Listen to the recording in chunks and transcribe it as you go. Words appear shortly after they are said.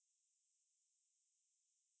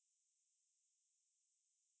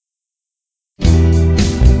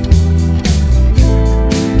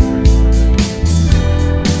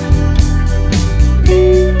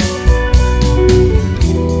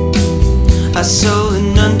I saw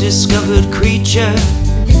an undiscovered creature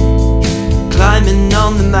climbing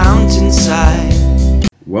on the mountainside.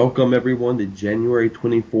 Welcome everyone to January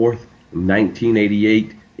 24th,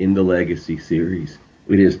 1988 in the Legacy series.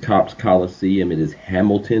 It is Topps Coliseum. It is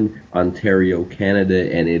Hamilton, Ontario,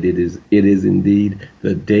 Canada, and it is indeed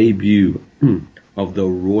the debut of the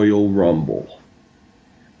Royal Rumble.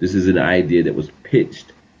 This is an idea that was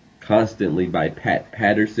pitched constantly by Pat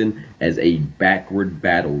Patterson as a backward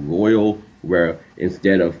battle royal, where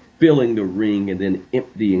instead of filling the ring and then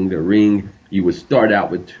emptying the ring, you would start out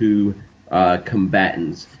with two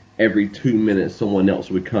combatants. Every 2 minutes, someone else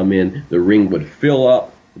would come in, the ring would fill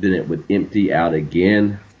up, then it would empty out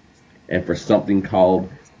again. And for something called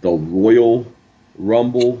the Royal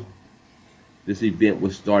Rumble, this event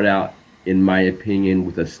would start out, in my opinion,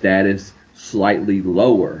 with a status slightly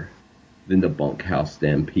lower than the Bunkhouse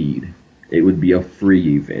Stampede. It would be a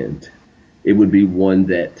free event. It would be one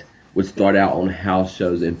that would start out on house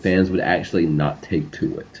shows and fans would actually not take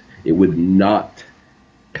to it. It would not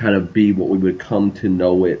kind of be what we would come to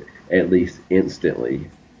know it, at least instantly.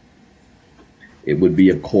 It would be,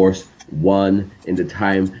 of course, one in the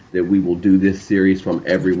time that we will do this series, from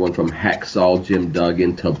everyone from Hacksaw Jim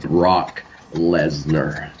Duggan to Brock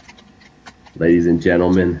Lesnar. Ladies and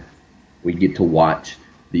gentlemen, we get to watch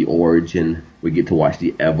the origin, we get to watch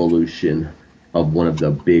the evolution of one of the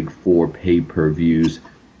big four pay-per-views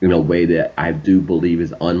in a way that I do believe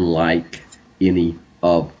is unlike any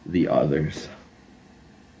of the others.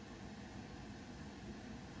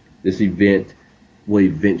 This event will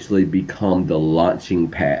eventually become the launching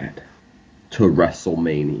pad to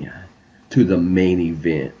WrestleMania, to the main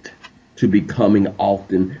event, to becoming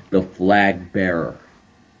often the flag bearer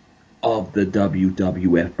of the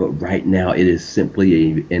WWF, but right now it is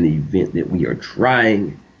simply an event that we are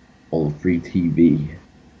trying on free TV.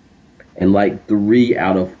 And like 3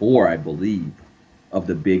 out of 4, I believe, of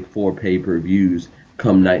the big four pay-per-views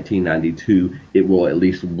come 1992, it will at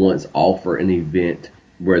least once offer an event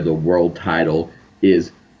where the world title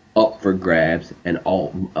is up for grabs and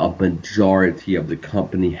a majority of the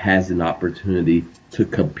company has an opportunity to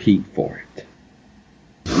compete for it.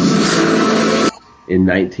 In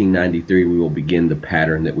 1993, we will begin the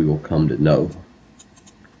pattern that we will come to know,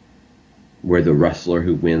 where the wrestler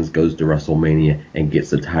who wins goes to WrestleMania and gets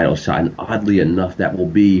the title shot. And oddly enough, that will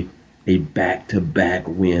be a back-to-back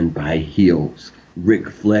win by heels. Ric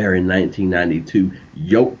Flair in 1992,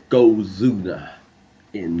 Yokozuna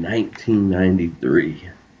in 1993.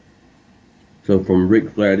 So from Ric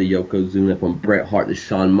Flair to Yokozuna, from Bret Hart to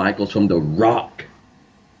Shawn Michaels, from The Rock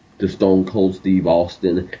to Stone Cold Steve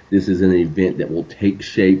Austin, this is an event that will take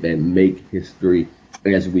shape and make history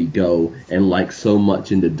as we go. And like so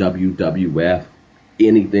much in the WWF,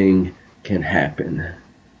 anything can happen.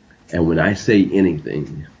 And when I say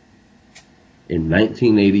anything, in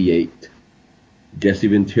 1988, Jesse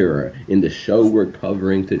Ventura, in the show we're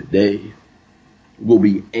covering today, will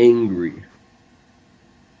be angry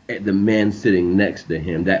at the man sitting next to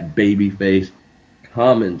him, that babyface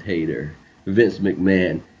commentator, Vince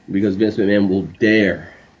McMahon, because Vince McMahon will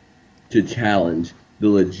dare to challenge the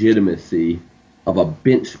legitimacy of a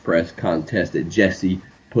bench press contest that Jesse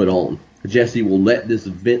put on. Jesse will let this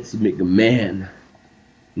Vince McMahon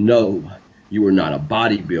know, you are not a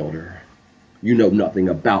bodybuilder. You know nothing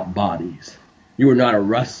about bodies. You are not a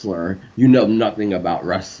wrestler. You know nothing about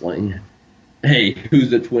wrestling. Hey, who's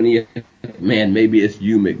the 20th man? Maybe it's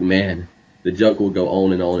you, McMahon. The joke will go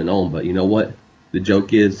on and on and on, but you know what? The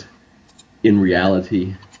joke is, in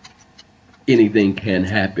reality, anything can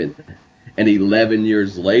happen. And 11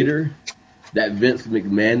 years later, that Vince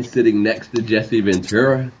McMahon sitting next to Jesse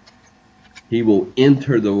Ventura, he will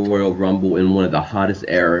enter the Royal Rumble in one of the hottest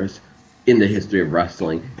eras in the history of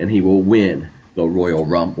wrestling, and he will win the Royal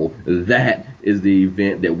Rumble. That is the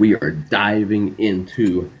event that we are diving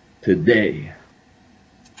into today.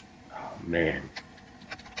 Oh, man.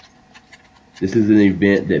 This is an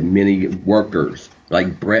event that many workers,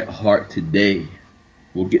 like Bret Hart today,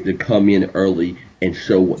 will get to come in early and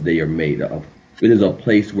show what they are made of. It is a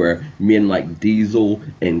place where men like Diesel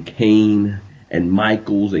and Kane and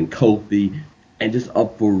Michaels and Kofi and just a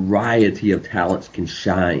variety of talents can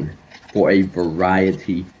shine for a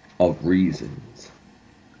variety of reasons.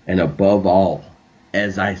 And above all,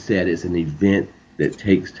 as I said, it's an event that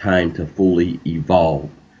takes time to fully evolve,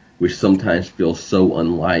 which sometimes feels so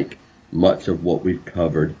unlike much of what we've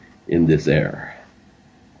covered in this era.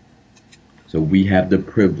 So we have the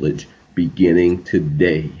privilege, beginning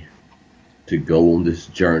today, to go on this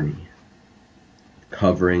journey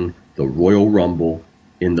covering the Royal Rumble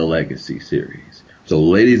in the Legacy series. So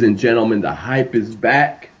ladies and gentlemen, the hype is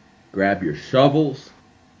back. Grab your shovels,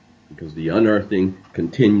 because the unearthing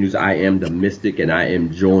continues. I am the Mystic, and I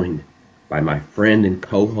am joined by my friend and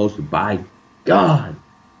co-host, by God,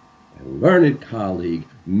 my learned colleague,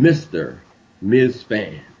 Mr. Ms.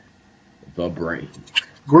 Fan, the Brain.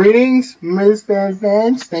 Greetings, Ms.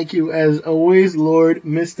 fans. Thank you, as always, Lord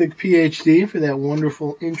Mystic PhD, for that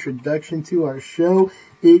wonderful introduction to our show.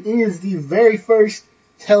 It is the very first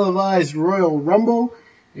televised Royal Rumble.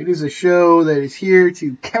 It is a show that is here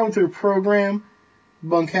to counter-program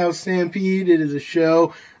Bunkhouse Stampede. It is a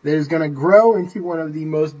show that is going to grow into one of the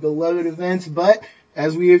most beloved events, but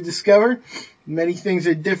as we have discovered, many things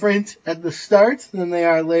are different at the start than they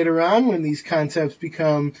are later on when these concepts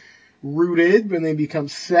become rooted, when they become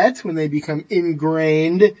set, when they become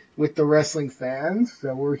ingrained with the wrestling fans.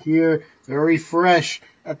 So we're here very fresh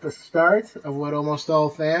at the start of what almost all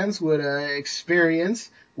fans would experience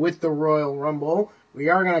with the Royal Rumble. We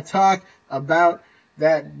are going to talk about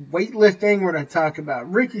that weightlifting. We're going to talk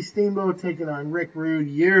about Ricky Steamboat taking on Rick Rude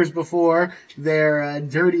years before their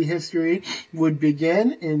dirty history would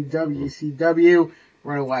begin in WCW.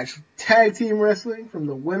 We're going to watch tag team wrestling from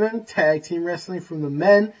the women, tag team wrestling from the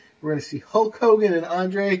men. We're going to see Hulk Hogan and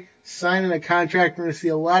Andre signing a contract. We're going to see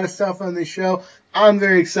a lot of stuff on this show. I'm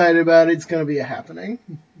very excited about it. It's going to be a happening.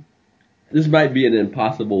 This might be an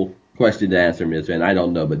impossible question to answer, Ms. Van. I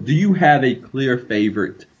don't know, but do you have a clear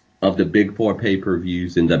favorite of the big four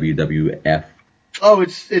pay-per-views in WWF? Oh,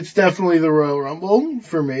 it's definitely the Royal Rumble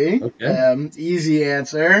for me. Okay. Easy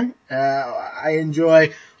answer. I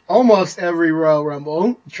enjoy almost every Royal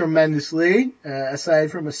Rumble tremendously,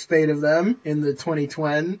 aside from a spate of them in the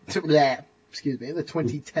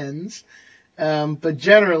 2010s. But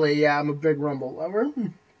generally, yeah, I'm a big Rumble lover.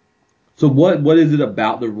 So what is it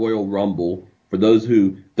about the Royal Rumble, for those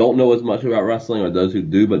who don't know as much about wrestling, or those who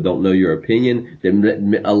do but don't know your opinion,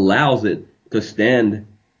 that allows it to stand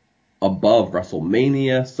above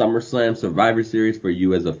WrestleMania, SummerSlam, Survivor Series for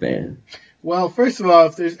you as a fan? Well, first of all,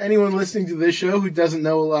 if there's anyone listening to this show who doesn't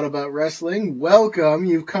know a lot about wrestling, welcome.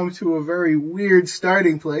 You've come to a very weird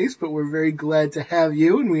starting place, but we're very glad to have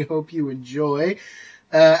you, and we hope you enjoy.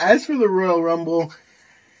 As for the Royal Rumble,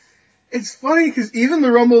 it's funny because even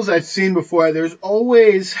the Rumbles I've seen before, there's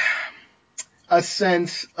always a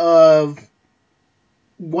sense of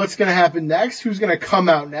what's going to happen next, who's going to come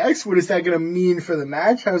out next, what is that going to mean for the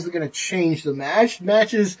match, how is it going to change the match.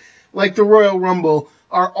 Matches like the Royal Rumble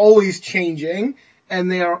are always changing,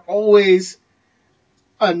 and they are always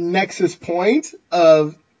a nexus point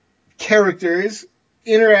of characters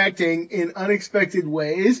interacting in unexpected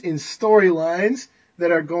ways, in storylines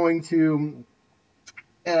that are going to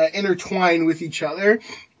intertwine with each other.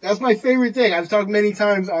 That's my favorite thing. I've talked many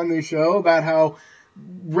times on this show about how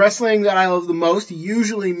wrestling that I love the most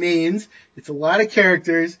usually means it's a lot of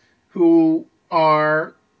characters who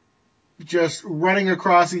are just running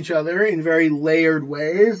across each other in very layered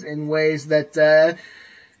ways, in ways that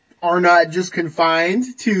are not just confined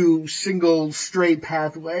to single straight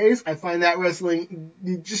pathways. I find that wrestling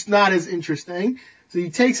just not as interesting. So you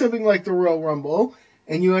take something like the Royal Rumble,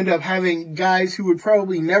 and you end up having guys who would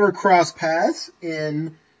probably never cross paths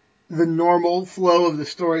in the normal flow of the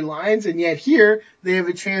storylines, and yet here they have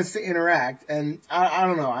a chance to interact. And I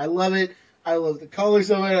don't know, I love it. I love the colors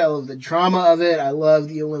of it. I love the drama of it. I love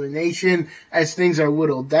the elimination as things are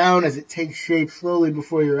whittled down, as it takes shape slowly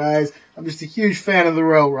before your eyes. I'm just a huge fan of the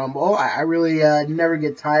Royal Rumble. I really never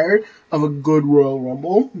get tired of a good Royal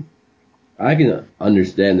Rumble. I can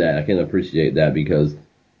understand that. I can appreciate that, because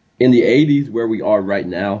in the 80s, where we are right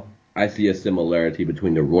now, I see a similarity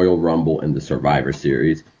between the Royal Rumble and the Survivor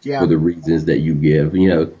Series for the reasons that you give. You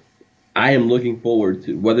know, I am looking forward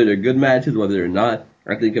to, whether they're good matches, whether they're not.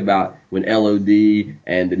 I think about when LOD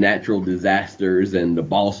and the Natural Disasters and the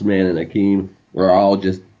Boss Man and Akeem were all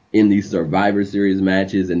just in these Survivor Series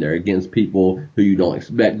matches, and they're against people who you don't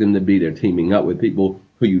expect them to be. They're teaming up with people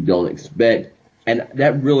who you don't expect. And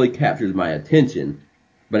that really captures my attention.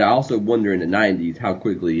 But I also wonder in the 90s how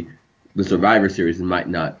quickly the Survivor Series might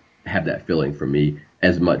not have that feeling for me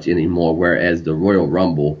as much anymore, whereas the Royal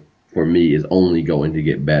Rumble for me is only going to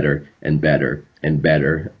get better and better and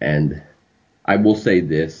better. And I will say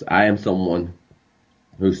this, I am someone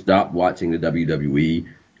who stopped watching the WWE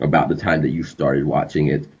about the time that you started watching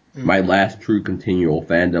it. My last true continual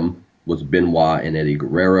fandom was Benoit and Eddie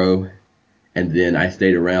Guerrero, and then I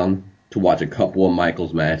stayed around to watch a couple of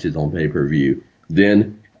Michaels matches on pay-per-view.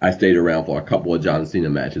 Then I stayed around for a couple of John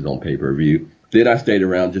Cena matches on pay-per-view. Then I stayed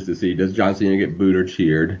around just to see, does John Cena get booed or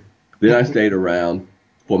cheered? Then I stayed around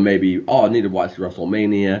for maybe, I need to watch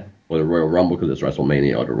WrestleMania or the Royal Rumble because it's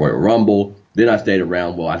WrestleMania or the Royal Rumble. Then I stayed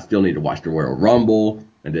around, well, I still need to watch the Royal Rumble.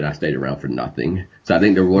 and then I stayed around for nothing. So I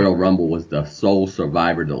think the Royal Rumble was the sole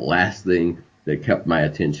survivor, the last thing that kept my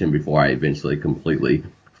attention before I eventually completely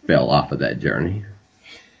fell off of that journey.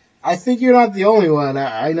 I think you're not the only one.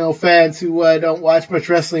 I know fans who don't watch much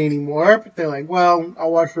wrestling anymore, but they're like, well,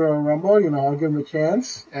 I'll watch Royal Rumble, I'll give them a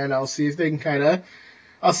chance, and I'll see if they can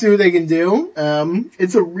I'll see what they can do.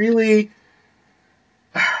 It's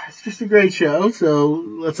just a great show, so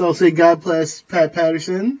let's all say God bless Pat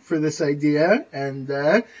Patterson for this idea, and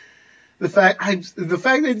the fact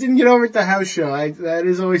that it didn't get over at the house show, that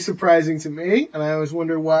is always surprising to me, and I always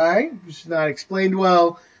wonder why. It's not explained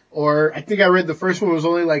well. Or I think I read the first one was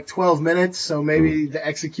only like 12 minutes, so maybe the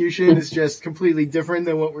execution is just completely different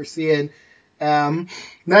than what we're seeing. Not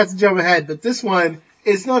to jump ahead, but this one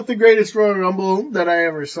is not the greatest Royal Rumble that I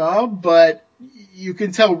ever saw, but you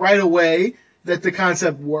can tell right away that the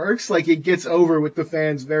concept works. Like, it gets over with the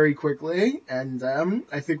fans very quickly, and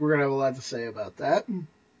I think we're going to have a lot to say about that.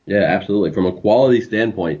 Yeah, absolutely. From a quality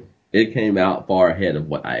standpoint, it came out far ahead of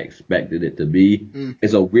what I expected it to be.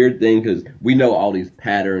 It's a weird thing because we know all these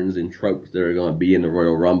patterns and tropes that are going to be in the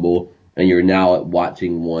Royal Rumble, and you're now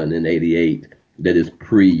watching one in '88 that is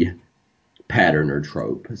pre-pattern or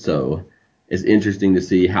trope. So it's interesting to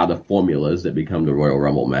see how the formulas that become the Royal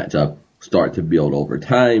Rumble matchup start to build over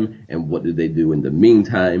time, and what do they do in the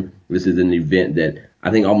meantime. This is an event that I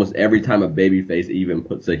think almost every time a babyface even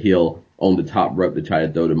puts a heel on the top rope to try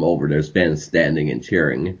to throw them over, there's fans standing and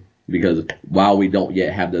cheering. Because while we don't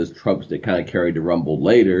yet have those tropes that kind of carry the Rumble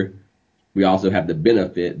later, we also have the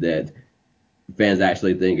benefit that fans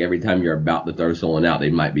actually think every time you're about to throw someone out,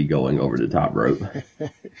 they might be going over the top rope.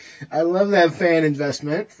 I love that fan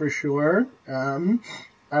investment, for sure.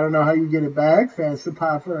 I don't know how you get it back. Fans to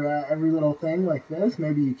pop for every little thing like this.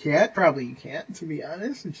 Maybe you can't. Probably you can't, to be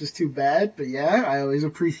honest. It's just too bad. But yeah, I always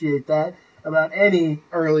appreciate that about any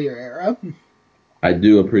earlier era. I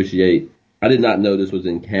do appreciate. I did not know this was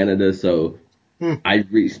in Canada, so I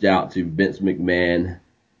reached out to Vince McMahon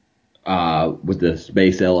with the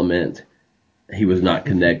space element. He was not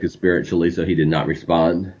connected spiritually, so he did not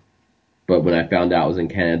respond. But when I found out it was in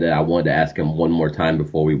Canada, I wanted to ask him one more time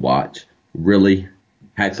before we watch. Really?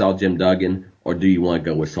 Hacksaw Jim Duggan, or do you want to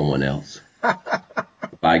go with someone else?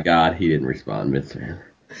 By God, he didn't respond, Mr.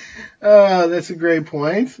 Oh, that's a great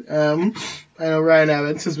point. I know Ryan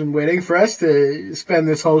Evans has been waiting for us to spend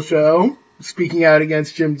this whole show speaking out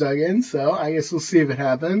against Jim Duggan, so I guess we'll see if it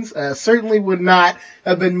happens. Certainly would not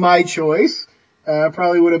have been my choice.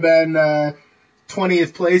 Probably would have been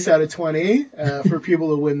 20th place out of 20 for people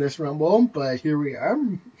to win this Rumble, but here we are.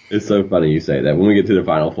 It's so funny you say that. When we get to the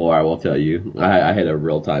Final Four, I will tell you, I had a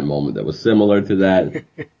real-time moment that was similar to that.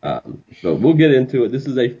 But we'll get into it. This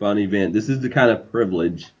is a fun event. This is the kind of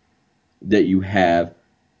privilege that you have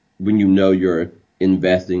when you know you're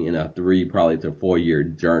investing in a 3, probably to 4 year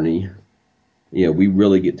journey. We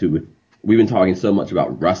really get to, we've been talking so much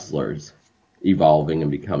about wrestlers evolving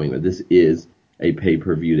and becoming, but this is a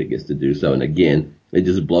pay-per-view that gets to do so. And again, it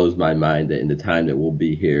just blows my mind that in the time that we'll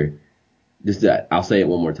be here, I'll say it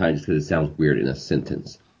one more time just because it sounds weird in a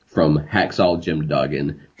sentence. From Hacksaw Jim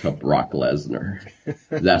Duggan to Brock Lesnar.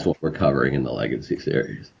 That's what we're covering in the Legacy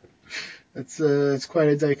Series. That's quite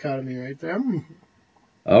a dichotomy right there.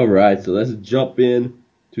 All right, so let's jump in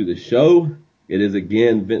to the show. It is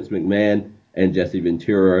again Vince McMahon and Jesse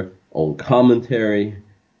Ventura on commentary.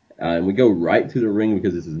 And we go right to the ring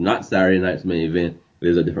because this is not Saturday night's main event. It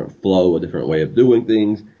is a different flow, a different way of doing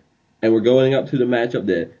things. And we're going up to the matchup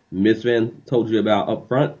that Miss Van told you about up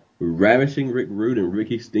front. Ravishing Rick Rude and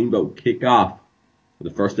Ricky Steamboat kick off the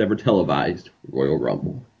first ever televised Royal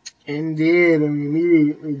Rumble. Indeed, and we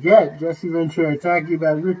immediately get Jesse Ventura talking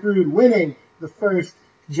about Rick Rude winning the first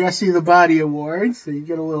Jesse the Body Award. So you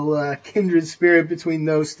get a little kindred spirit between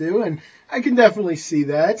those two, and I can definitely see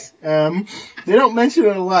that. They don't mention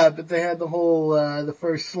it a lot, but they had the whole the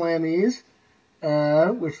first Slammies.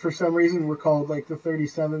 Which for some reason were called like the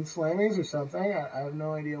 37 Slammies or something. I have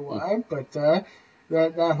no idea why, but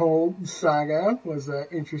that whole saga was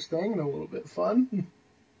interesting and a little bit fun.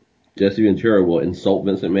 Jesse Ventura will insult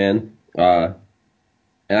Vince McMahon, and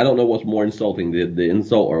I don't know what's more insulting, the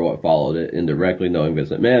insult or what followed it, indirectly knowing Vince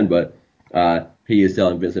McMahon, but he is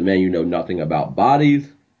telling Vince McMahon, you know nothing about bodies,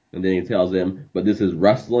 and then he tells him, but this is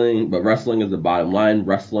wrestling, but wrestling is the bottom line,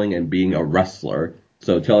 wrestling and being a wrestler.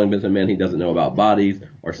 So telling Vince McMahon he doesn't know about bodies,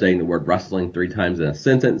 or saying the word wrestling 3 times in a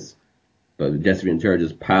sentence. But Jesse Ventura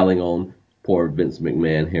just piling on poor Vince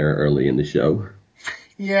McMahon here early in the show.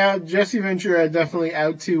 Yeah, Jesse Ventura definitely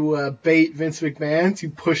out to bait Vince McMahon, to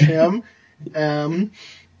push him.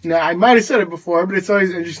 Now, I might have said it before, but it's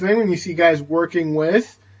always interesting when you see guys working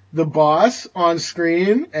with the boss on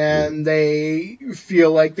screen, and they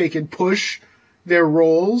feel like they can push their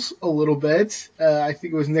roles a little bit. I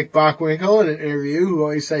think it was Nick Bockwinkel in an interview who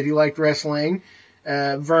always said he liked wrestling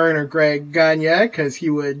Vern or Greg Gagne because he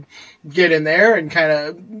would get in there and kind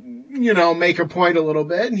of, make a point a little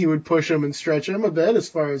bit, and he would push him and stretch him a bit as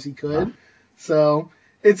far as he could. So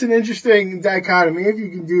it's an interesting dichotomy. If you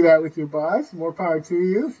can do that with your boss, more power to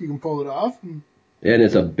you if you can pull it off. And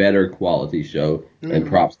it's a better quality show, and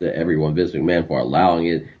props to everyone, Vince McMahon, for allowing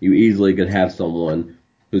it. You easily could have someone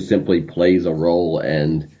who simply plays a role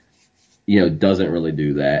and, doesn't really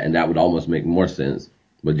do that, and that would almost make more sense.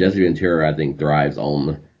 But Jesse Ventura, I think, thrives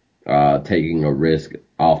on taking a risk,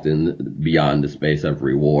 often beyond the space of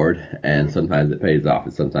reward, and sometimes it pays off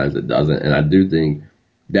and sometimes it doesn't. And I do think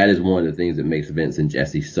that is one of the things that makes Vince and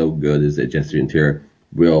Jesse so good, is that Jesse Ventura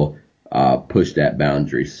will push that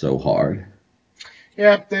boundary so hard.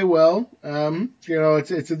 Yeah, they will.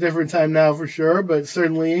 It's a different time now for sure, but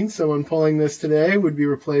certainly someone pulling this today would be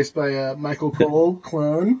replaced by a Michael Cole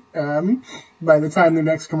clone by the time the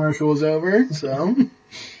next commercial is over. So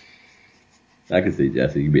I can see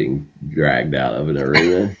Jesse being dragged out of an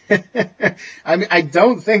arena. I mean, I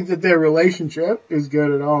don't think that their relationship is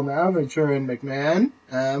good at all now, Ventura and McMahon.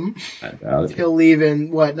 I doubt it. He'll leave in,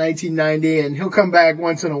 1990, and he'll come back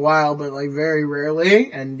once in a while, but, very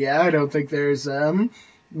rarely. And, yeah, I don't think there's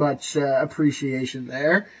much appreciation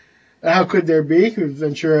there. How could there be? Because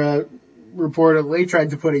Ventura reportedly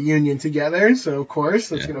tried to put a union together, so, of course,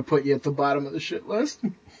 that's going to put you at the bottom of the shit list.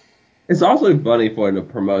 It's also funny for a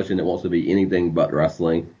promotion that wants to be anything but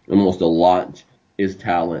wrestling and wants to launch its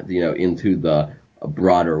talent, into the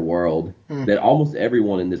broader world, that almost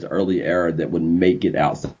everyone in this early era that would make it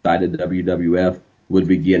outside of WWF would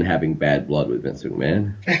begin having bad blood with Vince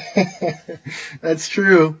McMahon. That's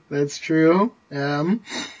true.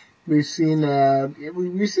 We've seen a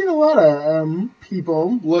lot of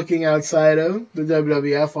people looking outside of the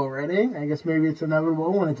WWF already. I guess maybe it's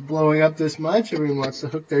inevitable when it's blowing up this much. Everyone wants to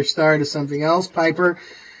hook their star to something else. Piper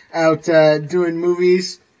out doing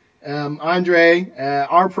movies. Andre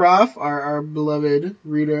Arprof, our beloved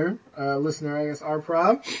reader, listener, I guess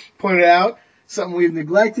Arprof, pointed out something we've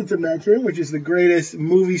neglected to mention, which is the greatest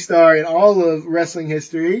movie star in all of wrestling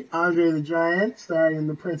history, Andre the Giant, starring in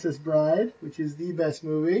The Princess Bride, which is the best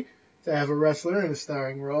movie to have a wrestler in a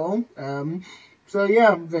starring role. So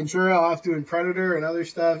yeah, Ventura off doing Predator and other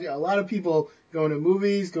stuff. Yeah, a lot of people going to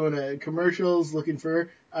movies, going to commercials, looking for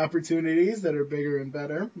opportunities that are bigger and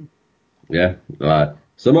better. Yeah.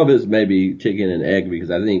 Some of it's maybe chicken and egg,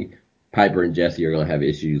 because I think Piper and Jesse are going to have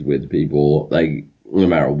issues with people, no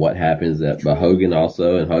matter what happens. But Hogan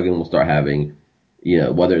also, and Hogan will start having,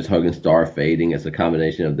 whether it's Hogan's star fading, it's a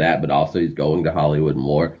combination of that, but also he's going to Hollywood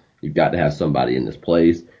more. You've got to have somebody in this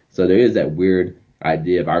place. So there is that weird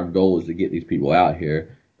idea of our goal is to get these people out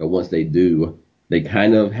here, but once they do, they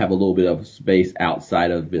kind of have a little bit of space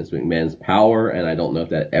outside of Vince McMahon's power, and I don't know if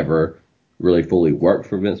that ever really fully worked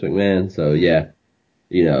for Vince McMahon. So yeah,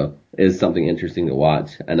 it's something interesting to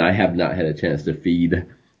watch. And I have not had a chance to feed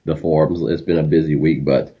the forums. It's been a busy week,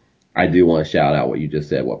 but I do want to shout out what you just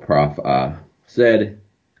said, what Prof said,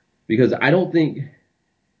 because I don't think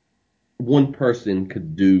one person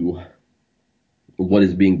could do what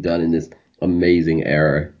is being done in this amazing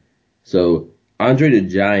era. So Andre the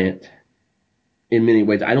Giant, in many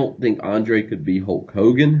ways, I don't think Andre could be Hulk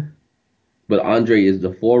Hogan, but Andre is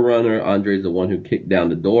the forerunner. Andre is the one who kicked down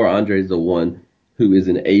the door. Andre is the one who is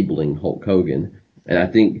enabling Hulk Hogan. And I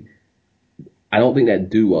don't think that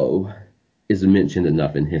duo is mentioned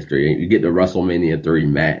enough in history. You get the WrestleMania 3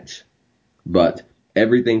 match, but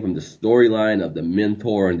everything from the storyline of the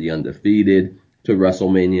Mentor and the Undefeated to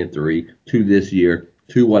WrestleMania 3 to this year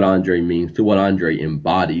to what Andre means, to what Andre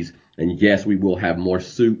embodies. And yes, we will have more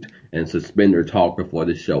suit and suspender talk before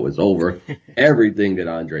the show is over. Everything that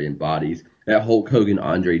Andre embodies, that Hulk Hogan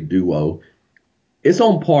Andre duo, it's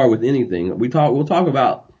on par with anything. We'll talk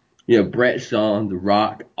about, Bret, Shawn, The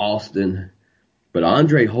Rock, Austin, but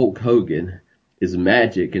Andre Hulk Hogan is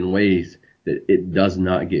magic in ways that it does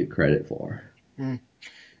not get credit for.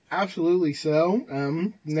 Absolutely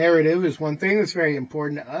so. Narrative is one thing that's very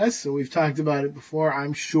important to us. So we've talked about it before,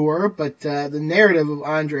 I'm sure, but the narrative of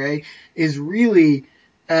Andre is really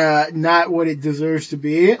not what it deserves to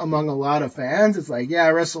be among a lot of fans. It's like,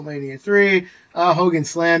 yeah, WrestleMania 3, Hogan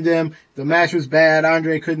slammed him, the match was bad,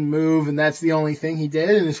 Andre couldn't move, and that's the only thing he did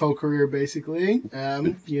in his whole career, basically.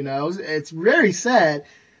 It's very sad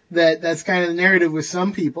that that's kind of the narrative with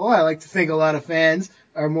some people. I like to think a lot of fans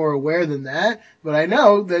are more aware than that, but I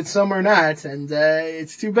know that some are not, and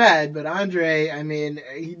it's too bad. But Andre,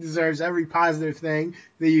 he deserves every positive thing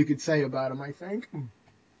that you could say about him, I think.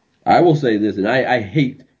 I will say this, and I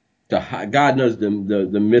hate God knows the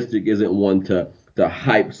Mystic isn't one to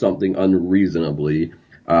hype something unreasonably,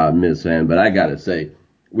 Ms. Fan, but I gotta say,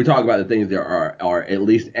 we talk about the things that are at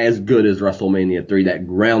least as good as WrestleMania 3, that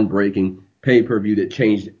groundbreaking pay-per-view that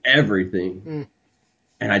changed everything.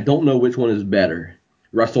 And I don't know which one is better,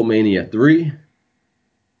 WrestleMania 3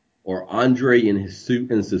 or Andre in his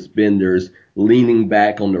suit and suspenders, leaning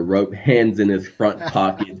back on the rope, hands in his front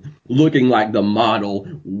pocket, looking like the model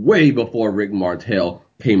way before Rick Martel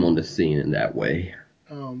came on the scene in that way.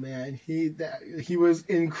 Oh man, he was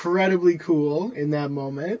incredibly cool in that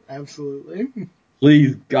moment. Absolutely.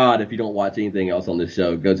 Please, God, if you don't watch anything else on this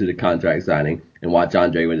show, go to the contract signing and watch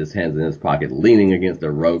Andre with his hands in his pocket, leaning against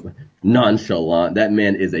the rope, nonchalant. That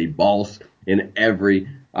man is a boss in every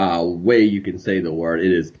way you can say the word.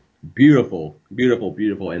 It is beautiful, beautiful,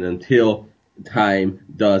 beautiful. And until time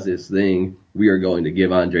does its thing, we are going to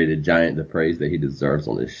give Andre the Giant the praise that he deserves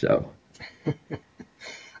on this show.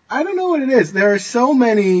 I don't know what it is. There are so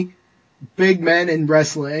many big men in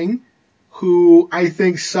wrestling who I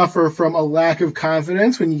think suffer from a lack of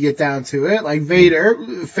confidence when you get down to it. Like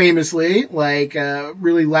Vader, famously,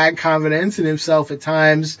 really lacked confidence in himself at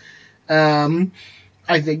times.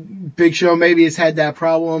 I think Big Show maybe has had that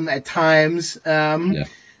problem at times. Yeah.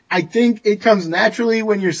 I think it comes naturally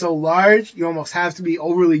when you're so large. You almost have to be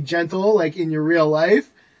overly gentle, like in your real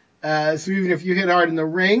life. So even if you hit hard in the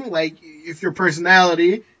ring, like if your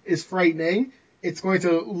personality is frightening, it's going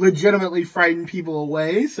to legitimately frighten people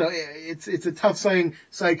away. So it's a tough thing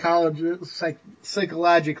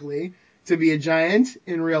psychologically to be a giant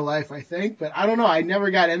in real life, I think. But I don't know. I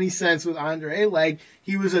never got any sense with Andre. Like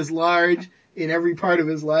he was as large in every part of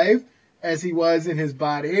his life as he was in his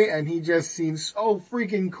body, and he just seems so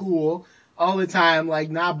freaking cool all the time,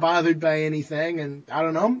 like not bothered by anything. And I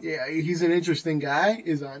don't know. Yeah, he's an interesting guy,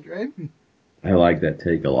 is Andre. I like that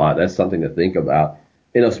take a lot. That's something to think about.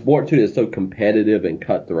 In a sport, too, that's so competitive and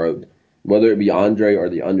cutthroat, whether it be Andre or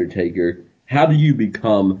The Undertaker, how do you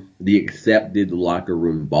become the accepted locker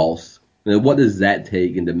room boss? And what does that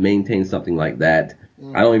take? And to maintain something like that,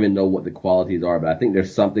 I don't even know what the qualities are, but I think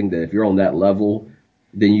there's something that if you're on that level,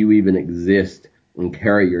 then you even exist and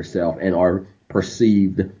carry yourself and are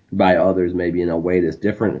perceived by others maybe in a way that's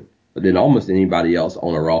different than almost anybody else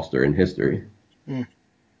on a roster in history.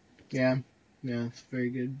 Yeah, it's a very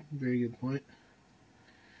good point.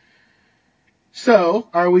 So,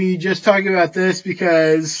 are we just talking about this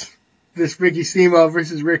because this Ricky Steamboat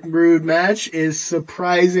versus Rick Rude match is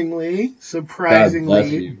surprisingly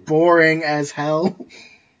boring as hell?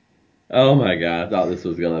 Oh my God, I thought this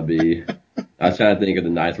was going to be, I was trying to think of the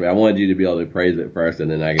nice way. I wanted you to be able to praise it first and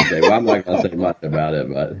then I can say, well, I'm not going to say much about it,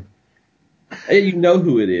 but hey, you know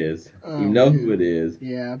who it is. Who it is.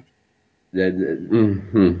 Yeah.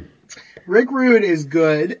 Mm-hmm. Rick Rude is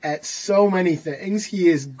good at so many things. He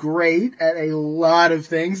is great at a lot of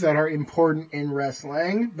things that are important in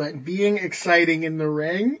wrestling, but being exciting in the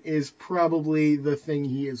ring is probably the thing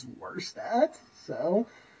he is worst at. So,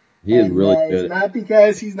 he is really it's good. not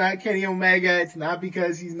because he's not Kenny Omega. It's not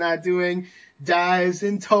because he's not doing dives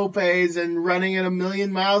and topes and running at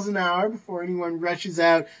 1,000,000 miles an hour before anyone rushes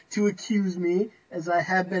out to accuse me, as I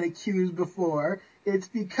have been accused before. It's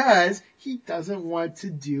because he doesn't want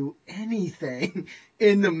to do anything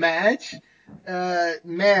in the match.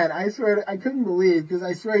 Man, I swear, I couldn't believe, because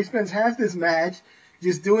I swear he spends half this match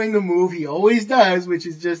just doing the move he always does, which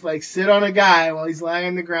is just like sit on a guy while he's lying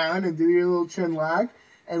on the ground and do your little chin lock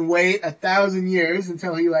and wait 1,000 years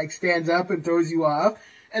until he like stands up and throws you off.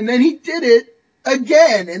 And then he did it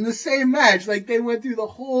again in the same match. Like they went through the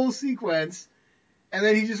whole sequence and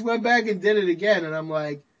then he just went back and did it again. And I'm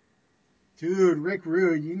like, dude, Rick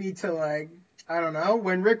Rude, you need to like, I don't know,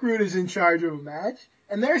 when Rick Rude is in charge of a match,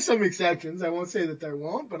 and there are some exceptions, I won't say that there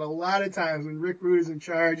won't, but a lot of times when Rick Rude is in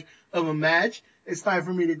charge of a match, it's time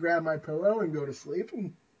for me to grab my pillow and go to sleep.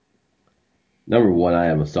 Number one,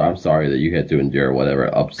 I'm sorry that you had to endure whatever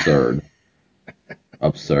absurd.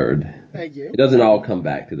 Thank you. It doesn't all come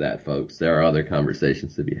back to that, folks. There are other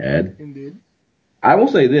conversations to be had. Indeed. I will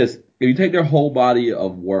say this. If you take their whole body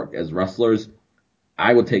of work as wrestlers,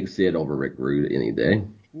 I would take Sid over Rick Rude any day.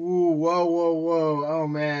 Ooh, whoa. Oh,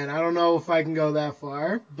 man. I don't know if I can go that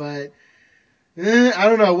far, but I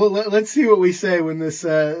don't know. Let's see what we say when this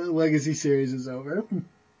Legacy series is over.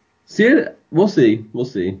 Sid, we'll see.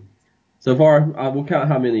 So far, we'll count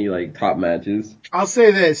how many like top matches. I'll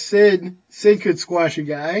say this: Sid could squash a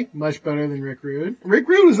guy much better than Rick Rude. Rick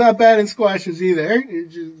Rude was not bad in squashes either.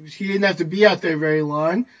 He didn't have to be out there very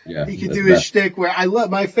long. Yeah, He could do his shtick where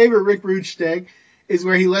my favorite Rick Rude shtick is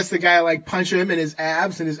where he lets the guy like punch him in his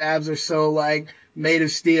abs, and his abs are so like made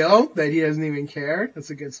of steel that he doesn't even care. That's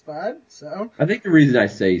a good spot. So I think the reason I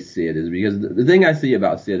say Sid is because the thing I see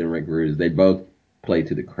about Sid and Rick Rude is they both play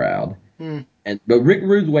to the crowd. But Rick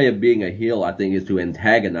Rude's way of being a heel, I think, is to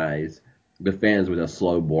antagonize the fans with a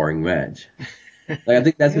slow, boring match. I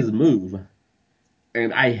think that's his move.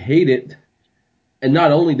 And I hate it. And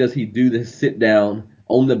not only does he do this sit down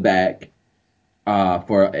on the back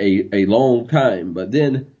for a long time, but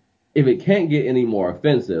then if it can't get any more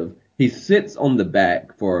offensive, he sits on the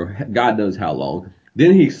back for God knows how long.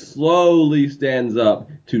 Then he slowly stands up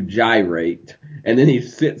to gyrate, and then he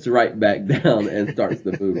sits right back down and starts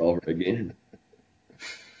the move over again.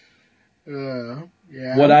 Yeah.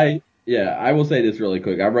 I will say this really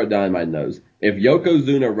quick. I wrote down in my notes. If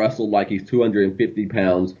Yokozuna wrestled like he's 250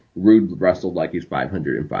 pounds, Rude wrestled like he's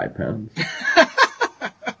 505 pounds.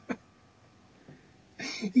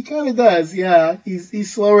 He kind of does, yeah.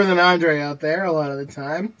 He's slower than Andre out there a lot of the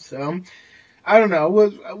time. So, I don't know.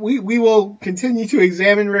 We will continue to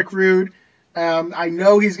examine Rick Rude. I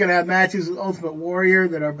know he's going to have matches with Ultimate Warrior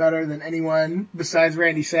that are better than anyone besides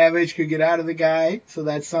Randy Savage could get out of the guy. So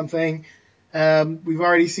that's something. We've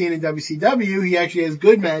already seen in WCW, he actually has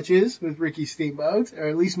good matches with Ricky Steamboat, or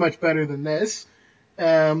at least much better than this.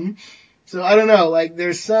 So I don't know, like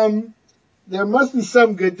there must be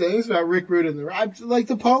some good things about Rick Rude and like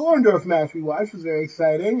the Paul Orndorff match we watched was very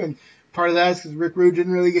exciting, and part of that is because Rick Rude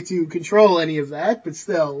didn't really get to control any of that, but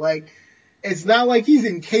still, like, it's not like he's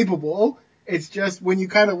incapable. It's just when you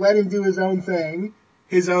kind of let him do his own thing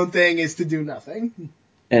is to do nothing.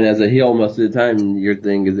 And as a heel, most of the time, your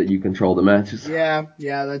thing is that you control the matches. Yeah,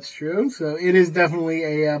 that's true. So it is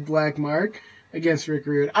definitely a black mark against Rick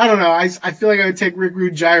Rude. I don't know. I feel like I would take Rick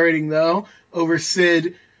Rude gyrating, though, over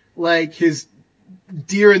Sid, like his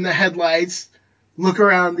deer in the headlights, look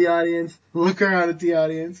around the audience, look around at the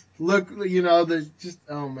audience,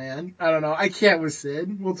 oh man. I don't know. I can't with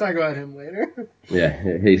Sid. We'll talk about him later.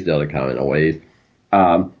 Yeah, he's still the comment always.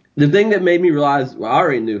 The thing that made me realize, I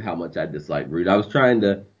already knew how much I disliked Rude. I was trying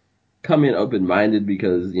to come in open-minded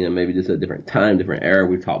because, maybe just a different time, different era.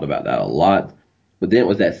 We talked about that a lot. But then it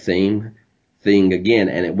was that same thing again,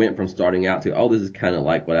 and it went from starting out to, oh, this is kind of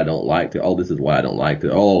like what I don't like, to, oh, this is what I don't like,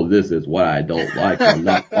 to, oh, this is what I don't like, so I'm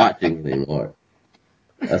not watching anymore.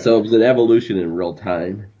 So it was an evolution in real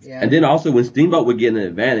time. Yeah. And then also when Steamboat would get an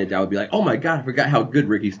advantage, I would be like, oh my God, I forgot how good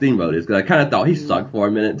Ricky Steamboat is. Because I kind of thought he sucked for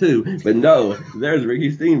a minute too. But no, there's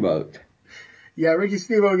Ricky Steamboat. Yeah, Ricky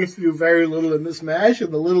Steamboat gets to do very little in this match,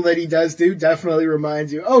 and the little that he does do definitely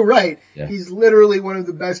reminds you, oh right, yeah. He's literally one of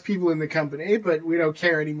the best people in the company, but we don't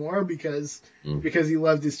care anymore because he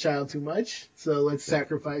loved his child too much. So let's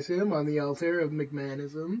sacrifice him on the altar of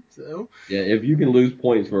McMahonism. So yeah, if you can lose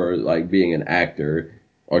points for like being an actor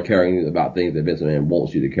or caring about things that Vince McMahon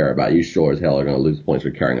wants you to care about, you sure as hell are going to lose points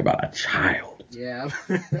for caring about a child. Yeah.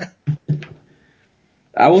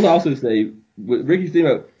 I will also say with Ricky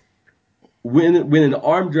Steamboat, when an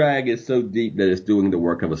arm drag is so deep that it's doing the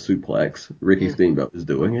work of a suplex, Ricky Steamboat is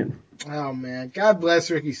doing it. Oh man, God bless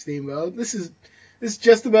Ricky Steamboat. This is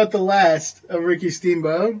just about the last of Ricky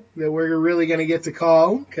Steamboat that we're really going to get to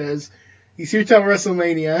call, because he's here till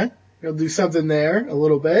WrestleMania. He'll do something there a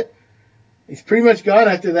little bit. He's pretty much gone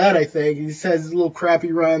after that, I think. He just has a little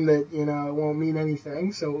crappy run that, it won't mean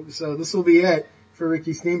anything. So this will be it for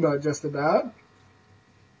Ricky Steamboat just about.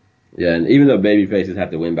 Yeah, and even though baby faces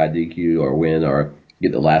have to win by DQ or win or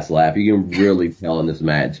get the last laugh, you can really tell in this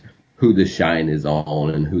match who the shine is on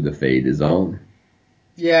and who the fade is on.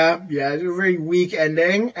 Yeah, it's a very weak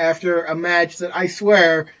ending after a match that I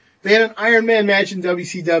swear they had an Iron Man match in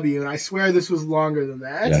WCW, and I swear this was longer than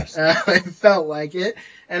that. Yes. It felt like it.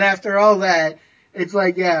 And after all that, it's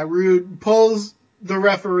like, yeah, Rude pulls the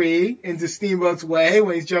referee into Steamboat's way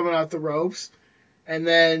when he's jumping off the ropes. And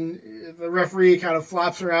then the referee kind of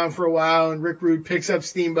flops around for a while, and Rick Rude picks up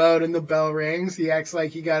Steamboat, and the bell rings. He acts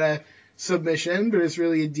like he got a submission, but it's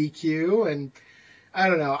really a DQ. And I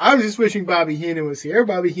don't know. I was just wishing Bobby Heenan was here.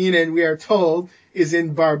 Bobby Heenan, we are told, is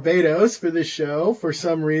in Barbados for this show for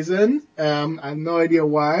some reason. I have no idea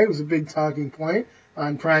why. It was a big talking point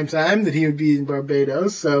on primetime that he would be in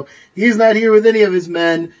Barbados. So he's not here with any of his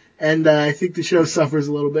men, and I think the show suffers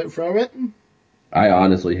a little bit from it. I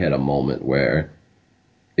honestly had a moment where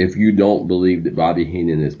if you don't believe that Bobby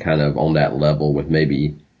Heenan is kind of on that level with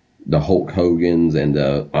maybe the Hulk Hogans and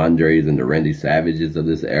the Andres and the Randy Savages of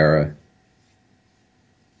this era,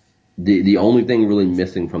 the only thing really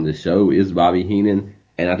missing from the show is Bobby Heenan,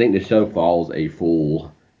 and I think the show falls a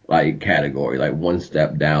full category, like one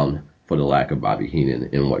step down for the lack of Bobby Heenan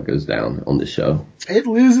in what goes down on the show. It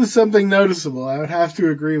loses something noticeable. I would have to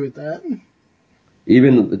agree with that.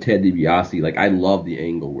 even the Ted DiBiase, like I love the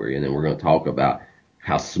angle we're in, and we're going to talk about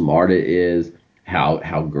how smart it is,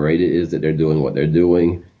 how great it is that they're doing what they're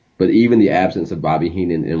doing. But even the absence of Bobby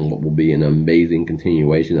Heenan in what will be an amazing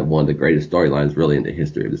continuation of one of the greatest storylines really in the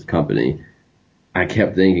history of this company, I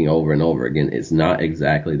kept thinking over and over again, it's not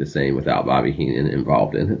exactly the same without Bobby Heenan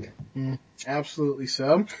involved in it. Absolutely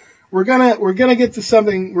so. We're gonna get to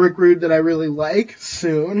something, Rick Rude, that I really like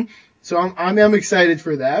soon. So I'm excited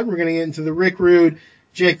for that. We're gonna get into the Rick Rude,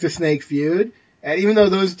 Jake the Snake feud. And even though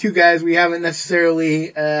those two guys we haven't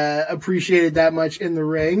necessarily appreciated that much in the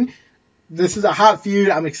ring, this is a hot feud.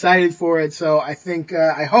 I'm excited for it. So I think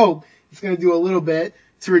I hope it's gonna do a little bit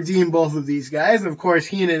to redeem both of these guys. And of course,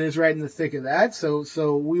 Heenan is right in the thick of that.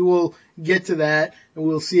 So we will get to that, and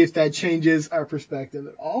we'll see if that changes our perspective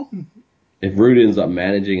at all. If Rude ends up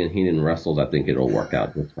managing and Heenan wrestles, I think it'll work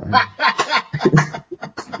out just fine.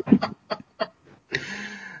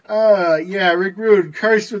 Yeah, Rick Rude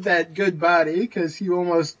cursed with that good body because he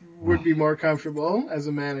almost would be more comfortable as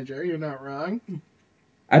a manager. You're not wrong.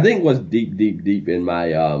 I think what's deep in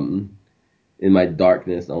my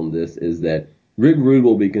darkness on this is that Rick Rude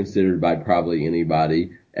will be considered by probably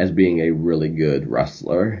anybody as being a really good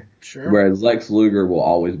wrestler. Sure. Whereas Lex Luger will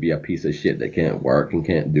always be a piece of shit that can't work and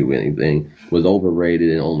can't do anything, was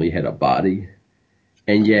overrated and only had a body.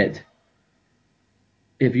 And yet,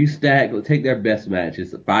 if you take their best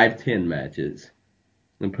matches, 5-10 matches,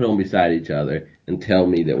 and put them beside each other and tell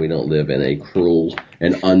me that we don't live in a cruel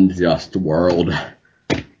and unjust world.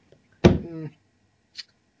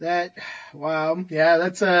 Wow. Yeah,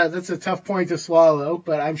 that's a tough point to swallow,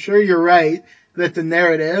 but I'm sure you're right that the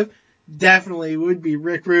narrative definitely would be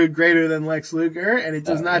Rick Rude greater than Lex Luger, and it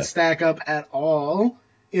does not stack up at all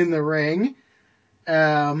in the ring.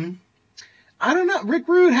 I don't know. Rick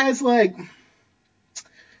Rude has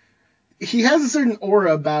he has a certain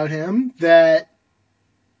aura about him that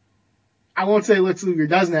I won't say Lex Luger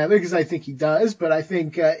doesn't have it, because I think he does, but I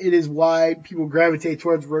think it is why people gravitate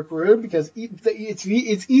towards Rick Rude, because it's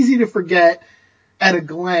easy to forget at a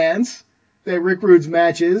glance that Rick Rude's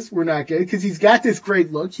matches were not good, because he's got this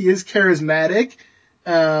great look. He is charismatic.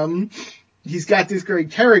 He's got this great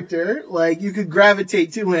character. Like, you could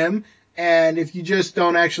gravitate to him, and if you just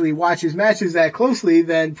don't actually watch his matches that closely,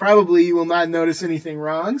 then probably you will not notice anything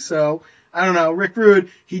wrong. So, I don't know. Rick Rude,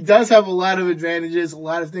 he does have a lot of advantages, a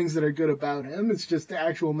lot of things that are good about him. It's just the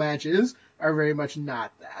actual matches are very much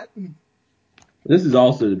not that. This is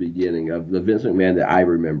also the beginning of the Vince McMahon that I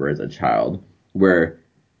remember as a child, where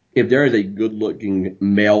if there is a good-looking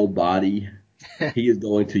male body, he is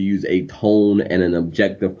going to use a tone and an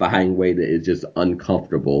objectifying way that is just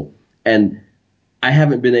uncomfortable. And I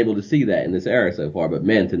haven't been able to see that in this era so far, but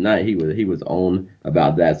man, tonight he was on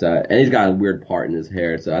about that. So, and he's got a weird part in his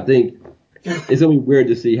hair, so I think it's gonna be weird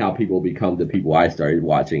to see how people become the people I started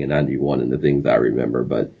watching in '91 and the things I remember.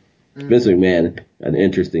 But Vince McMahon, an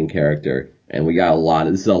interesting character, and we got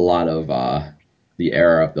this is a lot of the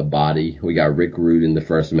era of the body. We got Rick Rude in the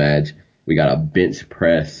first match. We got a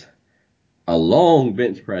long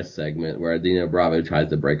bench press segment where Dino Bravo tries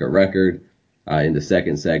to break a record in the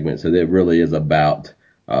second segment. So it really is about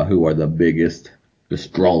who are the biggest, the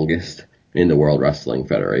strongest in the World Wrestling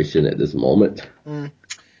Federation at this moment.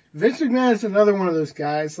 Vince McMahon is another one of those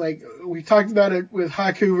guys. Like, we talked about it with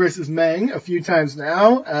Haku versus Meng a few times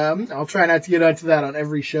now. I'll try not to get onto that on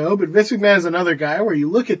every show, but Vince McMahon is another guy where you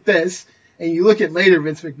look at this and you look at later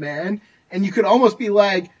Vince McMahon and you could almost be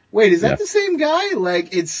like, wait, is that the same guy?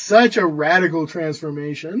 Like, it's such a radical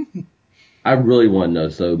transformation. I really want to know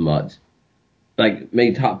so much. Like,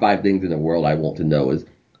 maybe top 5 things in the world I want to know is,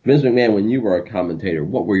 Vince McMahon, when you were a commentator,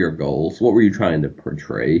 what were your goals? What were you trying to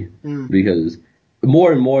portray? Because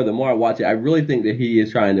more and more, the more I watch it, I really think that he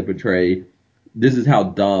is trying to portray, this is how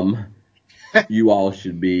dumb you all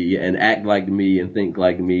should be, and act like me and think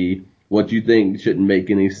like me. What you think shouldn't make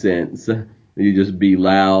any sense. You just be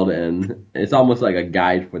loud, and it's almost like a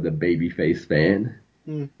guide for the babyface fan.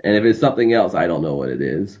 And if it's something else, I don't know what it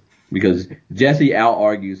is. Because Jesse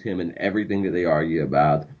out-argues him in everything that they argue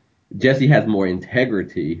about. Jesse has more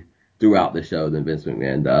integrity throughout the show than Vince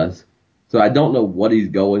McMahon does. So I don't know what he's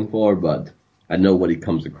going for, but I know what he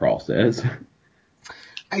comes across as.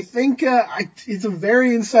 I think it's a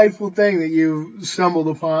very insightful thing that you stumbled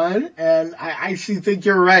upon, and I actually think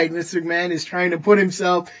you're right. Mr. McMahon is trying to put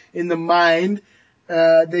himself in the mind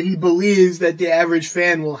that he believes that the average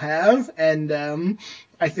fan will have, and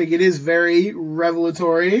I think it is very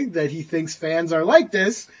revelatory that he thinks fans are like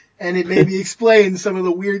this, and it maybe explains some of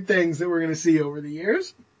the weird things that we're going to see over the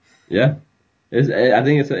years. Yeah. I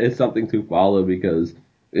think it's something to follow, because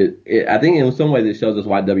I think in some ways it shows us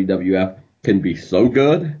why WWF can be so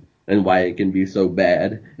good, and why it can be so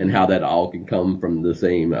bad, and how that all can come from the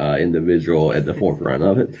same individual at the forefront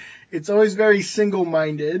of it. It's always very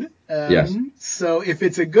single-minded. Yes. So if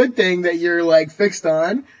it's a good thing that you're like fixed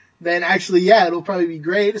on, then actually, yeah, it'll probably be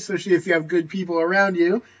great, especially if you have good people around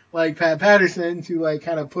you, like Pat Patterson, to like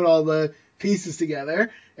kind of put all the pieces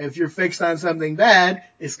together. If you're fixed on something bad,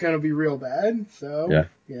 it's going to be real bad. So,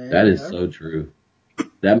 Yeah, that is so true.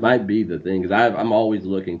 That might be the thing, because I'm always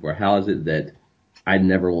looking for how is it that I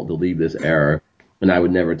never want to leave this era, and I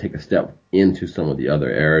would never take a step into some of the other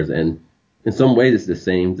eras. And in some ways, it's the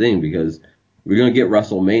same thing, because we're going to get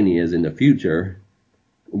WrestleManias in the future,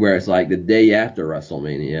 where it's like the day after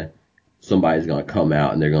WrestleMania, somebody's going to come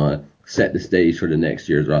out and they're going to set the stage for the next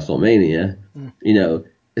year's WrestleMania. You know,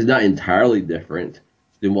 it's not entirely different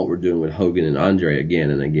than what we're doing with Hogan and Andre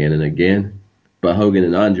again and again and again. But Hogan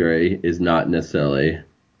and Andre is not necessarily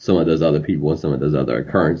some of those other people and some of those other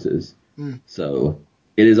occurrences. So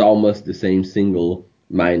it is almost the same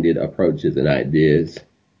single-minded approaches and ideas,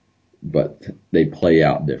 but they play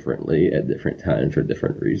out differently at different times for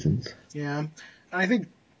different reasons. Yeah. I think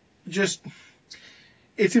just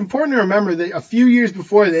it's important to remember that a few years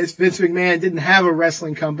before this, Vince McMahon didn't have a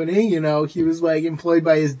wrestling company. You know, he was like employed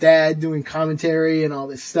by his dad doing commentary and all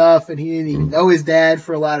this stuff, and he didn't even know his dad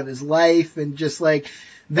for a lot of his life. And just like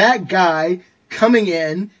that guy coming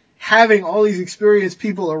in, having all these experienced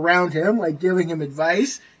people around him, like giving him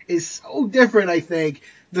advice, is so different, I think,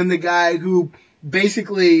 than the guy who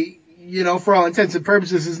basically, you know, for all intents and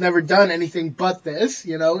purposes, has never done anything but this.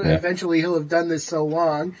 You know, eventually he'll have done this so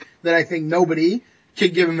long that I think nobody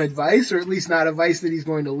could give him advice, or at least not advice that he's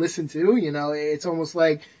going to listen to. You know, it's almost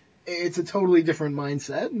like it's a totally different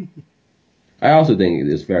mindset. I also think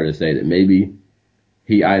it's fair to say that maybe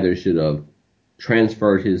he either should have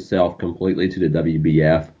transferred himself completely to the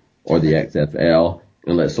WBF or the XFL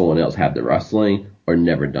and let someone else have the wrestling, or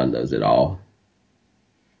never done those at all.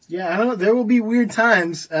 Yeah, I don't know. There will be weird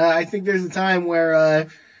times. I think there's a time where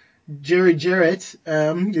Jerry Jarrett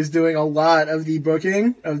is doing a lot of the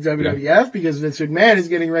booking of WWF because Vince McMahon is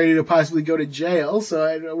getting ready to possibly go to jail. So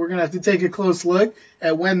we're going to have to take a close look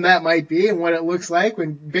at when that might be and what it looks like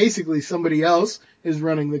when basically somebody else is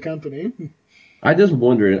running the company. I just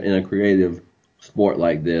wonder, in a creative sport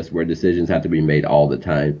like this where decisions have to be made all the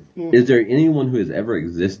time, is there anyone who has ever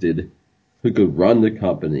existed who could run the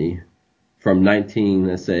company from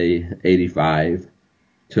 1985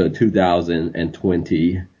 to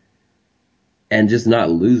 2020 and just not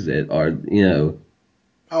lose it, or, you know,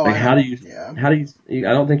 how do you,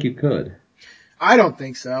 I don't think you could. I don't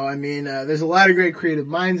think so. I mean, there's a lot of great creative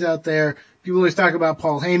minds out there. People always talk about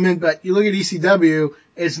Paul Heyman, but you look at ECW,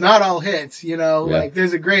 it's not all hits, you know, like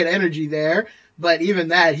there's a great energy there. But even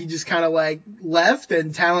that, he just kind of like left,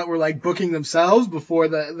 and talent were like booking themselves before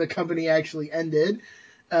the company actually ended.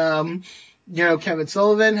 You know, Kevin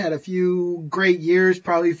Sullivan had a few great years,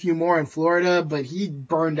 probably a few more in Florida, but he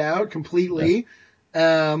burned out completely.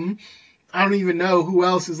 I don't even know who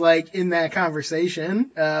else is like in that conversation.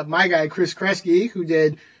 My guy, Chris Kresge, who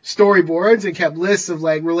did storyboards and kept lists of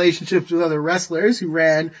like relationships with other wrestlers, who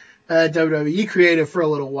ran WWE Creative for a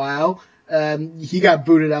little while. He got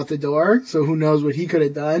booted out the door, so who knows what he could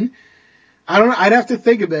have done. I don't know. I'd have to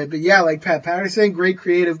think of it, but yeah, like Pat Patterson, great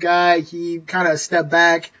creative guy. He kind of stepped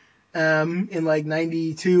back, in like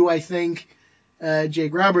 92, I think.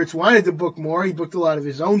 Jake Roberts wanted to book more. He booked a lot of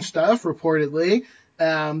his own stuff, reportedly.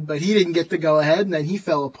 But he didn't get the go ahead, and then he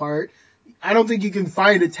fell apart. I don't think you can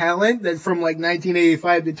find a talent that from like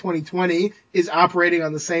 1985 to 2020 is operating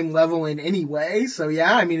on the same level in any way. So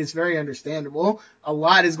yeah, I mean, it's very understandable. A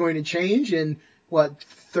lot is going to change in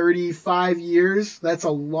 35 years? That's a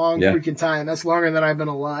long freaking time. That's longer than I've been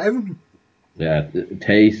alive. Yeah,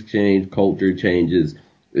 taste change, culture changes.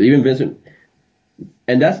 Even Vincent,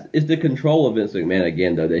 and it's the control of Vince McMahon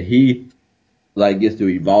again, though, that he like gets to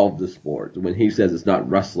evolve the sport. When he says it's not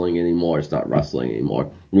wrestling anymore, it's not wrestling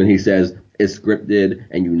anymore. When he says it's scripted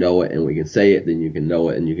and you know it and we can say it, then you can know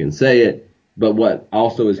it and you can say it. But what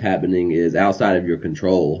also is happening is outside of your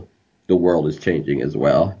control, the world is changing as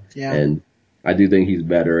well. Yeah. And I do think he's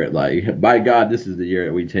better at like, by God, this is the year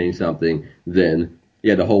that we change something, than,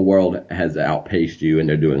 yeah, the whole world has outpaced you and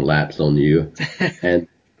they're doing laps on you. And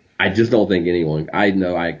I just don't think anyone, I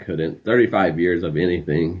know I couldn't. 35 years of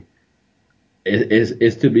anything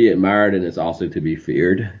is to be admired, and it's also to be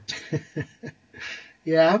feared.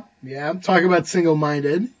 Yeah. Talk about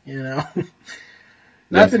single-minded, you know.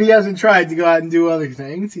 Not that he hasn't tried to go out and do other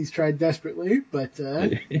things. He's tried desperately, but,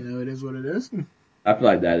 you know, it is what it is. I feel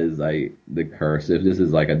like that is like the curse. If this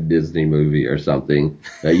is like a Disney movie or something,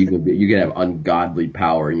 that you can have ungodly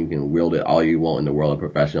power and you can wield it all you want in the world of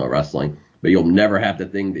professional wrestling. but you'll never have the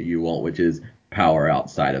thing that you want, which is power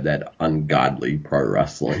outside of that ungodly pro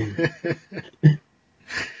wrestling.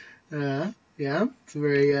 Yeah, it's a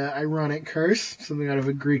very ironic curse, something out of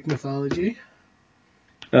a Greek mythology.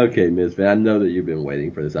 Okay, Ms. Van, I know that you've been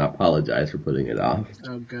waiting for this. I apologize for putting it off.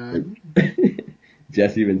 Oh, God.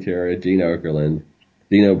 Jesse Ventura, Gene Okerlund,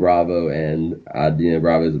 Dino Bravo, and Dino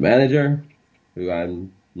Bravo's manager, who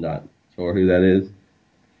I'm not sure who that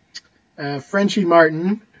is. Frenchie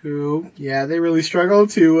Martin, who, they really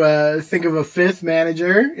struggled to think of a fifth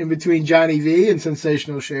manager in between Johnny V and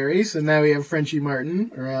Sensational Sherry. So now we have Frenchie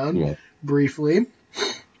Martin around briefly.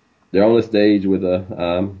 They're on the stage with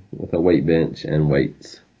a weight bench and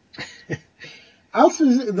weights. Also,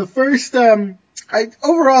 the first,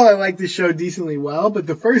 overall I like this show decently well, but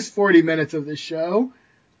the first 40 minutes of the show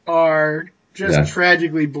are just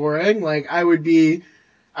tragically boring. Like I would be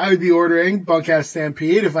ordering Bunkhouse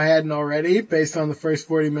Stampede if I hadn't already, based on the first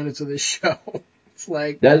 40 minutes of this show. It's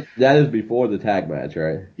like that is before the tag match,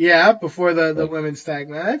 right? Yeah, before the women's tag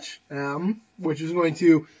match, which is going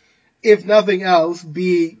to, if nothing else,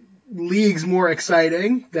 be leagues more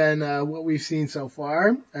exciting than what we've seen so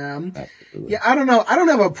far. I don't know. I don't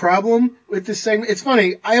have a problem with this segment. It's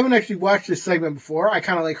funny. I haven't actually watched this segment before. I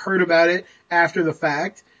kind of like heard about it after the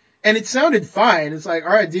fact, and it sounded fine. It's like,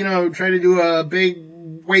 all right, Dino tried to do a big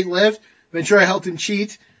weight lift. Ventura helped him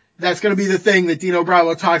cheat. That's going to be the thing that Dino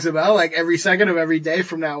Bravo talks about, like every second of every day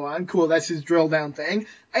from now on. Cool. That's his drill down thing.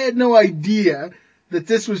 I had no idea that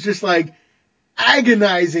this was just like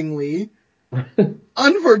agonizingly,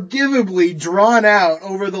 unforgivably drawn out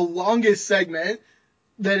over the longest segment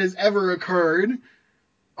that has ever occurred.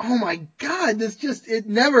 Oh my God, it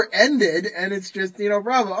never ended, and it's just Dino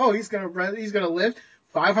Bravo. Oh, he's gonna lift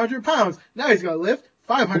 500 pounds. Now he's gonna lift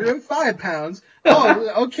 505 pounds.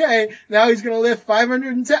 Oh, okay. Now he's gonna lift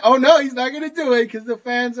 510. Oh no, he's not gonna do it because the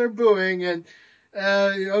fans are booing, and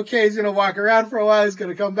okay, he's gonna walk around for a while. He's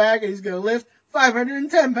gonna come back and he's gonna lift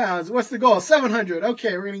 510 pounds. What's the goal? 700.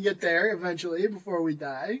 Okay, we're going to get there eventually before we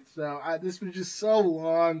die. So this was just so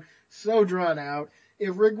long, so drawn out.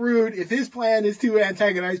 If Rick Rude, if his plan is to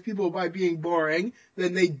antagonize people by being boring,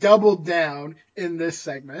 then they doubled down in this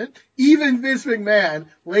segment. Even Vince McMahon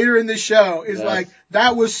later in the show is like,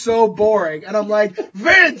 that was so boring. And I'm like,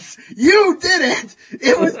 Vince, you did it.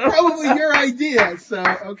 It was probably your idea. So,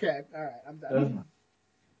 okay. All right. I'm done.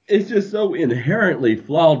 It's just so inherently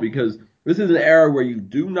flawed because this is an era where you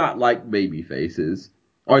do not like baby faces,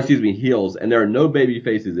 heels, and there are no baby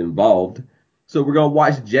faces involved. So we're going to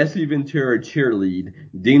watch Jesse Ventura cheerlead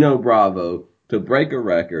Dino Bravo to break a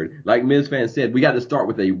record. Like Ms. Fan said, we got to start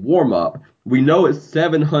with a warm-up. We know it's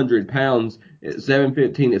 700 pounds, it's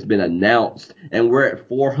 715, it's been announced, and we're at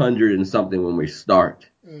 400 and something when we start.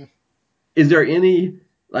 Is there any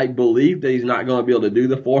belief that he's not going to be able to do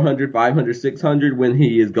the 400, 500, 600 when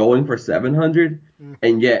he is going for 700?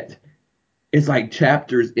 And yet, it's like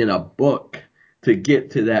chapters in a book to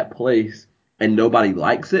get to that place, and nobody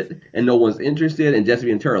likes it, and no one's interested, and Jesse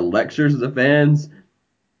Ventura lectures the fans,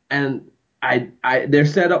 and they're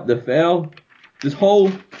set up to fail. This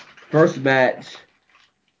whole first match,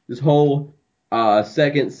 this whole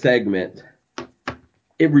second segment,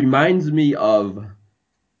 it reminds me of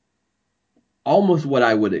almost what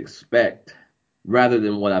I would expect rather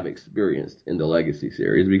than what I've experienced in the Legacy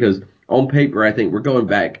series, because on paper, I think we're going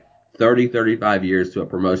back 30, 35 years to a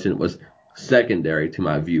promotion that was secondary to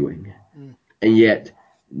my viewing. And yet,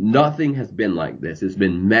 nothing has been like this. It's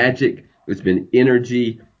been magic. It's been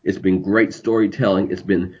energy. It's been great storytelling. It's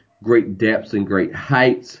been great depths and great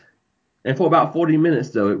heights. And for about 40 minutes,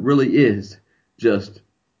 though, it really is just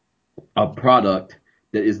a product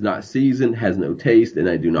that is not seasoned, has no taste, and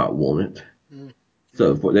I do not want it.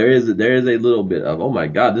 So there is a little bit of, oh my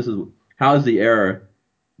God, how is the era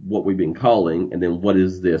what we've been calling, and then what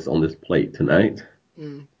is this on this plate tonight?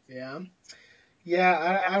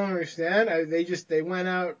 Yeah, I don't understand. They went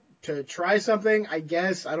out to try something, I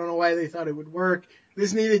guess. I don't know why they thought it would work.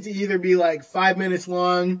 This needed to either be like 5 minutes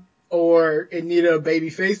long, or it needed a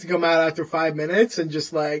babyface to come out after 5 minutes and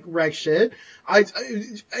just wreck shit.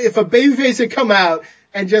 If a babyface had come out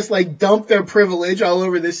and just dump their privilege all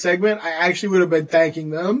over this segment, I actually would have been thanking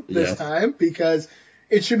them this time, because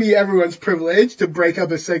it should be everyone's privilege to break up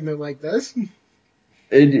a segment like this.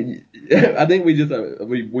 I think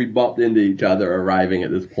we bumped into each other arriving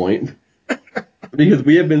at this point. Because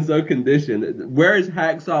we have been so conditioned. Where is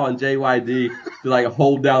Hacksaw and JYD to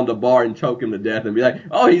hold down the bar and choke him to death and be like,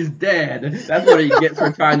 oh, he's dead. That's what he gets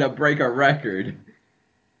for trying to break a record.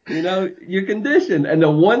 You're conditioned. And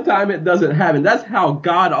the one time it doesn't happen, that's how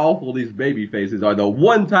god awful these baby faces are. The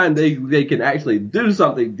one time they can actually do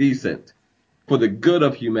something decent for the good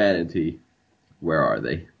of humanity, Where are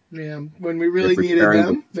they? Yeah, when we really If we're needed carrying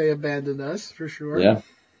them, they abandoned us, for sure. Yeah.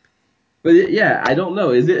 But I don't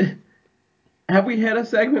know. Have we had a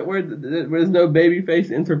segment where there's no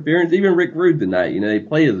babyface interference? Even Rick Rude tonight, they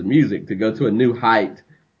play his music to go to a new height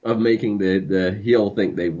of making the heel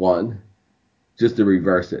think they won, just to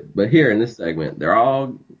reverse it. But here in this segment,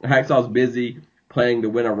 Hacksaw's busy playing to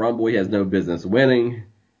win a Rumble he has no business winning.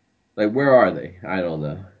 Like, where are they? I don't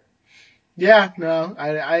know. Yeah, no,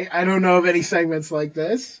 I don't know of any segments like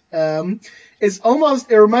this. It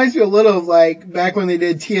reminds me a little of like back when they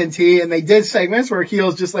did TNT and they did segments where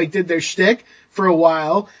heels just like did their shtick for a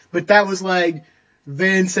while, but that was like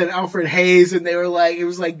Vince and Alfred Hayes and it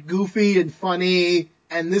was like goofy and funny,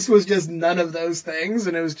 and this was just none of those things,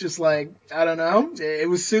 and it was just like, I don't know, it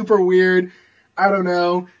was super weird. I don't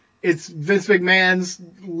know. It's Vince McMahon's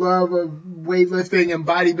love of weightlifting and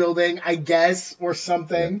bodybuilding, I guess, or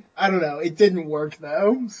something. Yeah. I don't know. It didn't work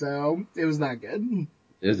though, so it was not good.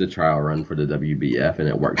 It was a trial run for the WBF, and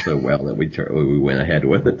it worked so well that we went ahead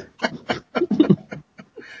with it.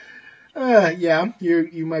 Yeah,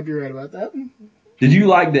 you might be right about that. Did you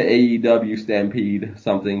like the AEW Stampede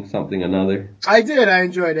something another? I did. I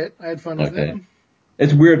enjoyed it. I had fun with it.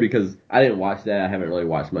 It's weird because I didn't watch that. I haven't really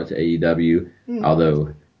watched much AEW,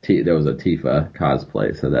 although there was a Tifa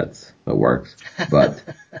cosplay, so that works. But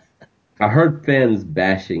I heard fans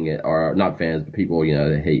bashing it, or not fans, but people,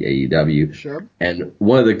 that hate AEW. Sure. And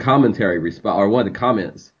one of the one of the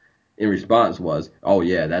comments in response was, "Oh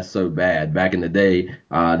yeah, that's so bad. Back in the day,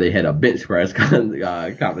 they had a bench press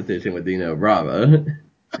competition with Dino Bravo."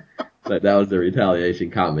 But that was the retaliation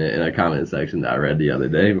comment in a comment section that I read the other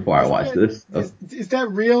day before I watched this. Is that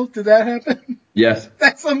real? Did that happen? Yes.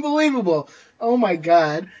 That's unbelievable. Oh my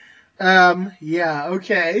God. Yeah,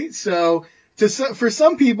 okay. So for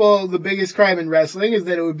some people, the biggest crime in wrestling is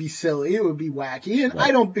that it would be silly, it would be wacky, and Right.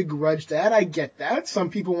 I don't begrudge that. I get that. Some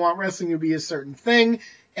people want wrestling to be a certain thing,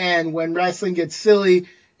 and when wrestling gets silly,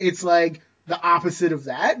 it's like the opposite of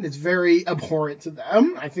that, and it's very abhorrent to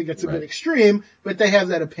them. I think that's a bit extreme, but they have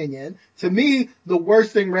that opinion. To me, the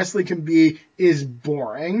worst thing wrestling can be is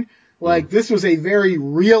boring. Like, this was a very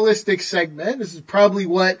realistic segment. This is probably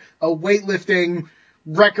what a weightlifting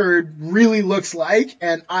record really looks like,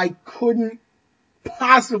 and I couldn't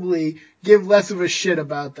possibly give less of a shit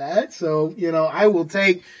about that. So, I will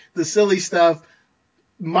take the silly stuff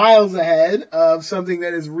miles ahead of something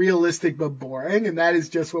that is realistic but boring, and that is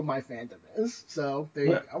just what my fandom is. So, there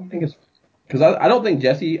you go. I think it's because I don't think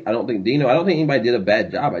Jesse, I don't think Dino, I don't think anybody did a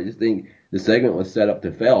bad job. I just think the segment was set up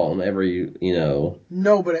to fail on every,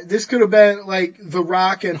 No, but this could have been like The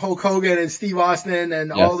Rock and Hulk Hogan and Steve Austin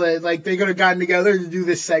and all the, like, they could have gotten together to do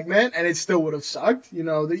this segment and it still would have sucked.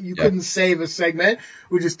 That you couldn't save a segment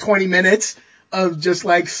with just 20 minutes of just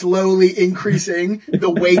like slowly increasing the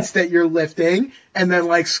weights that you're lifting and then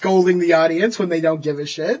like scolding the audience when they don't give a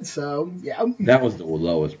shit. So, yeah. That was the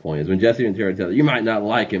lowest point, is when Jesse Ventura tells you might not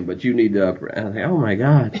like him, but you need to, I was like, oh my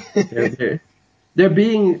God. They're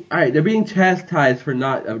being chastised for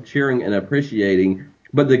not cheering and appreciating,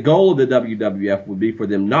 but the goal of the WWF would be for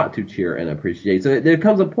them not to cheer and appreciate. So there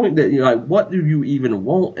comes a point that you're like, what do you even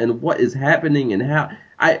want, and what is happening, and how?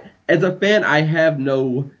 As a fan, I have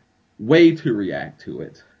no way to react to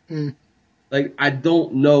it. Like, I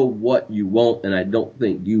don't know what you want, and I don't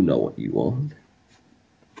think you know what you want.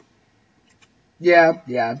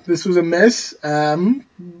 Yeah. This was a miss,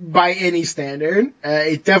 by any standard.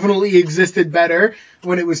 It definitely existed better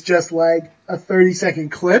when it was just like a 30-second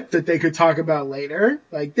clip that they could talk about later.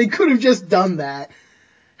 Like, they could have just done that.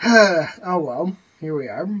 Oh well, here we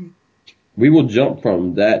are. We will jump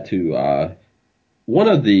from that to one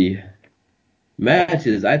of the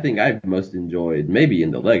matches I think I've most enjoyed, maybe in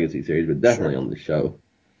the Legacy series, but definitely on the show.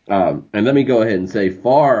 And let me go ahead and say,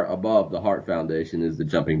 far above the Hart Foundation is the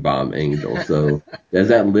Jumping Bomb Angel. So as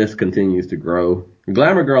that list continues to grow,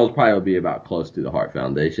 Glamour Girls probably will be about close to the Hart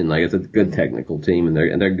Foundation. Like, it's a good technical team, and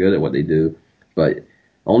they're good at what they do. But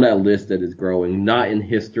on that list that is growing, not in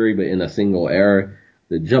history, but in a single era,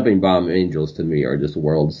 the Jumping Bomb Angels to me are just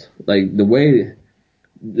worlds. Like, the way,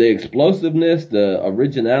 the explosiveness, the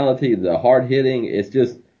originality, the hard hitting, it's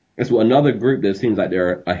another group that seems like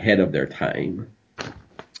they're ahead of their time.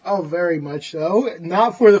 Oh, very much so.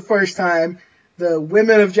 Not for the first time, the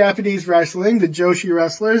women of Japanese wrestling, the Joshi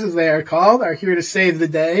wrestlers as they are called, are here to save the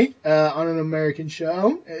day on an American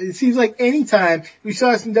show. It seems like anytime, we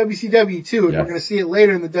saw this in WCW too, and we're going to see it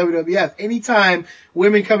later in the WWF, anytime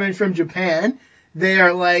women come in from Japan, they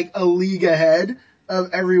are like a league ahead of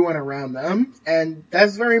everyone around them, and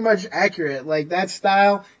that's very much accurate. Like, that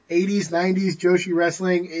style, 80s, 90s Joshi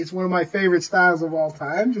wrestling, is one of my favorite styles of all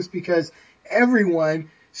time, just because everyone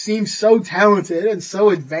seem so talented and so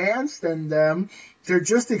advanced, and they're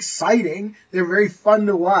just exciting. They're very fun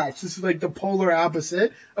to watch. This is like the polar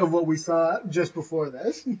opposite of what we saw just before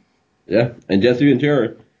this. Yeah, and Jesse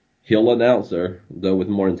Ventura, heel announcer, though with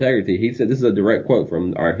more integrity, he said, this is a direct quote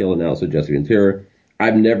from our heel announcer, Jesse Ventura,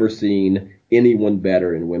 I've never seen anyone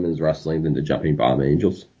better in women's wrestling than the Jumping Bomb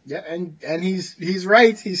Angels. Yeah, and he's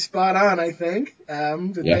right. He's spot on, I think.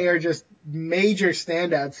 They are just major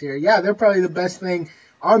standouts here. Yeah, they're probably the best thing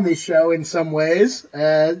on this show in some ways.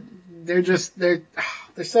 They're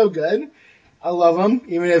so good. I love them,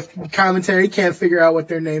 even if commentary can't figure out what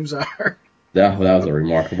their names are. That was a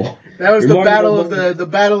remarkable. That was the battle of the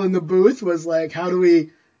battle in the booth was like, how do we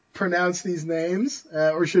pronounce these names,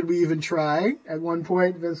 or should we even try? At one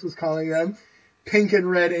point, Vince was calling them Pink and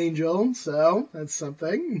Red Angel, so that's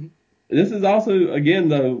something. This is also, again,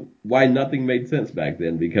 though, why nothing made sense back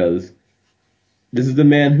then, because this is the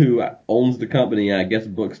man who owns the company and I guess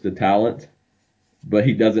books the talent, but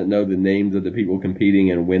he doesn't know the names of the people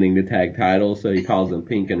competing and winning the tag titles, so he calls them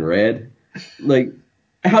Pink and Red. Like,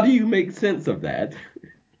 how do you make sense of that?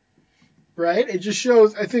 Right? It just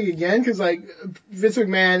shows, I think, again, because, like, Vince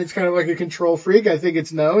McMahon is kind of like a control freak. I think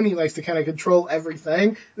it's known. He likes to kind of control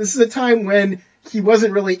everything. This is a time when he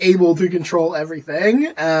wasn't really able to control everything.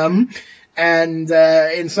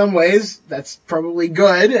 In some ways, that's probably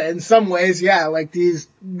good. In some ways, yeah, like, these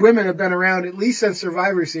women have been around at least since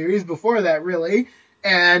Survivor Series, before that, really.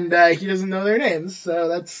 And he doesn't know their names, so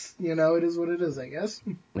that's, it is what it is, I guess.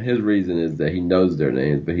 His reason is that he knows their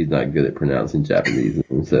names, but he's not good at pronouncing Japanese,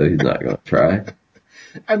 and so he's not going to try.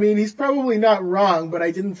 I mean, he's probably not wrong, but I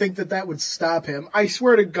didn't think that would stop him. I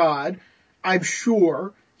swear to God, I'm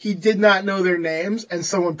sure he did not know their names, and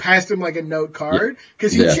someone passed him like a note card,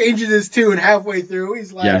 because he changes his tune halfway through.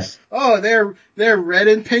 He's like, oh, they're Red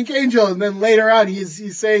and Pink Angel, and then later on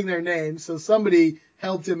he's saying their names, so somebody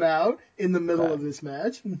helped him out in the middle of this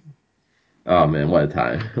match. Oh, man, what a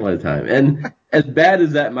time. What a time. And as bad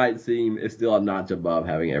as that might seem, it's still a notch above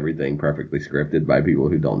having everything perfectly scripted by people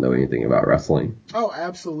who don't know anything about wrestling. Oh,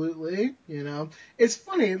 absolutely. It's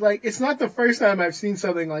funny. Like, it's not the first time I've seen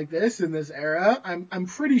something like this in this era. I'm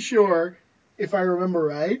pretty sure, if I remember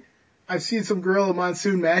right, I've seen some Gorilla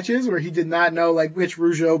Monsoon matches where he did not know, like, which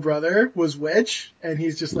Rougeau brother was which, and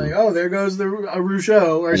he's just like, oh, there goes a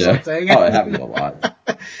Rougeau or something. Oh, it happens a lot.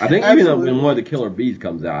 I think even when one of the Killer Bees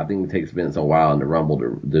comes out, I think it takes Vince a while in the Rumble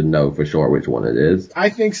to know for sure which one it is. I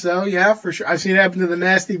think so, yeah, for sure. I've seen it happen to the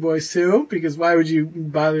Nasty Boys, too, because why would you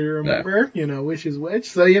bother to remember, which is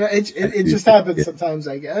which? So, it just happens sometimes,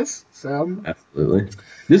 I guess. So Absolutely.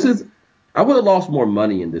 I would have lost more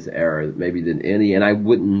money in this era maybe than any, and I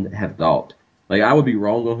wouldn't have thought. Like, I would be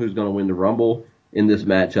wrong on who's going to win the Rumble in this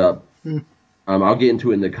matchup. I'll get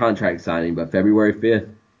into it in the contract signing, but February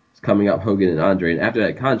 5th is coming up, Hogan and Andre. And after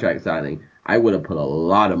that contract signing, I would have put a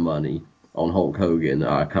lot of money on Hulk Hogan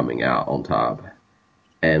coming out on top.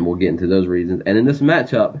 And we'll get into those reasons. And in this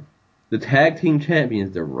matchup, the tag team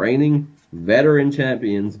champions, the reigning veteran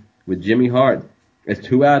champions with Jimmy Hart, it's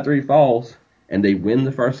 2 out of 3 falls. And they win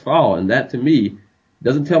the first fall. And that, to me,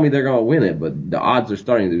 doesn't tell me they're going to win it, but the odds are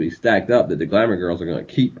starting to be stacked up that the Glamour Girls are going to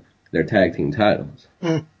keep their tag team titles.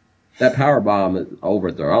 That power bomb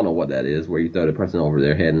overthrow, I don't know what that is, where you throw the person over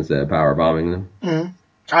their head instead of power bombing them.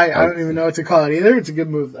 I don't even know what to call it either. It's a good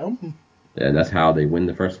move, though. Yeah, and that's how they win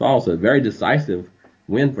the first fall. So a very decisive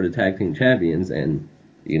win for the tag team champions. And,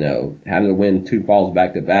 having to win 2 falls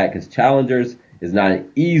back-to-back as challengers is not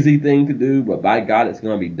an easy thing to do, but by God, it's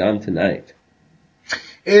going to be done tonight.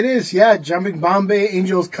 It is, yeah. Jumping Bombay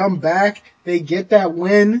Angels come back. They get that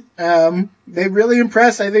win. They really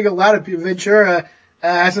impress, I think, a lot of people. Ventura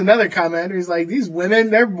has another comment. He's like, these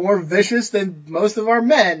women, they're more vicious than most of our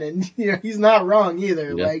men. And, he's not wrong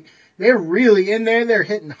either. Yeah. Like, they're really in there. They're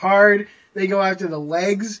hitting hard. They go after the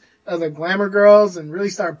legs of the Glamour Girls and really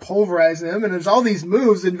start pulverizing them. And there's all these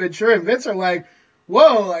moves, and Ventura and Vince are like,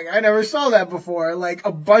 whoa, like, I never saw that before. Like,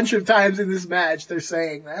 a bunch of times in this match, they're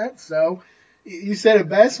saying that. So you said it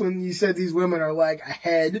best when you said these women are like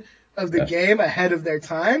ahead of the game, ahead of their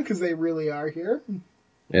time, because they really are here. And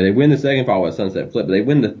they win the second fall with a sunset flip, but they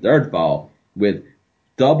win the third fall with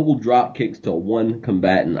double drop kicks to one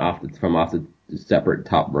combatant off the separate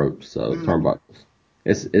top ropes, so turnbuckles.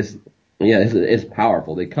 It's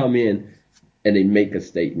powerful. They come in and they make a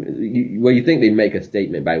statement. You think they make a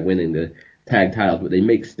statement by winning the tag titles, but they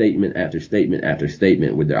make statement after statement after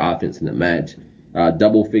statement with their offense in the match.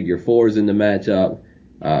 Double figure fours in the matchup.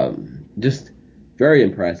 Just very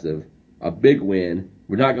impressive. A big win.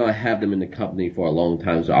 We're not going to have them in the company for a long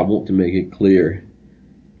time, so I want to make it clear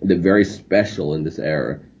that very special in this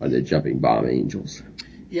era are the Jumping Bomb Angels.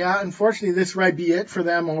 Yeah, unfortunately, this might be it for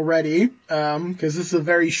them already, because this is a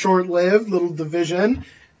very short-lived little division.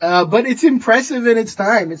 But it's impressive in its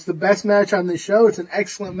time. It's the best match on the show. It's an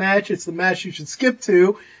excellent match. It's the match you should skip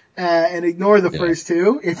to and ignore the first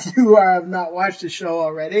two if you have not watched the show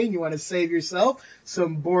already and you want to save yourself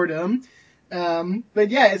some boredom. But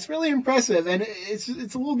yeah, it's really impressive, and it's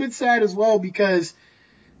a little bit sad as well because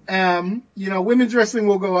women's wrestling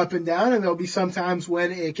will go up and down, and there'll be some times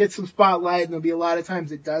when it gets some spotlight, and there'll be a lot of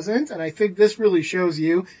times it doesn't. And I think this really shows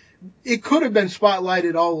you it could have been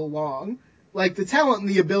spotlighted all along. Like, the talent and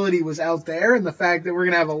the ability was out there, and the fact that we're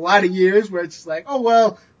going to have a lot of years where it's like, oh,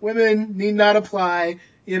 well, women need not apply,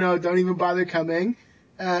 don't even bother coming.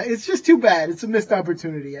 It's just too bad. It's a missed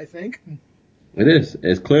opportunity, I think. It is.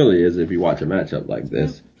 It clearly is if you watch a matchup like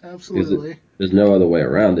this. Yeah, absolutely. There's no other way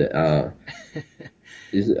around it.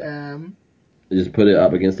 Just put it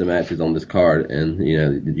up against the matches on this card, and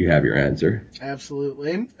you have your answer.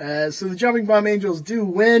 Absolutely. So the Jumping Bomb Angels do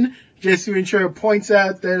win. Jesse Ventura points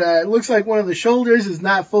out that it looks like one of the shoulders is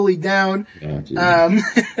not fully down. Oh,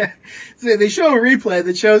 so they show a replay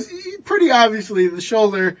that shows pretty obviously the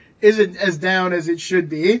shoulder isn't as down as it should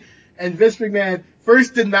be. And Vince McMahon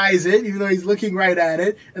first denies it, even though he's looking right at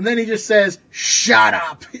it, and then he just says, "Shut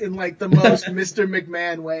up," in like the most Mr.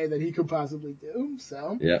 McMahon way that he could possibly do.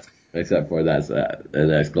 So. Yep. Except for that's an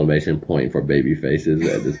exclamation point for baby faces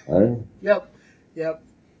at this time. Yep.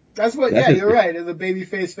 That's what. Yeah, you're right. As a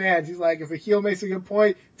babyface fan, he's like, if a heel makes a good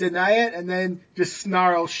point, deny it, and then just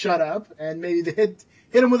snarl, "Shut up," and maybe hit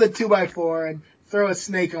him with a 2x4 and throw a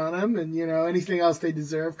snake on him, and anything else they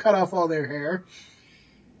deserve. Cut off all their hair.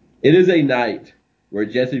 It is a night where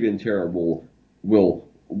Jesse Ventura will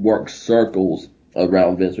work circles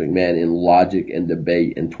around Vince McMahon in logic and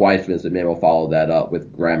debate, and twice Vince McMahon will follow that up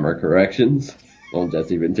with grammar corrections on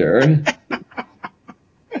Jesse Ventura.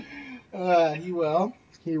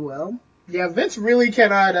 He will. Yeah, Vince really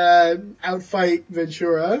cannot outfight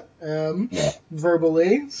Ventura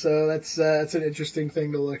verbally, so that's an interesting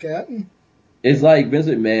thing to look at. It's like Vince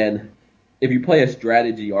McMahon, if you play a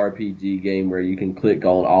strategy RPG game where you can click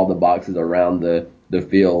on all the boxes around the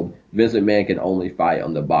field, Vince McMahon can only fight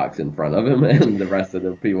on the box in front of him, and the rest of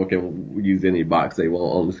the people can use any box they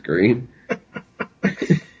want on the screen.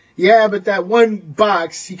 Yeah, but that one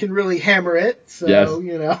box, he can really hammer it, so, yes.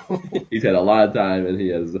 He's had a lot of time, and he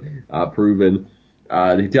has proven.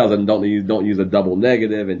 He tells him, don't use a double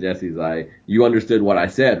negative, and Jesse's like, "You understood what I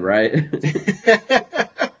said, right?"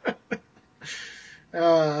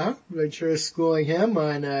 Ventura's schooling him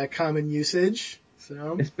on common usage.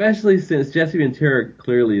 So. Especially since Jesse Ventura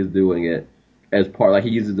clearly is doing it as part, like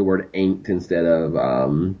he uses the word "ain't" instead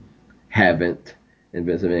of haven't, and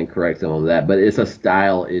Vince McMahon corrects him on that. But it's a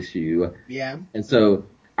style issue. Yeah. And so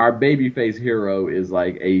our babyface hero is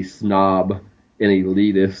like a snob and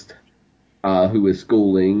elitist who is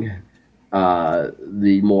schooling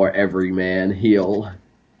the more everyman heel.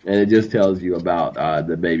 And it just tells you about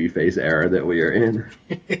the babyface era that we are in.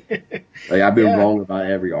 Like, I've been wrong about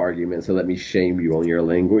every argument, so let me shame you on your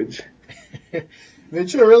language.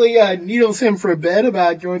 Ventura really needles him for a bit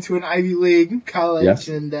about going to an Ivy League college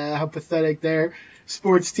and how pathetic their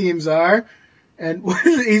sports teams are. And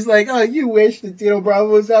he's like, "Oh, you wish that Dino Bravo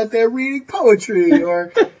was out there reading poetry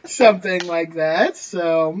or something like that."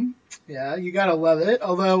 So, yeah, you gotta love it.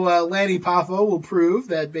 Although Lanny Poffo will prove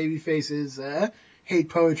that babyfaces hate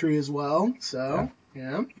poetry as well. So,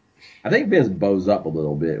 yeah. I think Vince bows up a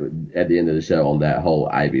little bit at the end of the show on that whole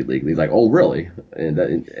Ivy League. He's like, "Oh, really?" And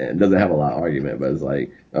doesn't have a lot of argument, but it's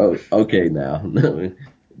like, "Oh, okay, now."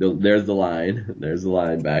 There's the line. There's the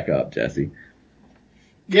line back up, Jesse.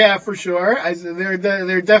 Yeah, for sure. There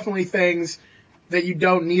are definitely things that you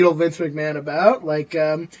don't needle Vince McMahon about. Like,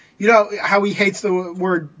 how he hates the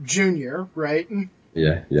word junior, right?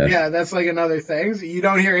 Yeah. Yeah, that's like another thing. So you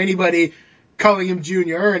don't hear anybody calling him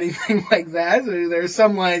Junior or anything like that. There are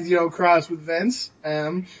some lines you don't cross with Vince,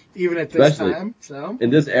 even at this time. So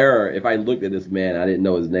in this era, if I looked at this man, I didn't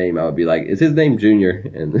know his name, I would be like, "Is his name Junior?"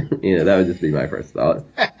 And that would just be my first thought.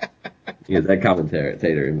 That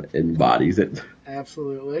commentator embodies it.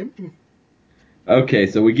 Absolutely. Okay,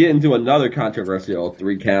 so we get into another controversial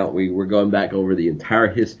 3 count. We're going back over the entire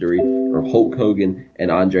history of Hulk Hogan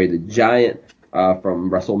and Andre the Giant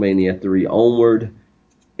from WrestleMania 3 onward.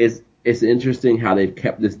 It's interesting how they've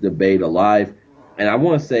kept this debate alive. And I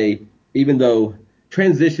want to say, even though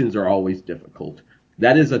transitions are always difficult,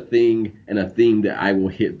 that is a thing and a theme that I will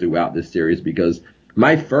hit throughout this series because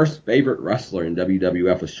my first favorite wrestler in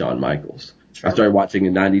WWF was Shawn Michaels. Sure. I started watching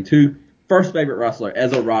in 92. First favorite wrestler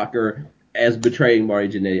as a rocker, as betraying Marty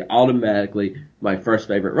Jannetty, automatically my first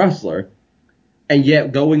favorite wrestler. And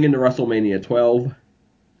yet, going into WrestleMania 12,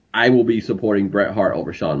 I will be supporting Bret Hart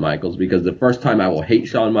over Shawn Michaels, because the first time I will hate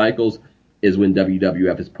Shawn Michaels is when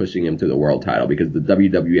WWF is pushing him to the world title, because the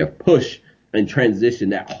WWF push and transition,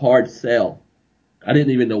 that hard sell, I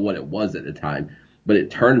didn't even know what it was at the time, but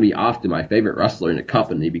it turned me off to my favorite wrestler in the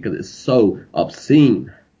company because it's so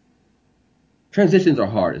obscene. Transitions are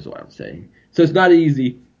hard is what I'm saying. So it's not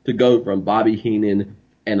easy to go from Bobby Heenan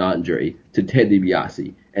and Andre to Ted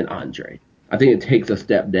DiBiase and Andre. I think it takes a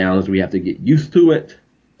step down as we have to get used to it.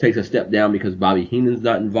 Takes a step down because Bobby Heenan's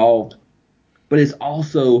not involved. But it's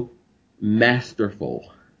also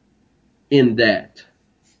masterful in that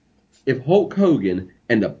if Hulk Hogan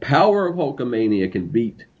and the power of Hulkamania can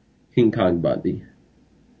beat King Kong Bundy,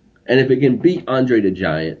 and if it can beat Andre the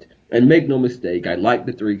Giant, and make no mistake, I like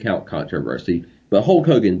the 3 count controversy, but Hulk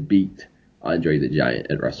Hogan beat Andre the Giant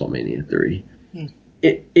at WrestleMania 3.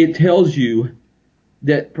 It tells you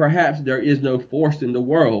that perhaps there is no force in the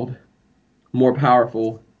world more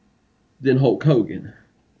powerful than Hulk Hogan.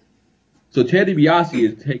 So Ted DiBiase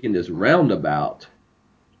is taking this roundabout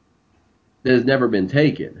that has never been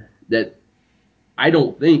taken, that I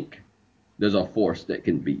don't think there's a force that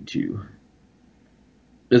can beat you.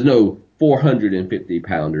 There's no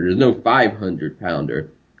 450-pounder. There's no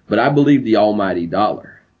 500-pounder. But I believe the almighty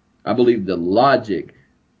dollar. I believe the logic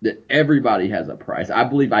that everybody has a price. I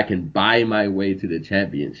believe I can buy my way to the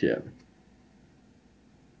championship.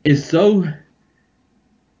 It's so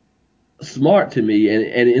smart to me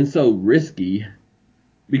and so risky,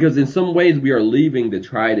 because in some ways we are leaving the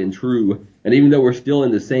tried and true. And even though we're still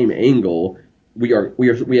in the same angle, we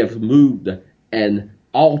have moved and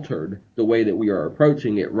altered the way that we are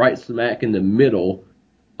approaching it right smack in the middle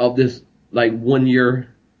of this like 1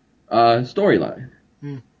 year storyline.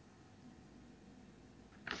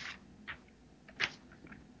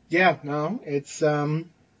 Yeah, no, it's a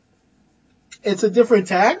different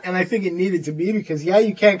tack, and I think it needed to be, because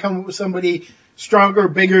you can't come up with somebody stronger,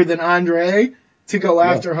 bigger than Andre to go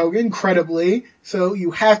after Hogan credibly, so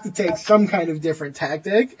you have to take some kind of different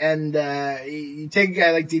tactic, and you take a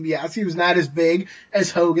guy like DiBiase, who's not as big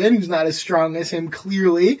as Hogan, who's not as strong as him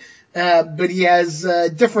clearly, but he has a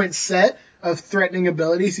different set of threatening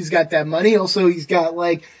abilities. He's got that money. Also, he's got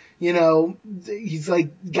he's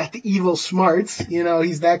got the evil smarts.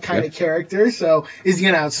 He's that kind of character. So is he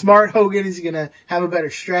going to outsmart Hogan? Is he going to have a better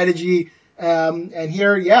strategy? And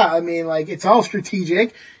here, it's all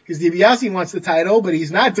strategic, because DiBiase wants the title, but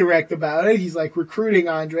he's not direct about it. He's recruiting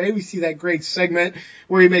Andre. We see that great segment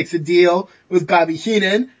where he makes a deal with Bobby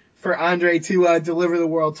Heenan for Andre to deliver the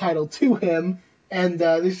world title to him. And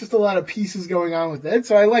there's just a lot of pieces going on with it.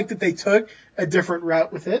 So I like that they took a different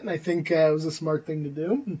route with it, and I think it was a smart thing to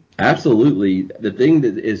do. Absolutely. The thing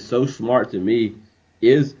that is so smart to me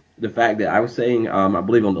is the fact that I was saying, I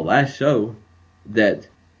believe on the last show, that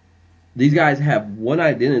these guys have one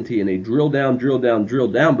identity and they drill down.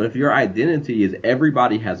 But if your identity is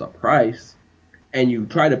everybody has a price and you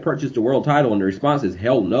try to purchase the world title and the response is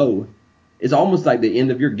hell no, it's almost like the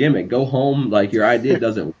end of your gimmick. Go home, like your idea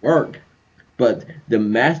doesn't work. But the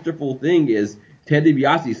masterful thing is Ted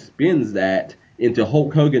DiBiase spins that into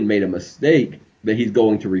Hulk Hogan made a mistake that he's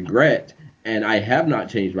going to regret. And I have not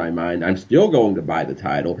changed my mind. I'm still going to buy the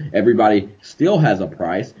title. Everybody still has a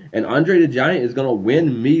price. And Andre the Giant is going to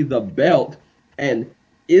win me the belt. And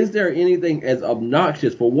is there anything as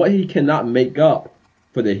obnoxious for what he cannot make up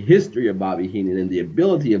for the history of Bobby Heenan and the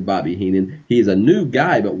ability of Bobby Heenan? He's a new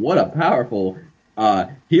guy, but what a powerful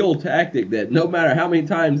heel tactic that no matter how many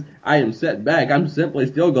times I am set back, I'm simply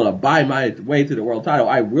still going to buy my way to the world title.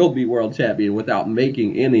 I will be world champion without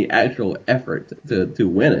making any actual effort to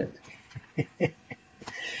win it.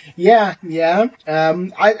 Yeah.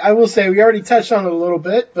 I will say we already touched on it a little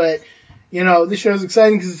bit, but this show is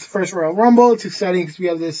exciting because it's the first Royal Rumble. It's exciting because we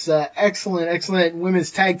have this excellent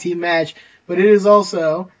women's tag team match, but it is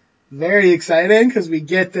also very exciting because we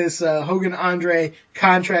get this Hogan-Andre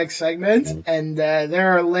contract segment, and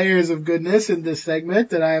there are layers of goodness in this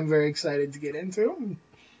segment that I am very excited to get into.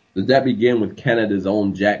 Does that begin with Canada's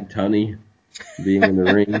own Jack Tunney being in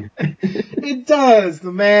the ring? It does.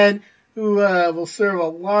 The man who will serve a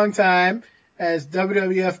long time as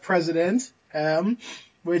WWF president,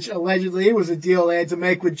 which allegedly was a deal they had to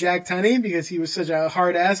make with Jack Tunney because he was such a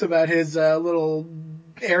hard ass about his little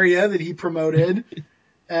area that he promoted.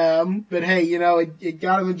 But hey, it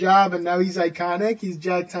got him a job, and now he's iconic. He's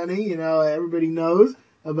Jack Tunney. Everybody knows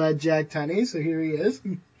about Jack Tunney, so here he is.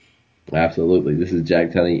 Absolutely. This is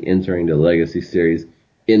Jack Tunney entering the Legacy Series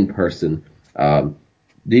in person.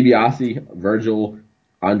 DiBiase, Virgil,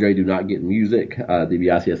 Andre do not get music.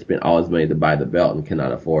 DiBiase has spent all his money to buy the belt and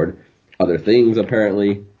cannot afford other things,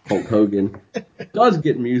 apparently. Hulk Hogan does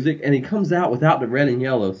get music, and he comes out without the red and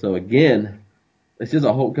yellow. So again, it's just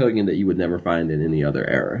a Hulk Hogan that you would never find in any other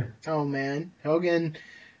era. Oh man, Hogan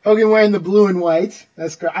wearing the blue and white.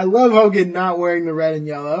 That's great. I love Hogan not wearing the red and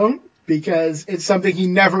yellow because it's something he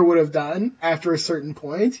never would have done after a certain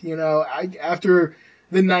point. You know, after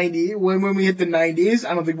the 90s, when we hit the 90s,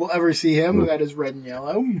 I don't think we'll ever see him without his red and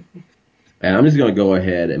yellow. And I'm just going to go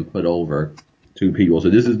ahead and put over two people. So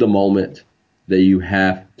this is the moment that you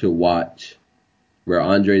have to watch where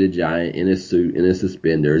Andre the Giant in his suit, in his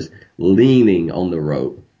suspenders, leaning on the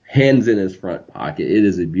rope, hands in his front pocket. It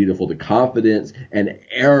is beautiful, the confidence and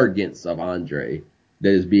arrogance of Andre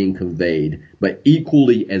that is being conveyed, but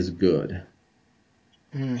equally as good.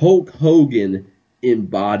 Hulk Hogan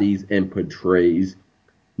embodies and portrays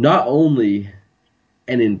not only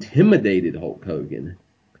an intimidated Hulk Hogan,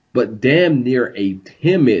 but damn near a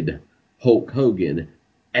timid Hulk Hogan.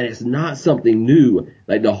 And it's not something new.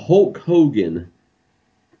 Like the Hulk Hogan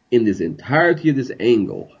in this entirety of this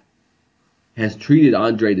angle has treated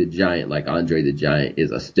Andre the Giant like Andre the Giant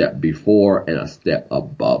is a step before and a step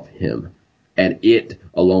above him. And it,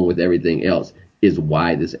 along with everything else, is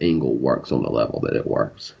why this angle works on the level that it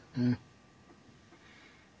works.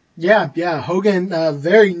 Yeah. Hogan,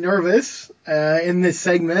 very nervous in this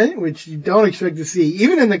segment, which you don't expect to see.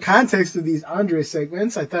 Even in the context of these Andre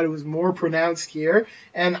segments, I thought it was more pronounced here.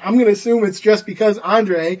 And I'm going to assume it's just because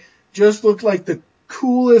Andre just looked like the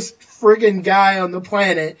coolest friggin' guy on the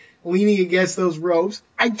planet leaning against those ropes.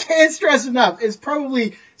 I can't stress enough. It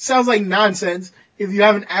probably sounds like nonsense if you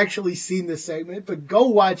haven't actually seen this segment, but go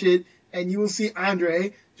watch it and you will see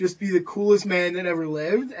Andre just be the coolest man that ever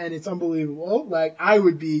lived, and it's unbelievable. Like,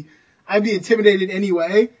 I'd be intimidated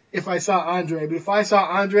anyway if I saw Andre, but if I saw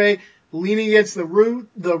Andre leaning against the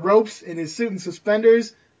ropes in his suit and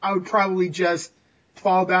suspenders, I would probably just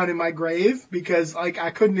fall down in my grave because, like, I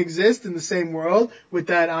couldn't exist in the same world with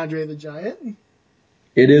that Andre the Giant.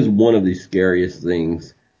 It is one of the scariest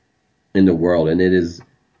things in the world, and it is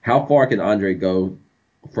how far can Andre go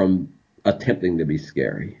from attempting to be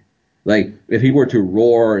scary? Like, if he were to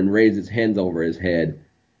roar and raise his hands over his head,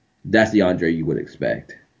 that's the Andre you would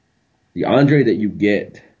expect. The Andre that you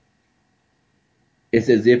get, it's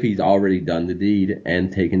as if he's already done the deed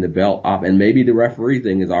and taken the belt off, and maybe the referee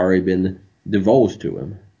thing has already been divulged to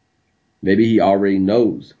him. Maybe he already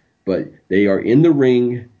knows, but they are in the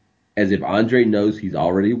ring as if Andre knows he's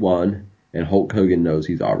already won and Hulk Hogan knows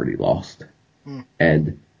he's already lost.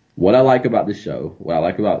 And what I like about the show, what I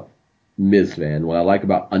like about Mizfan, what I like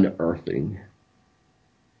about Unearthing,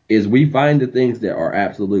 is we find the things that are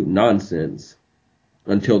absolute nonsense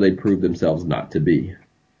until they prove themselves not to be.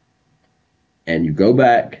 And you go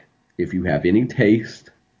back, if you have any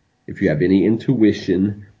taste, if you have any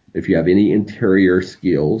intuition, if you have any interior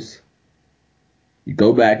skills, you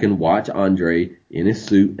go back and watch Andre in his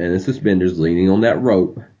suit and his suspenders leaning on that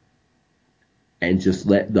rope and just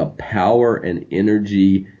let the power and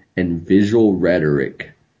energy and visual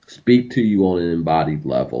rhetoric speak to you on an embodied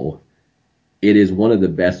level. It is one of the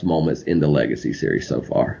best moments in the Legacy series so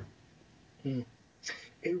far. It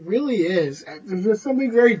really is. There's just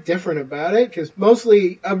something very different about it because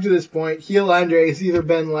mostly up to this point, heel Andre has either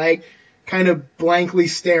been like kind of blankly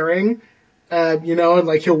staring, and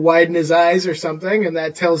like he'll widen his eyes or something, and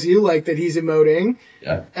that tells you like that he's emoting,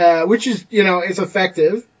 which is, it's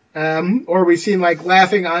effective. Or we've seen like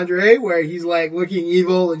laughing Andre where he's like looking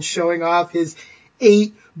evil and showing off his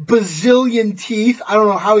 8 bazillion teeth. I don't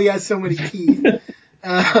know how he has so many teeth.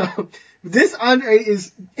 This Andre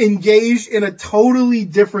is engaged in a totally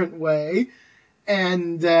different way.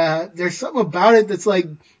 And there's something about it that's like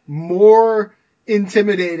more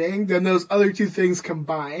intimidating than those other two things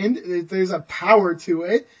combined. There's a power to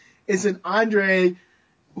it. It's an Andre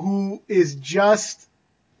who is just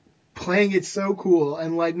playing it so cool.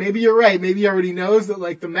 And like, maybe you're right. Maybe he already knows that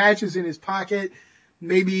like the match is in his pocket.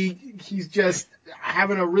 Maybe he's just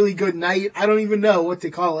having a really good night. I don't even know what to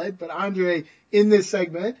call it, but Andre in this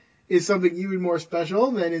segment is something even more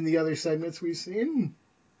special than in the other segments we've seen.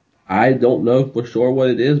 I don't know for sure what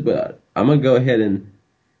it is, but I'm going to go ahead and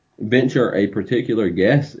venture a particular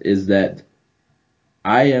guess is that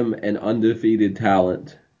I am an undefeated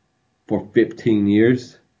talent for 15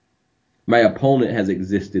 years. My opponent has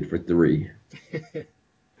existed for 3.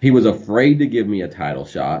 He was afraid to give me a title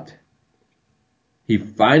shot. He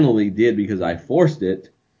finally did because I forced it,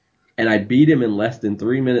 and I beat him in less than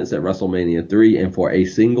 3 minutes at WrestleMania 3, and for a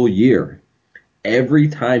single year. Every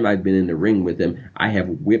time I've been in the ring with him, I have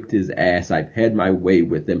whipped his ass. I've had my way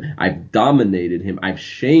with him. I've dominated him. I've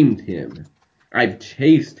shamed him. I've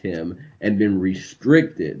chased him and been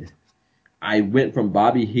restricted. I went from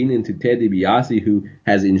Bobby Heenan to Ted DiBiase, who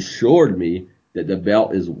has ensured me that the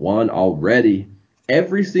belt is won already.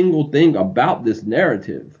 Every single thing about this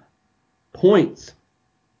narrative points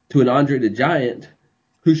to an Andre the Giant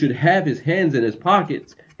who should have his hands in his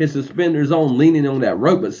pockets, his suspenders on, leaning on that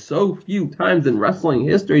rope. But so few times in wrestling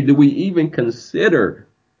history do we even consider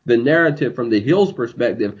the narrative from the heel's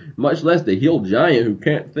perspective, much less the heel giant who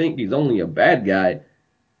can't think he's only a bad guy.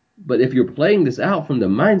 But if you're playing this out from the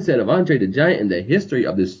mindset of Andre the Giant and the history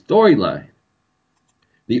of this storyline,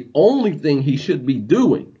 the only thing he should be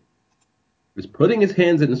doing is putting his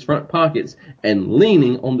hands in his front pockets and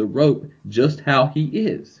leaning on the rope just how he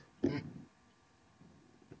is.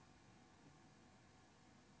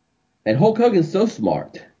 And Hulk Hogan's so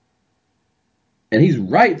smart. And he's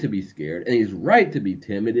right to be scared. And he's right to be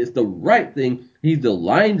timid. It's the right thing. He's the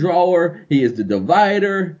line drawer. He is the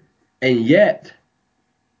divider. And yet,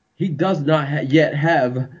 he does not yet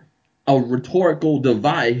have a rhetorical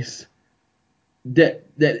device that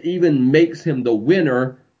even makes him the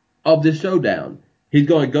winner of the showdown. He's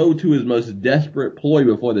going to go to his most desperate ploy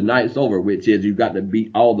before the night's over, which is you've got to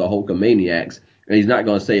beat all the Hulkamaniacs. And he's not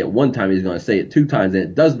going to say it one time, he's going to say it two times. And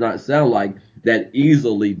it does not sound like that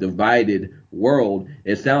easily divided world.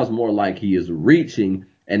 It sounds more like he is reaching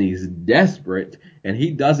and he's desperate and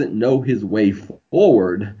he doesn't know his way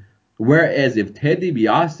forward. Whereas if Ted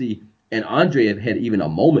DiBiase and Andre have had even a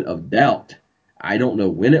moment of doubt, I don't know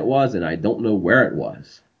when it was and I don't know where it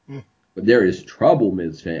was. But there is trouble,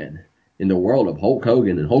 Ms. Fan, in the world of Hulk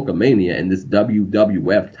Hogan and Hulkamania and this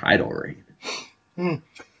WWF title reign.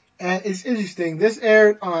 And it's interesting. This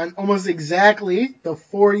aired on almost exactly the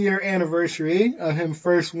 4-year anniversary of him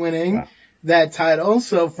first winning that title.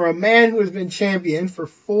 So for a man who has been champion for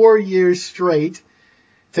 4 years straight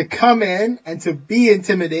to come in and to be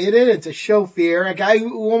intimidated and to show fear, a guy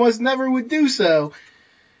who almost never would do so,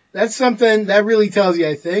 that's something that really tells you,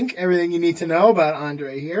 I think, everything you need to know about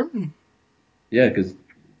Andre here. Yeah, because,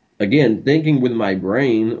 again, thinking with my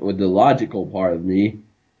brain, with the logical part of me,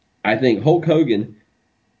 I think Hulk Hogan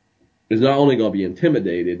is not only going to be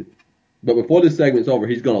intimidated, but before this segment's over,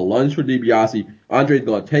 he's going to lunge for DiBiase. Andre's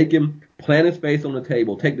going to take him, plant his face on the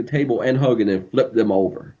table, take the table and Hogan and flip them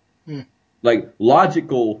over. Like,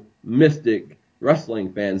 logical, mystic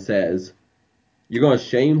wrestling fan says, you're going to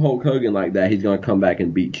shame Hulk Hogan like that, he's going to come back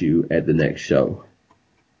and beat you at the next show.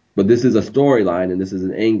 But this is a storyline, and this is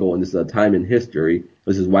an angle, and this is a time in history.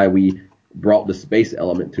 This is why we brought the space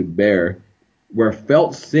element to bear, where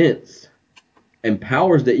felt sense and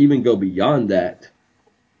powers that even go beyond that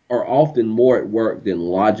are often more at work than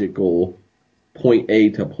logical point A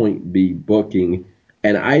to point B booking.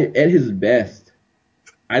 And at his best,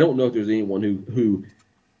 I don't know if there's anyone who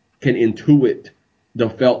can intuit the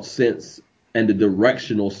felt sense and the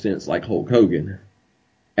directional sense like Hulk Hogan.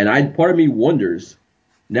 And part of me wonders,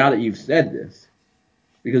 now that you've said this,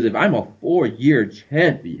 because if I'm a 4-year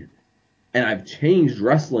champion and I've changed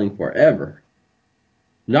wrestling forever,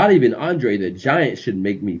 not even Andre the Giant should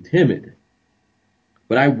make me timid.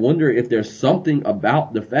 But I wonder if there's something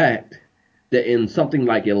about the fact that in something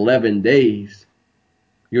like 11 days,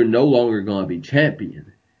 you're no longer going to be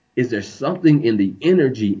champion. Is there something in the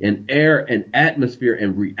energy and air and atmosphere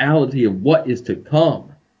and reality of what is to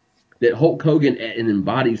come that Hulk Hogan, in an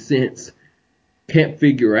embodied sense, can't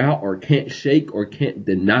figure out or can't shake or can't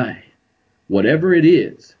deny? Whatever it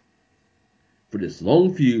is, for this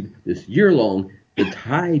long feud, this year long, the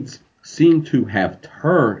tides seem to have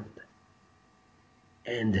turned.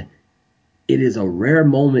 And it is a rare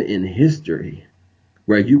moment in history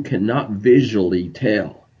where you cannot visually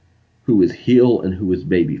tell who is heel and who is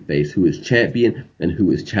babyface, who is champion and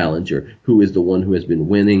who is challenger, who is the one who has been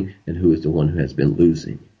winning and who is the one who has been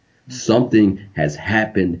losing. Something has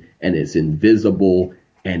happened and it's invisible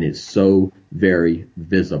and it's so very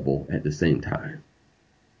visible at the same time.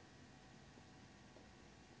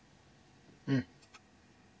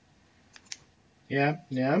 Yeah.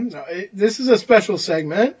 This is a special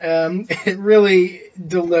segment. It really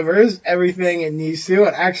delivers everything it needs to,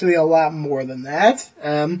 and actually a lot more than that.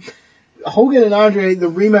 Hogan and Andre,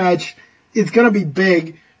 the rematch, it's going to be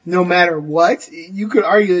big no matter what. You could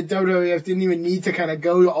argue that WWF didn't even need to kind of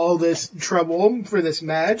go to all this trouble for this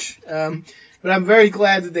match. But I'm very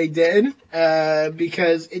glad that they did,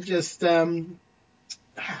 because it just,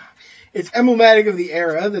 it's emblematic of the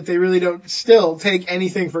era that they really don't still take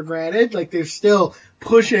anything for granted. Like, they're still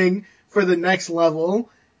pushing for the next level.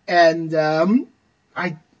 And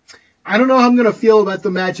I don't know how I'm going to feel about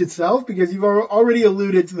the match itself, because you've already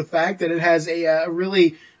alluded to the fact that it has a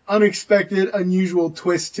really unexpected, unusual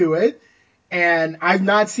twist to it. And I've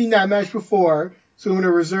not seen that match before, so I'm going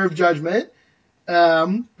to reserve judgment.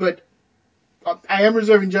 But I am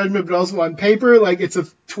reserving judgment, but also on paper, like it's a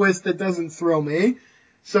twist that doesn't throw me.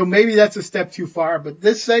 So maybe that's a step too far. But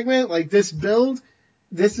this segment, like this build,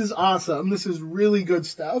 this is awesome. This is really good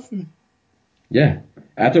stuff. Yeah.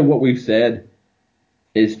 After what we've said,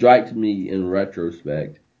 it strikes me in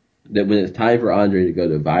retrospect that when it's time for Andre to go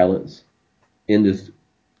to violence in this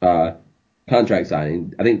contract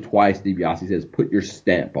signing, I think twice DiBiase says, put your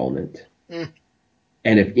stamp on it.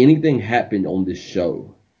 And if anything happened on this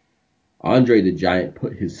show, Andre the Giant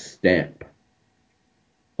put his stamp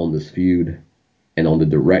on this feud and on the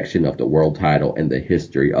direction of the world title and the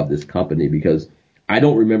history of this company, because I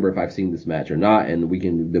don't remember if I've seen this match or not, and we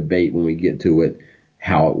can debate when we get to it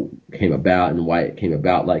how it came about and why it came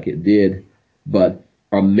about like it did. But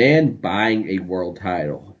a man buying a world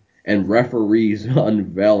title and referees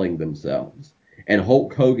unveiling themselves and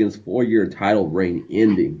Hulk Hogan's 4-year title reign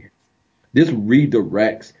ending, this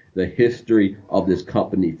redirects the history of this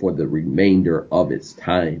company for the remainder of its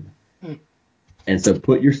time. And so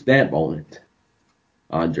put your stamp on it,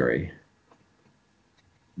 Andre.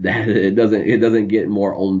 That it doesn't get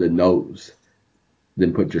more on the nose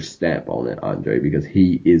than put your stamp on it, Andre, because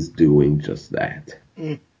he is doing just that.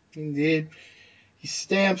 Indeed. He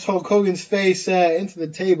stamps Hulk Hogan's face into the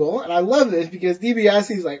table. And I love this because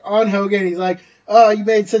DiBiase's like on Hogan. He's like, oh, you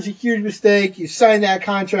made such a huge mistake. You signed that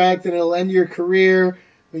contract and it'll end your career.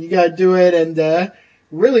 But you got to do it. And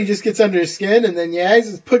really just gets under his skin. And then, yeah, he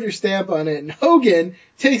says, put your stamp on it. And Hogan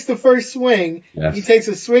takes the first swing. Yes. He takes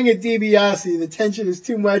a swing at DiBiase. The tension is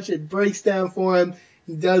too much. It breaks down for him.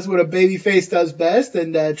 He does what a babyface does best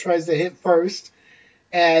and tries to hit first.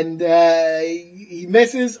 And he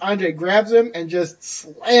misses. Andre grabs him and just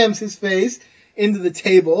slams his face into the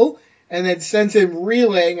table and then sends him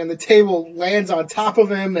reeling, and the table lands on top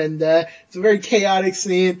of him, and it's a very chaotic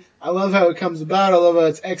scene. I love how it comes about. I love how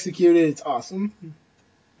it's executed. It's awesome.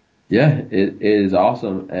 Yeah, it is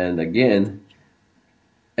awesome. And again,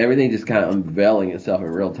 everything just kind of unveiling itself in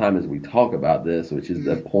real time as we talk about this, which is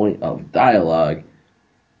the point of dialogue.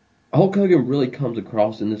 Hulk Hogan really comes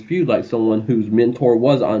across in this feud like someone whose mentor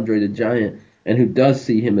was Andre the Giant and who does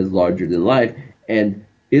see him as larger than life. And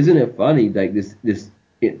isn't it funny, like this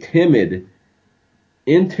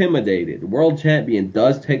intimidated world champion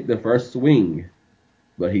does take the first swing,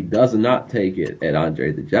 but he does not take it at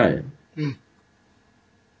Andre the Giant.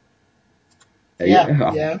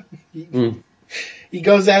 Yeah. He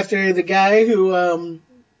goes after the guy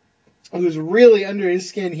who's really under his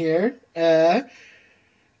skin here.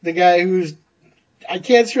 The guy who's, I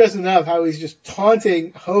can't stress enough how he's just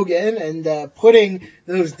taunting Hogan and putting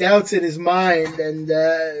those doubts in his mind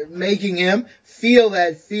and making him feel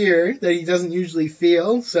that fear that he doesn't usually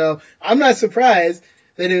feel. So I'm not surprised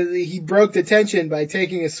that he broke the tension by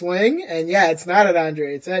taking a swing. And yeah, it's not at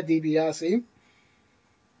Andre, it's at DiBiase.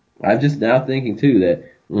 I'm just now thinking too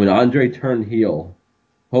that when Andre turned heel,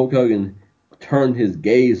 Hulk Hogan turned his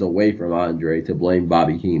gaze away from Andre to blame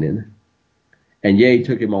Bobby Heenan. And yeah, he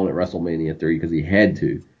took him on at WrestleMania 3 because he had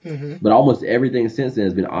to. But almost everything since then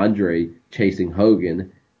has been Andre chasing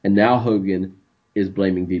Hogan. And now Hogan is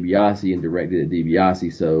blaming DiBiase and directed at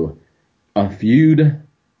DiBiase. So a feud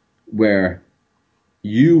where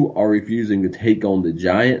you are refusing to take on the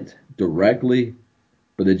Giant directly,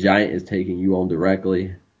 but the Giant is taking you on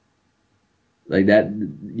directly. Like that,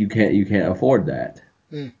 you can't afford that.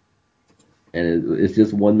 And it's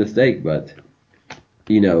just one mistake. But,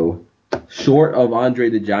 short of Andre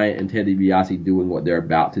the Giant and Ted DiBiase doing what they're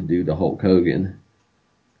about to do to Hulk Hogan,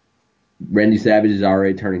 Randy Savage is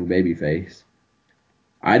already turning babyface.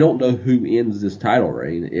 I don't know who ends this title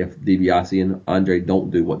reign if DiBiase and Andre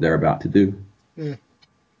don't do what they're about to do.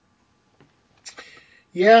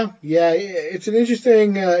 Yeah, it's an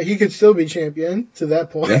interesting, he could still be champion to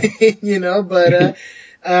that point, but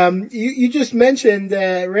you just mentioned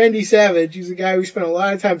Randy Savage. He's a guy we spent a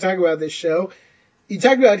lot of time talking about this show. You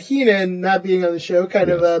talked about Heenan not being on the show kind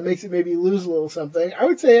of makes it maybe lose a little something. I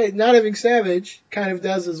would say not having Savage kind of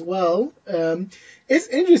does as well. It's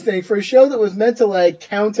interesting for a show that was meant to like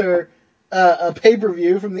counter a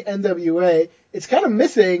pay-per-view from the NWA. It's kind of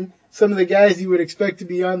missing some of the guys you would expect to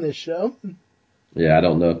be on this show. Yeah, I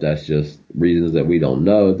don't know if that's just reasons that we don't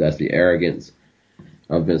know. If that's the arrogance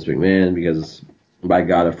of Vince McMahon, because by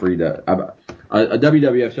God, a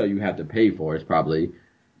WWF show you have to pay for is probably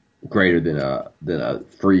greater than a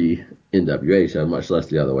free NWA show, much less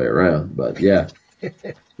the other way around. But yeah,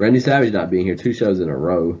 Randy Savage not being here 2 shows in a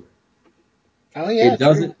row. Oh yeah, it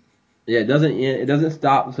doesn't. Yeah, it doesn't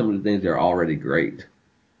stop some of the things that are already great,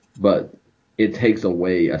 but it takes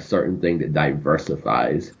away a certain thing that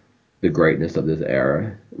diversifies the greatness of this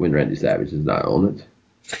era when Randy Savage is not on it.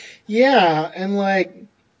 Yeah, and like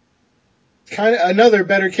kind of another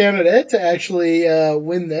better candidate to actually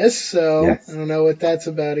win this. So Yes. I don't know what that's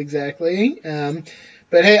about exactly.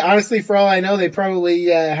 But hey, honestly, for all I know, they probably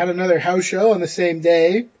had another house show on the same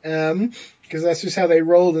day because that's just how they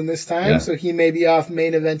rolled in this time. Yeah. So he may be off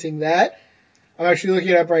main eventing that. I'm actually looking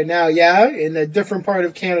it up right now. Yeah, in a different part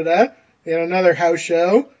of Canada, they had another house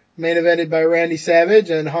show main evented by Randy Savage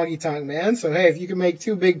and Honky Tonk Man. So hey, if you can make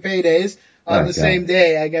two big paydays on the same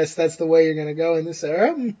day, I guess that's the way you're going to go in this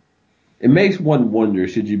era. It makes one wonder,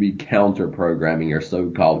 should you be counter-programming your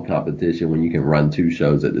so-called competition when you can run two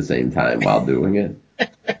shows at the same time while doing it?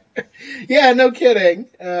 Yeah, no kidding.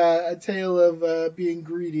 A tale of being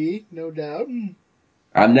greedy, no doubt.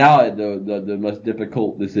 I'm now at the most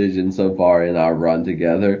difficult decision so far in our run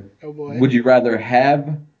together. Oh boy. Would you rather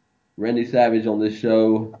have Randy Savage on this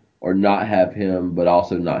show or not have him, but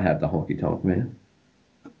also not have the Honky Tonk Man?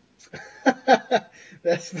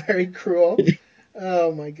 That's very cruel.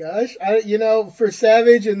 Oh my gosh. For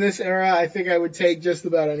Savage in this era, I think I would take just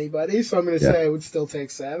about anybody. So I'm going to say I would still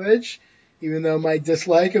take Savage, even though my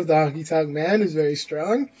dislike of the Honky Tonk Man is very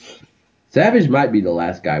strong. Savage might be the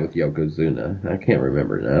last guy with Yokozuna. I can't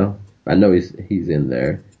remember now. I know he's in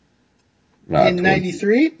there. In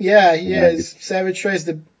 93? Yeah, he is. Savage tries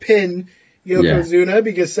to pin Yokozuna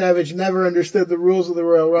because Savage never understood the rules of the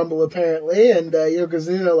Royal Rumble apparently, and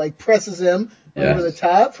Yokozuna presses him over the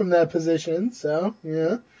top from that position. So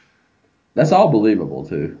yeah, that's all believable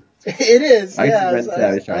too. It is. Yeah,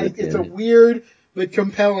 it's a weird but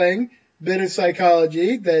compelling bit of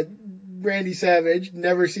psychology that Randy Savage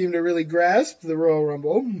never seemed to really grasp the Royal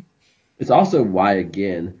Rumble. It's also why,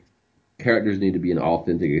 again, characters need to be an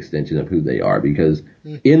authentic extension of who they are, because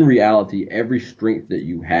in reality, every strength that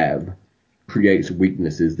you have creates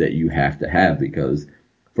weaknesses that you have to have, because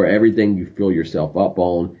for everything you fill yourself up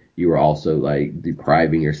on, you are also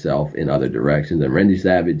depriving yourself in other directions. And Randy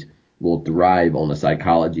Savage will thrive on a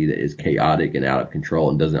psychology that is chaotic and out of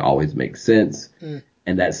control and doesn't always make sense.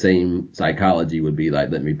 And that same psychology would be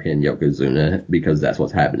let me pin Yokozuna because that's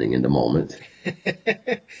what's happening in the moment.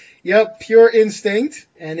 Yep, pure instinct,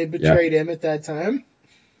 and it betrayed him at that time.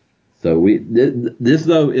 So this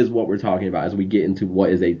though is what we're talking about as we get into what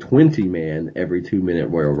is a 20-man every 2-minute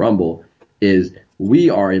Royal Rumble. Is we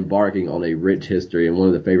are embarking on a rich history, and one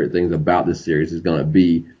of the favorite things about this series is going to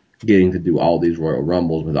be getting to do all these Royal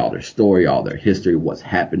Rumbles with all their story, all their history, what's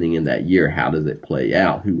happening in that year, how does it play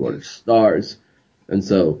out, who are the stars, and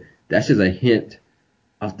so that's just a hint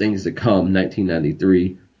of things to come.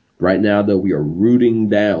 1993. Right now, though, we are rooting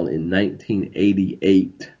down in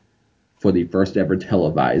 1988 for the first ever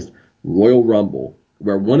televised Royal Rumble,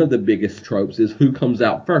 where one of the biggest tropes is who comes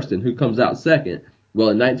out first and who comes out second. Well,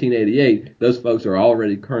 in 1988, those folks are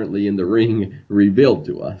already currently in the ring revealed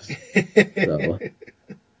to us. So.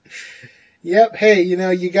 Yep. Hey,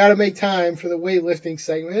 you got to make time for the weightlifting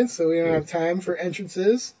segment, so we don't have time for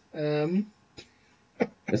entrances.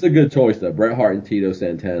 It's a good choice, though. Bret Hart and Tito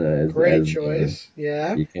Santana. Great choice.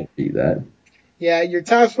 Yeah. You can't beat that. Yeah, your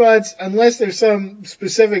top spots, unless there's some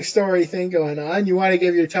specific story thing going on, you want to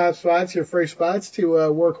give your top spots, your first spots to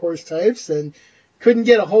workhorse types, and couldn't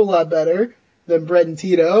get a whole lot better than Bret and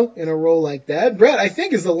Tito in a role like that. Bret, I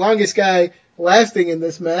think, is the longest guy lasting in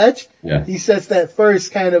this match. Yeah. He sets that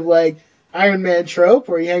first kind of Iron Man trope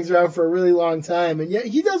where he hangs around for a really long time, and yet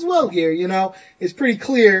he does well here. It's pretty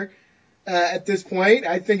clear at this point.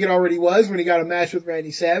 I think it already was when he got a match with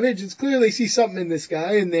Randy Savage. It's clear they see something in this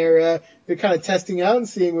guy, and they're kind of testing out and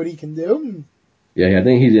seeing what he can do. Yeah, I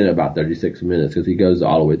think he's in about 36 minutes because he goes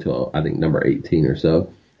all the way to, I think, number 18 or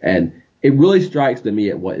so. And it really strikes to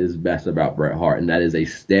me at what is best about Bret Hart, and that is a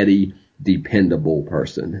steady, dependable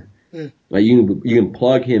person. You can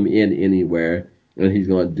plug him in anywhere, and he's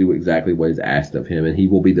going to do exactly what is asked of him, and he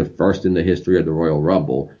will be the first in the history of the Royal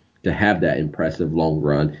Rumble to have that impressive long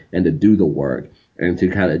run and to do the work and to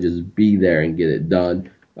kind of just be there and get it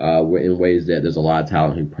done in ways that there's a lot of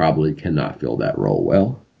talent who probably cannot fill that role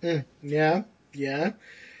well. Yeah,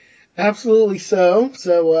 absolutely so.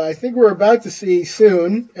 So I think we're about to see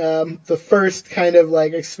soon the first kind of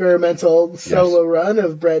experimental solo run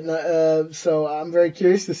of Bret. So I'm very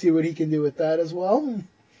curious to see what he can do with that as well.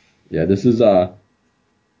 Yeah, this is the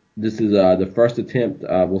first attempt.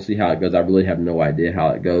 We'll see how it goes. I really have no idea how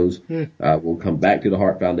it goes. We'll come back to the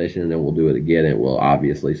Hart Foundation, and then we'll do it again, and we'll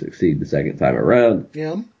obviously succeed the second time around.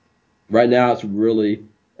 Yeah. Right now,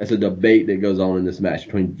 it's a debate that goes on in this match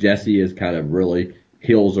between Jesse as kind of really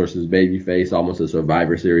heels versus babyface, almost a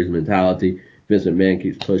Survivor Series mentality. Vince McMahon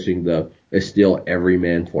keeps pushing it's still every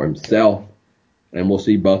man for himself. and we'll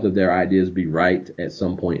see both of their ideas be right at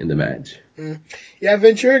some point in the match. Yeah,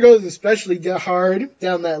 Ventura goes especially hard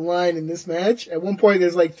down that line in this match. At one point,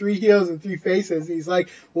 there's like 3 heels and 3 faces. He's like,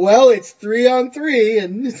 well, it's 3-on-3.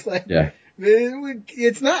 And it's like, Yeah,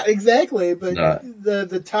 it's not exactly, but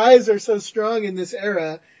the ties are so strong in this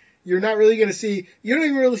era. You're not really going to see, you don't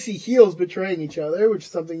even really see heels betraying each other, which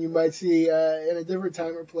is something you might see in a different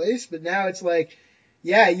time or place. But now it's like,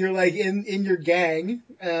 yeah, you're like in your gang,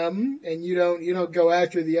 and you don't go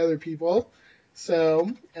after the other people. So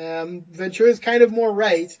Ventura is kind of more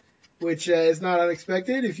right, which is not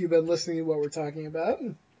unexpected if you've been listening to what we're talking about.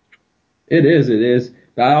 it is. It is.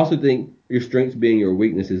 But I also think your strengths being your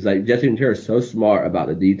weaknesses. Like Jesse Ventura is so smart about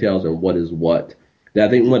the details and what is what that I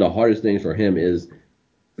think one of the hardest things for him is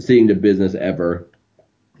seeing the business ever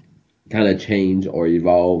kind of change or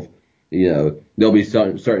evolve. There'll be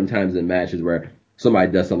certain times in matches where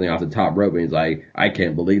somebody does something off the top rope and he's like, I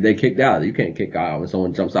can't believe they kicked out. You can't kick out when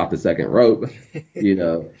someone jumps off the second rope,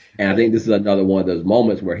 And I think this is another one of those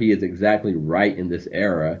moments where he is exactly right in this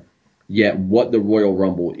era, yet what the Royal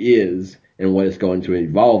Rumble is and what it's going to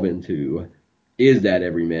evolve into is that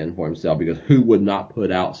every man for himself, because who would not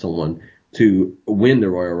put out someone to win the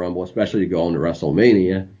Royal Rumble, especially to go on to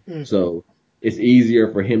WrestleMania? So it's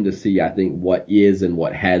easier for him to see, I think, what is and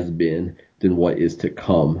what has been than what is to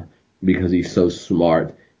come, because he's so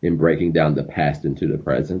smart in breaking down the past into the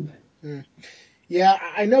present. Yeah,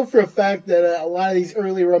 I know for a fact that a lot of these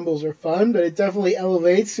early Rumbles are fun, but it definitely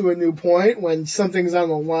elevates to a new point when something's on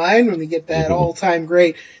the line, when we get that all-time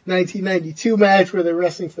great 1992 match where they're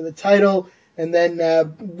wrestling for the title. And then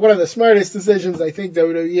one of the smartest decisions I think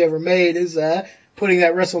WWE ever made is putting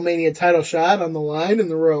that WrestleMania title shot on the line in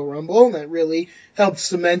the Royal Rumble, and that really helped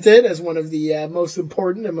cement it as one of the most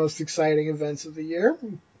important and most exciting events of the year.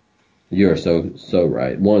 You're so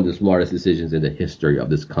right. One of the smartest decisions in the history of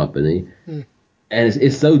this company. And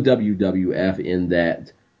it's so WWF in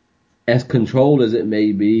that, as controlled as it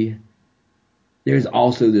may be, there's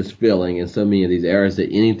also this feeling in so many of these eras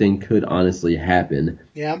that anything could honestly happen.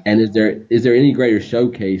 Yeah. And is there any greater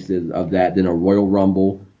showcases of that than a Royal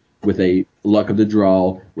Rumble with a luck of the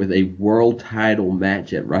draw, with a world title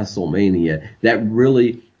match at WrestleMania that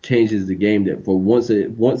really changes the game? That for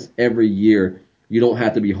once every year, you don't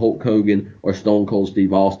have to be Hulk Hogan or Stone Cold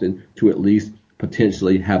Steve Austin to at least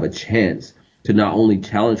potentially have a chance to not only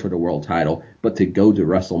challenge for the world title, but to go to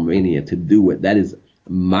WrestleMania to do it. That is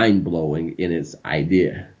mind-blowing in its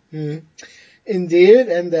idea. Indeed,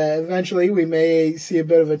 and eventually we may see a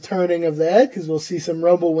bit of a turning of that, because we'll see some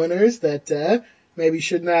Rumble winners that maybe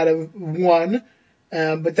should not have won,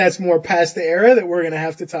 but that's more past the era that we're going to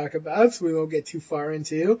have to talk about, so we won't get too far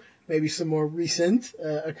into maybe some more recent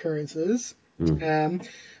occurrences.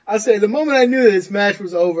 I'll say the moment I knew that this match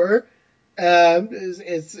was over,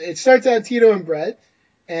 it starts out Tito and Brett,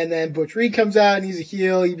 and then Butch Reed comes out and he's a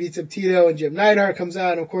heel. He beats up Tito, and Jim Neidhart comes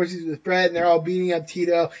out, and of course he's with Brett, and they're all beating up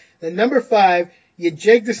Tito. Then number 5, you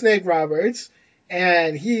Jake the Snake Roberts,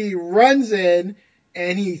 and he runs in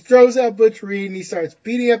and he throws out Butch Reed and he starts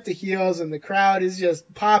beating up the heels, and the crowd is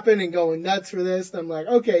just popping and going nuts for this. And I'm like,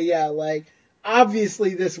 okay, yeah, like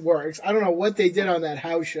obviously this works. I don't know what they did on that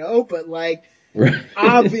house show, but like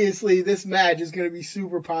obviously this match is going to be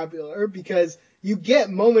super popular, because you get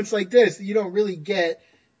moments like this that you don't really get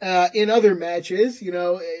in other matches.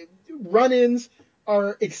 Run-ins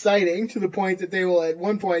are exciting to the point that they will at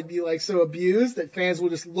one point be like so abused that fans will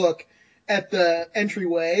just look at the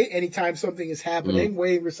entryway anytime something is happening,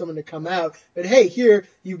 waiting for someone to come out. But hey, here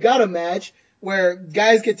you've got a match where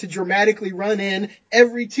guys get to dramatically run in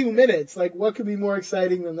every 2 minutes. Like, what could be more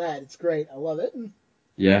exciting than that? It's great. I love it.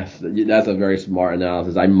 Yes, that's a very smart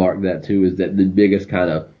analysis. I marked that too, is that the biggest kind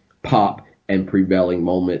of pop and prevailing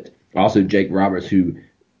moment. Also, Jake Roberts, who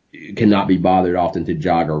cannot be bothered often to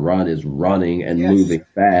jog or run, is running and moving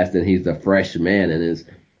fast, and he's the fresh man,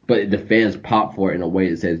 but the fans pop for it in a way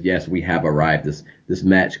that says, yes, we have arrived. This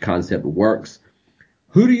match concept works.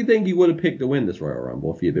 Who do you think you would have picked to win this Royal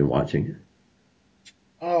Rumble if you'd been watching?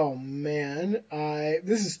 Oh man,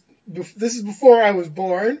 this is before I was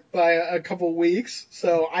born by a couple weeks,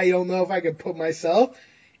 so I don't know if I could put myself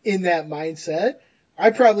in that mindset.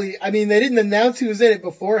 They didn't announce who was in it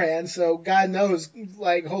beforehand, so God knows,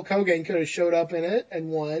 like Hulk Hogan could have showed up in it and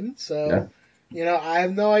won. So, I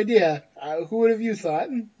have no idea. Who would have you thought?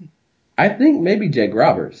 I think maybe Jake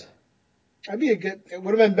Roberts. It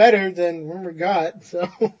would have been better than what we got. So,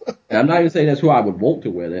 And I'm not even saying that's who I would want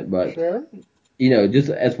to win it, but sure. Just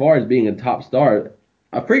as far as being a top star,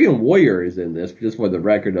 a freaking Warrior is in this, just for the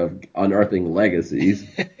record of unearthing legacies.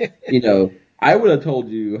 I would have told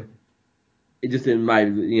you it just in my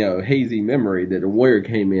hazy memory that the Warrior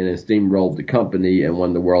came in and steamrolled the company and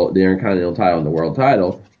won the Intercontinental title and the world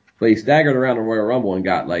title. But he staggered around the Royal Rumble and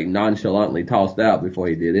got like nonchalantly tossed out before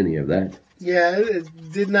he did any of that. Yeah,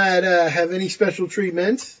 it did not have any special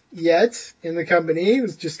treatment yet in the company. It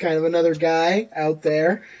was just kind of another guy out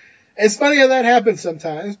there. It's funny how that happens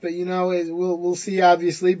sometimes, but we'll see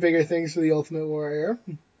obviously bigger things for the Ultimate Warrior.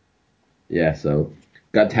 Yeah, so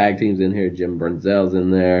got tag teams in here. Jim Brunzel's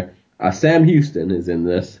in there. Sam Houston is in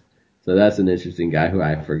this, so that's an interesting guy who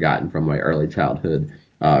I've forgotten from my early childhood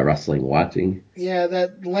wrestling watching. Yeah,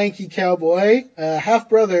 that lanky cowboy, half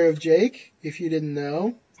brother of Jake, if you didn't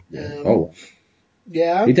know. Yeah.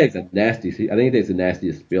 Yeah. He takes a nasty. I think he takes the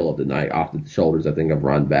nastiest spill of the night off the shoulders. I think of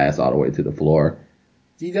Ron Bass all the way to the floor.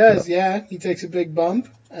 He does. Yeah, he takes a big bump.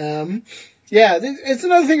 Yeah, it's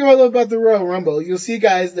another thing I love about the Royal Rumble. You'll see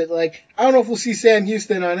guys that I don't know if we'll see Sam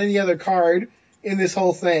Houston on any other card in this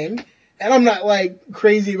whole thing. And I'm not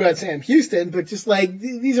crazy about Sam Houston, but just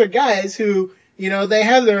these are guys who, they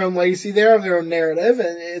have their own legacy, they have their own narrative,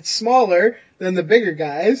 and it's smaller than the bigger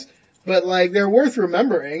guys, but they're worth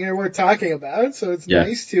remembering and worth talking about. So it's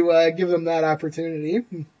nice to give them that opportunity.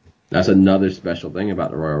 That's another special thing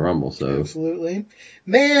about the Royal Rumble. So absolutely,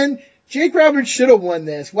 man. Jake Roberts should have won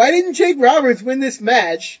this. Why didn't Jake Roberts win this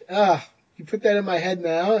match? You put that in my head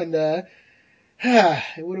now, and it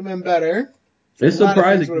would have been better. It's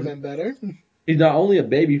surprising. Would have been better. He's not only a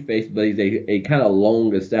babyface, but he's a kind of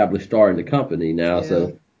long established star in the company now. Yeah.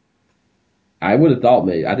 So I would have thought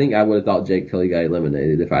I think I would have thought Jake till he got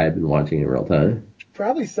eliminated if I had been watching in real time.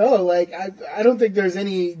 Probably so. I don't think there's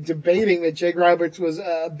any debating that Jake Roberts was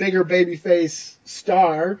a bigger babyface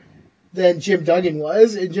star than Jim Duggan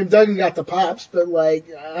was. And Jim Duggan got the pops, but I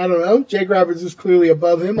don't know. Jake Roberts is clearly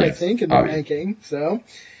above him, yes, I think, in the ranking. So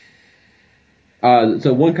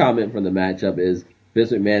one comment from the matchup is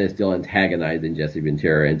Vince McMahon is still antagonizing Jesse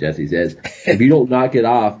Ventura, and Jesse says, if you don't knock it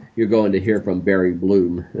off, you're going to hear from Barry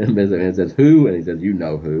Bloom. And Vince McMahon says, who? And he says, you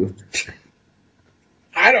know who.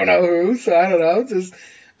 I don't know who, so I don't know.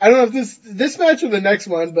 I don't know if this match or the next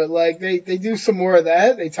one, but they do some more of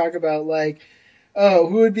that. They talk about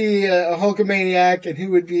who would be a Hulkamaniac and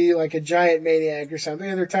who would be a giant maniac or something.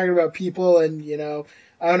 And they're talking about people, and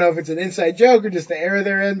I don't know if it's an inside joke or just the era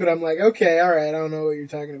they're in, but I'm okay, all right, I don't know what you're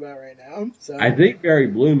talking about right now. So I think Barry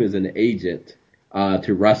Bloom is an agent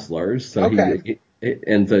to wrestlers, so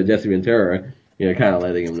and so Jesse Ventura, kind of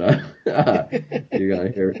letting him know you're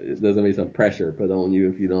gonna hear there's gonna be some pressure put on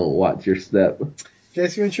you if you don't watch your step.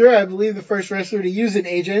 Jesse Ventura, I believe, the first wrestler to use an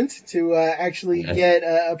agent to actually get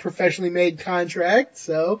a professionally made contract.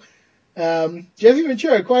 So Jesse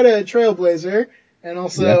Ventura, quite a trailblazer, and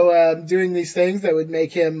also doing these things that would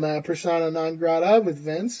make him persona non grata with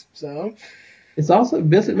Vince. So it's also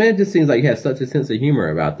Vince McMahon just seems like he has such a sense of humor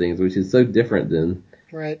about things, which is so different than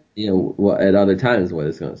at other times what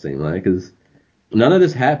it's going to seem like, because none of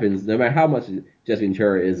this happens. No matter how much Jesse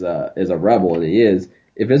Ventura is a rebel, and he is.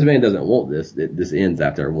 If Vince McMahon doesn't want this, this ends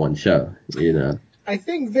after one show, I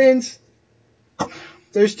think Vince,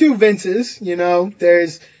 there's two Vinces,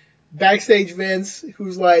 there's backstage Vince,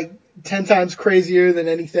 who's 10 times crazier than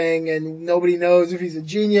anything, and nobody knows if he's a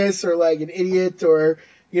genius or an idiot or,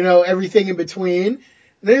 everything in between. And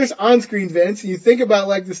there's on-screen Vince, and you think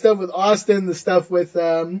about the stuff with Austin, the stuff with,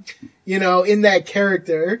 in that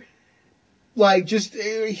character.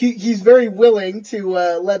 He's very willing to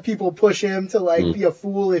let people push him to be a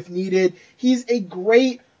fool if needed. He's a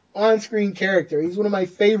great on-screen character. He's one of my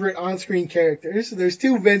favorite on-screen characters. So there's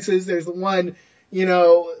two Vinces. There's the one,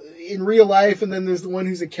 in real life, and then there's the one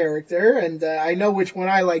who's a character. And I know which one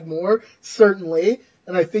I like more, certainly.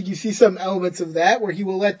 And I think you see some elements of that where he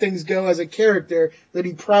will let things go as a character that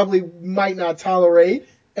he probably might not tolerate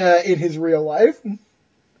in his real life.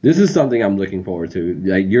 This is something I'm looking forward to.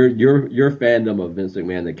 Your fandom of Vince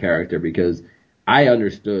McMahon, the character, because I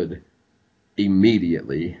understood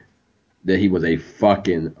immediately that he was a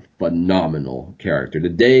fucking phenomenal character. The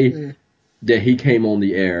day that he came on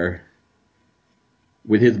the air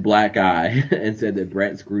with his black eye and said that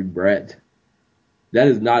Bret screwed Bret, that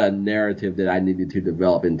is not a narrative that I needed to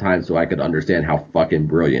develop in time so I could understand how fucking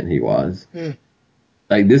brilliant he was.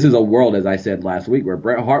 This is a world, as I said last week, where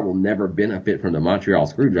Bret Hart will never benefit from the Montreal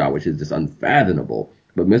Screwjob, which is just unfathomable.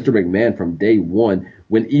 But Mr. McMahon, from day one,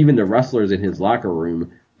 when even the wrestlers in his locker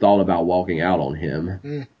room thought about walking out on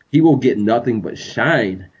him, he will get nothing but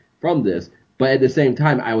shine from this. But at the same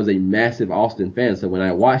time, I was a massive Austin fan, so when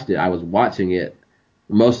I watched it, I was watching it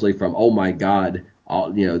mostly from, oh my God,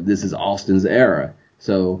 this is Austin's era.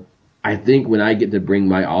 So I think when I get to bring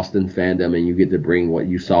my Austin fandom and you get to bring what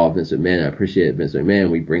you saw of Vince McMahon, I appreciate Vince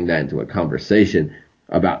McMahon, we bring that into a conversation.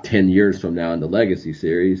 about 10 years from now in the Legacy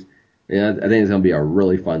series. And I think it's going to be a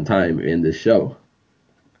really fun time in this show.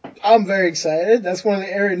 I'm very excited. That's one of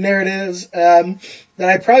the narratives that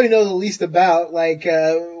I probably know the least about, like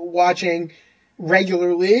watching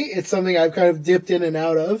regularly. It's something I've kind of dipped in and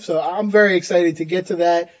out of. So I'm very excited to get to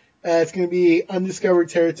that. It's going to be undiscovered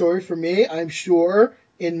territory for me, I'm sure,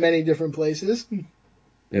 in many different places.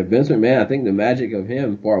 Yeah, Vince McMahon, I think the magic of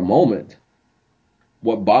him for a moment,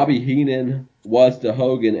 what Bobby Heenan was to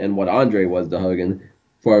Hogan and what Andre was to Hogan,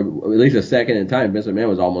 for at least a second in time, Vince McMahon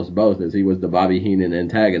was almost both, as he was the Bobby Heenan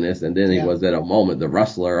antagonist, and then he was at a moment the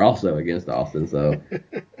wrestler also against Austin. So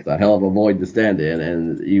it's a hell of a void to stand in.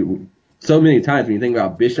 And so many times when you think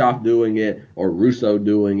about Bischoff doing it or Russo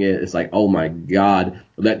doing it, it's like, oh my God,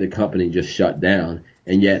 let the company just shut down.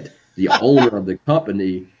 And yet the owner of the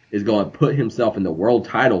company is going to put himself in the world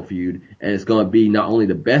title feud, and it's going to be not only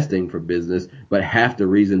the best thing for business, but half the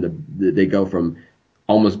reason that they go from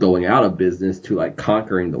almost going out of business to like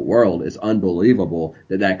conquering the world. It's unbelievable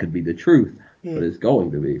that could be the truth, but it's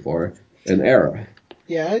going to be for an era.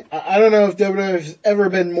 Yeah, I don't know if WWE has ever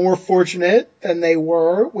been more fortunate than they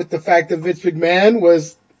were with the fact that Vince McMahon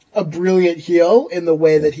was a brilliant heel in the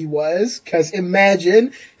way that he was. Because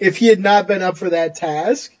imagine if he had not been up for that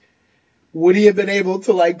task, would he have been able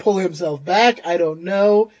to like pull himself back? I don't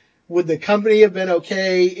know. Would the company have been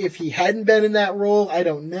okay if he hadn't been in that role? I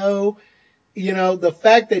don't know. You know, the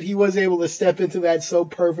fact that he was able to step into that so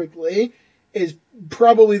perfectly is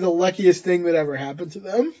probably the luckiest thing that ever happened to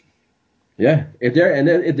them. Yeah, if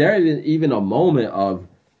there is even a moment of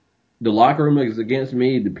the locker room is against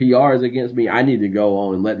me, the PR is against me, I need to go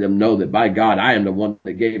on and let them know that by God, I am the one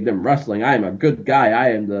that gave them wrestling. I am a good guy.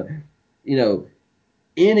 I am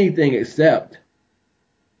anything except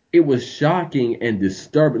it was shocking and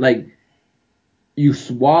disturbing. Like, you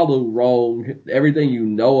swallow wrong everything you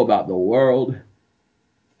know about the world.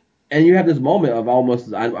 And you have this moment of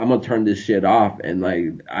almost, I'm going to turn this shit off and,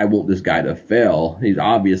 like, I want this guy to fail. He's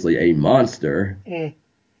obviously a monster.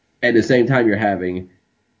 At the same time, you're having,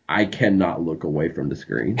 I cannot look away from the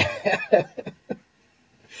screen.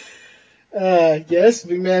 Yes,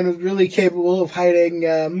 McMahon was really capable of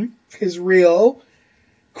hiding his real,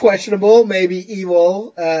 questionable, maybe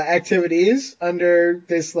evil activities under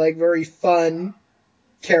this, like, very fun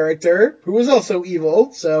character who was also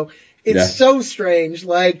evil. So it's so strange.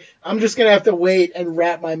 Like, I'm just going to have to wait and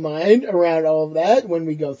wrap my mind around all of that when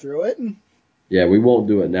we go through it. Yeah, we won't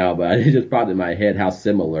do it now, but it just popped in my head how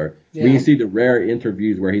similar. Yeah. When you see the rare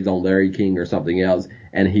interviews where he's on Larry King or something else,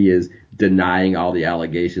 and he is denying all the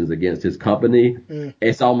allegations against his company,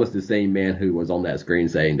 it's almost the same man who was on that screen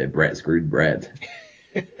saying that Brett screwed Brett.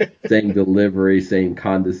 Same delivery, same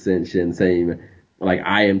condescension, same, like,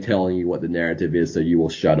 I am telling you what the narrative is, so you will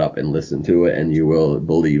shut up and listen to it, and you will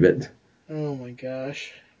believe it. Oh my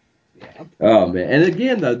gosh. Yeah. Oh man, and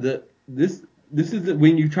again though, this is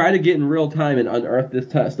when you try to get in real time and unearth this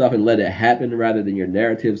stuff and let it happen rather than your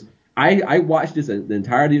narratives. I watched the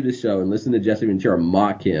entirety of the show and listened to Jesse Ventura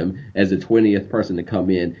mock him as the 20th person to come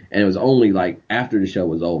in, and it was only like after the show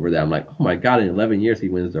was over that I'm like, oh my God, in 11 years he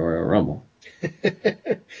wins the Royal Rumble.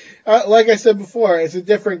 Like I said before, it's a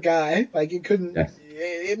different guy. Like, it couldn't. Yes.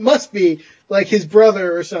 It must be like his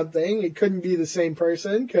brother or something. It couldn't be the same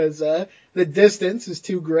person because the distance is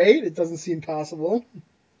too great. It doesn't seem possible.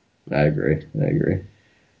 I agree.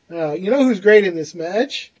 You know who's great in this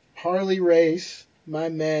match? Harley Race, my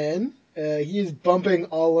man. He is bumping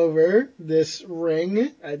all over this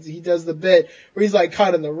ring. He does the bit where he's like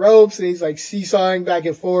caught in the ropes and he's like seesawing back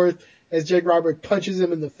and forth as Jake Robert punches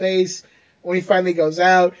him in the face. When he finally goes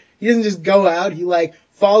out, he doesn't just go out. He like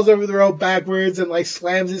falls over the rope backwards and like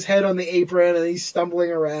slams his head on the apron and he's stumbling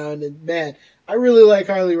around. And man, I really like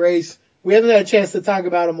Harley Race. We haven't had a chance to talk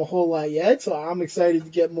about him a whole lot yet, so I'm excited to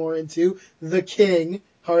get more into the King,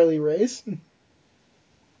 Harley Race.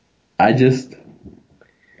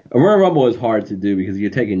 A Royal Rumble is hard to do because you're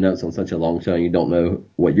taking notes on such a long show and you don't know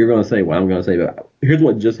what you're going to say, what I'm going to say. But here's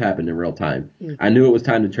what just happened in real time. I knew it was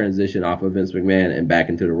time to transition off of Vince McMahon and back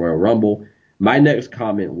into the Royal Rumble. My next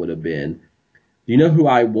comment would have been, do you know who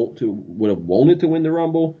I would have wanted to win the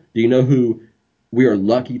Rumble? Do you know who we are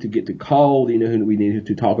lucky to get to call? Do you know who we need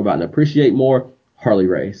to talk about and appreciate more? Harley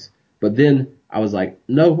Race. But then I was like,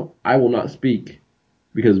 no, I will not speak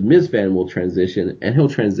because Miz Fan will transition and he'll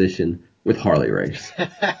transition with Harley Race.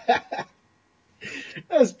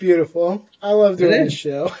 That's beautiful. I love doing this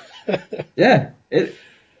show. Yeah. This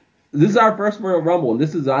is our first Royal Rumble, and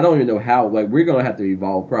this is, I don't even know how, like, we're going to have to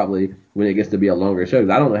evolve probably when it gets to be a longer show,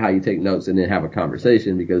 because I don't know how you take notes and then have a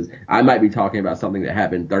conversation, because I might be talking about something that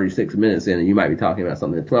happened 36 minutes in, and you might be talking about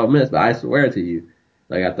something in 12 minutes, but I swear to you,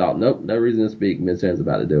 Like I thought, nope, no reason to speak. Mid-San's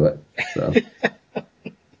about to do it. So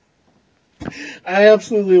I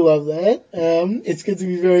absolutely love that. It's good to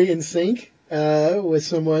be very in sync with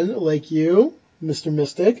someone like you, Mr.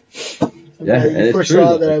 Mystic. I'm yeah, glad and you it's true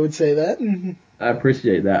foresaw that though. I would say that. Mhm. I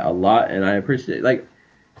appreciate that a lot, and I appreciate like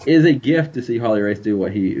it is a gift to see Harley Race do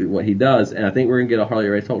what he does, and I think we're gonna get a Harley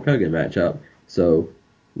Race Hulk Hogan matchup. So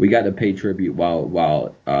we got to pay tribute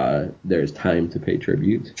while there's time to pay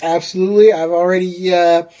tribute. Absolutely. I've already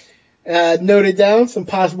noted down some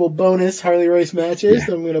possible bonus Harley Race matches Yeah,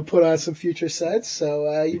 that I'm going to put on some future sets.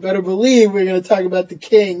 So you better believe we're going to talk about the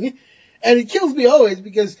King. And it kills me always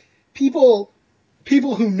because people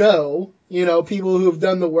who know, people who have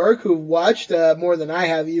done the work, who've watched more than I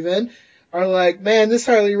have even, are like, man, this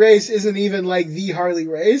Harley Race isn't even like the Harley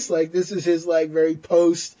Race. Like this is his like very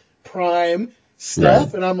post prime right.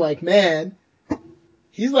 stuff. And I'm like, man,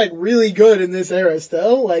 he's like really good in this era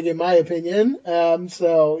still, like in my opinion.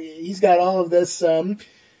 So he's got all of this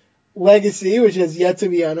legacy, which has yet to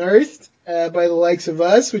be unearthed by the likes of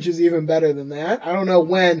us, which is even better than that. I don't know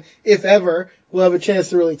when, if ever, we'll have a chance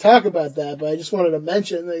to really talk about that, but I just wanted to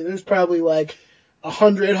mention that there's probably like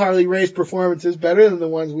 100 Harley Race performances better than the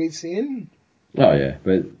ones we've seen. Oh yeah,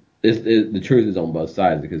 but the truth is on both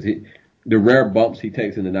sides because the rare bumps he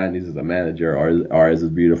takes in the '90s as a manager are as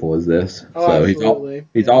beautiful as this. Oh, So absolutely.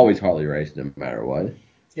 he's Yeah. always Harley Race no matter what.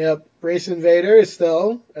 Yep. Race Invader is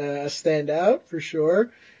still a standout for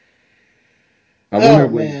sure. I wonder Oh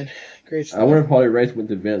when man, great I wonder stuff. if Harley Race went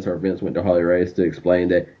to Vince or Vince went to Harley Race to explain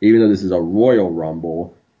that even though this is a Royal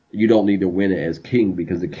Rumble, you don't need to win it as king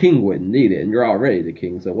because the king wouldn't need it, and you're already the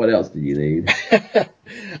king. So what else do you need?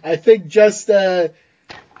 I think just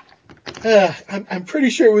I'm pretty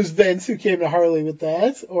sure it was Vince who came to Harley with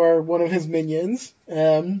that, or one of his minions.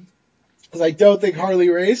 Because I don't think Harley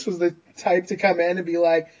Race was the type to come in and be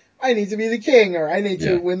like, I need to be the king, or I need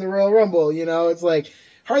to Yeah, win the Royal Rumble. It's like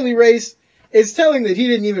Harley Race is telling that he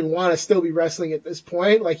didn't even want to still be wrestling at this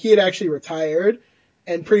point. Like he had actually retired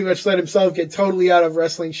and pretty much let himself get totally out of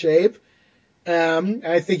wrestling shape.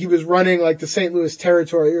 I think he was running like the St. Louis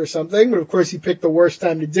territory or something, but of course he picked the worst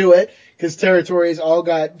time to do it because territories all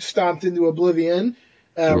got stomped into oblivion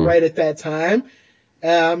mm, right at that time.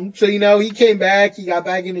 So he came back, he got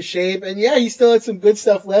back into shape, and yeah, he still had some good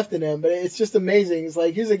stuff left in him. But it's just amazing. It's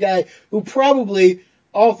like here's a guy who probably,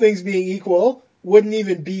 all things being equal, wouldn't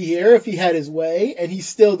even be here if he had his way, and he's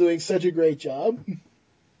still doing such a great job.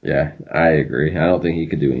 yeah, I agree. I don't think he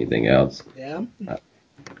could do anything else. Yeah.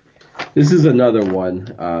 This is another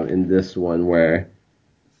one in this one where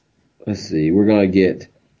let's see, we're gonna get.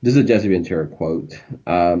 This is a Jesse Ventura quote.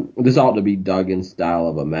 This ought to be Duggan's style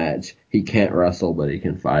of a match. He can't wrestle, but he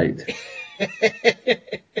can fight.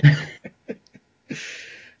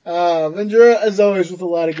 Ventura, as always, with a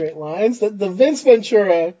lot of great lines. The Vince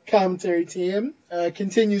Ventura commentary team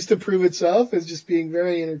continues to prove itself as just being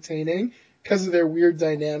very entertaining because of their weird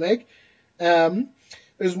dynamic. Um,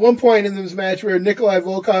 there's one point in this match where Nikolai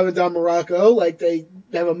Volkov and Don Morocco, like they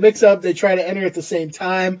have a mix-up, they try to enter at the same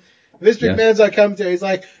time. Vince Yeah. McMahon's on commentary. He's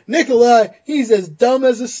like, Nikolai, he's as dumb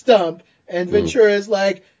as a stump. And Mm. Ventura is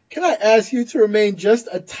like, can I ask you to remain just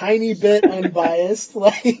a tiny bit unbiased?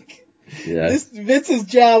 Like, Yeah. this Vince's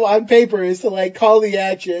job on paper is to like call the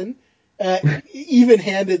action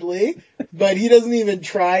even-handedly, but he doesn't even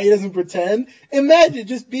try. He doesn't pretend. Imagine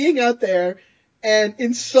just being out there and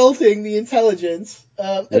insulting the intelligence.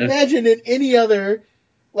 Yeah. Imagine in any other,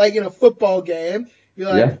 like in a football game, you're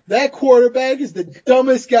like, Yeah. that quarterback is the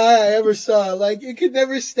dumbest guy I ever saw. Like, it could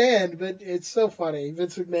never stand, but it's so funny.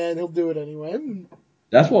 Vince McMahon, he'll do it anyway.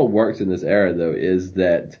 That's what works in this era, though, is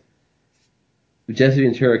that Jesse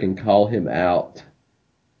Ventura can call him out,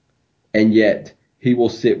 and yet he will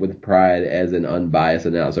sit with pride as an unbiased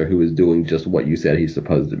announcer who is doing just what you said he's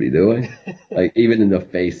supposed to be doing. Like, even in the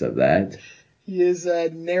face of that. He is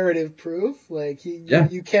narrative proof. Like, Yeah.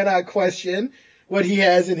 you cannot question what he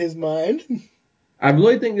has in his mind. I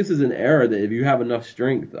really think this is an era that if you have enough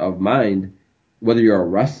strength of mind, whether you're a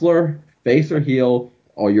wrestler, face or heel,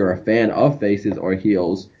 or you're a fan of faces or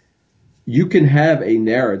heels, you can have a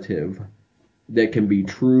narrative that can be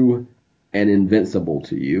true and invincible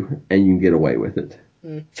to you, and you can get away with it.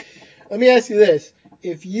 Let me ask you this.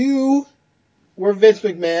 If you were Vince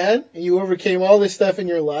McMahon and you overcame all this stuff in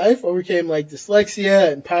your life, overcame like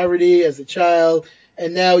dyslexia and poverty as a child,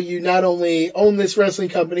 and now you not only own this wrestling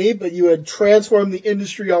company, but you had transformed the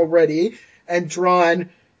industry already and drawn,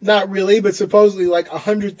 not really, but supposedly like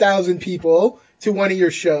 100,000 people to one of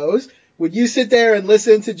your shows. Would you sit there and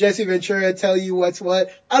listen to Jesse Ventura tell you what's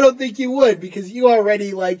what? I don't think you would because you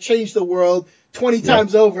already like changed the world 20 Yeah.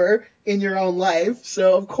 times over in your own life.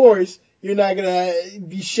 So of course You're not gonna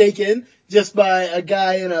be shaken just by a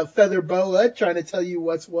guy in a feather boa trying to tell you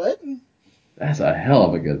what's what. That's a hell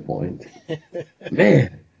of a good point.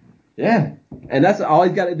 Man. Yeah. And that's all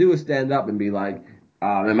he's got to do is stand up and be like,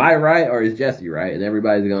 am I right or is Jesse right? And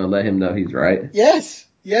everybody's going to let him know he's right. Yes.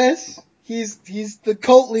 He's the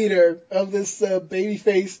cult leader of this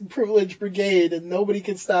babyface privilege brigade, and nobody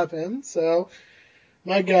can stop him. So,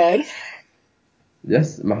 my God.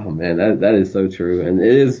 Yes, oh man, that is so true. And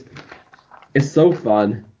it's so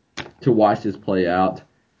fun to watch this play out.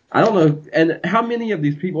 I don't know, and how many of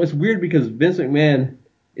these people, it's weird because Vince McMahon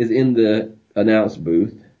is in the announce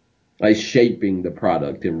booth, like shaping the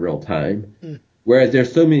product in real time. Whereas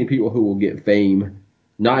there's so many people who will get fame,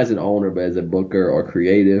 not as an owner, but as a booker or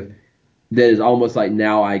creative, that is almost like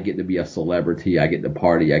now I get to be a celebrity, I get to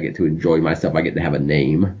party, I get to enjoy myself, I get to have a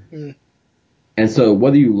name. And so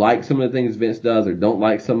whether you like some of the things Vince does or don't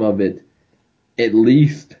like some of it, at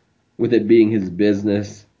least with it being his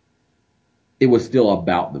business, it was still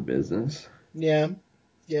about the business. Yeah,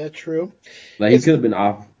 true. Like he could have been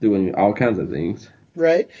off doing all kinds of things.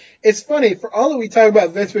 Right. It's funny, for all that we talk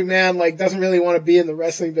about Vince McMahon, like, doesn't really want to be in the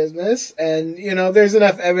wrestling business, and, there's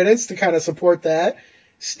enough evidence to kind of support that.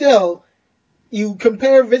 Still, you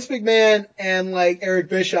compare Vince McMahon and, like, Eric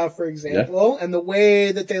Bischoff, for example, and the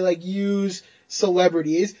way that they, like, use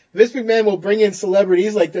celebrities. Vince McMahon will bring in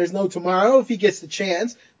celebrities like there's no tomorrow if he gets the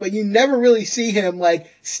chance, but you never really see him, like,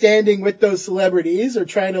 standing with those celebrities or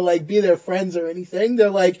trying to, like, be their friends or anything. They're,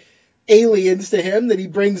 like, aliens to him that he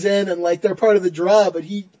brings in, and like they're part of the draw, but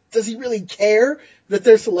does he really care that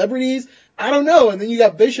they're celebrities? I don't know. And then you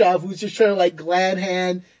got Bischoff, who's just trying to like glad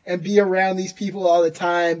hand and be around these people all the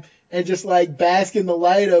time and just like bask in the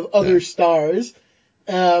light of other stars.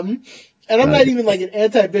 And I'm not even like an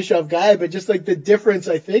anti-Bischoff guy, but just like the difference,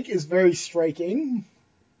 I think, is very striking.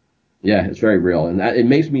 Yeah, it's very real. And it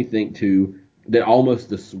makes me think too that almost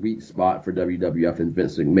the sweet spot for WWF and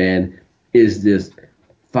Vince McMahon is this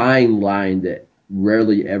fine line that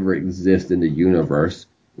rarely ever exists in the universe,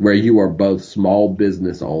 where you are both small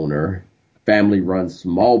business owner, family run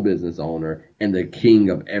small business owner, and the king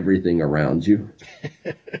of everything around you.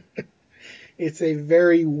 It's a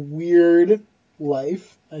very weird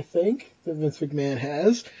life, I think, that Vince McMahon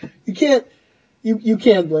has. You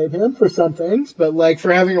can't blame him for some things, but like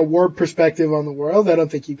for having a warped perspective on the world, I don't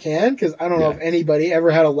think you can, because I don't know if anybody ever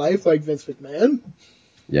had a life like Vince McMahon.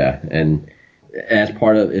 Yeah, and as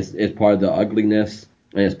part of it's part of the ugliness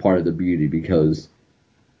and it's part of the beauty, because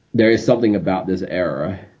there is something about this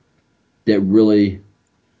era that really,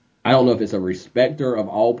 I don't know if it's a respecter of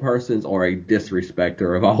all persons or a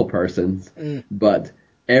disrespecter of all persons, but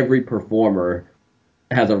every performer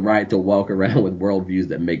has a right to walk around with worldviews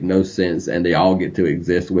that make no sense, and they all get to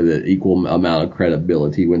exist with an equal amount of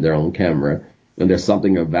credibility when they're on camera. And there's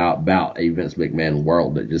something about a Vince McMahon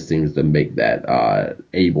world that just seems to make that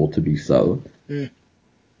able to be so.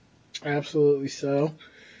 Absolutely so.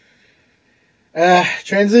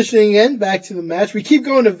 Transitioning in back to the match. We keep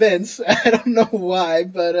going to Vince. I don't know why,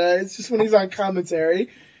 but it's just when he's on commentary.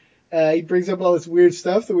 He brings up all this weird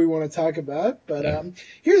stuff that we want to talk about. But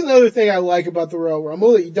here's another thing I like about the Royal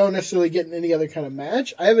Rumble that you don't necessarily get in any other kind of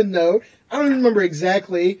match. I have a note. I don't even remember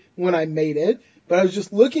exactly when I made it, but I was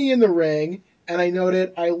just looking in the ring, and I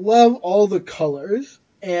noted I love all the colors.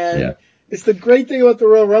 And it's the great thing about the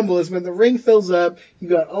Royal Rumble is when the ring fills up, you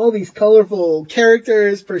got all these colorful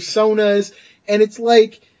characters, personas, and it's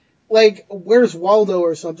like Where's Waldo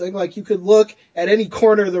or something. Like, you could look at any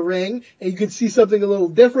corner of the ring and you could see something a little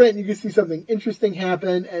different and you could see something interesting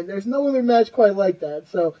happen, and there's no other match quite like that.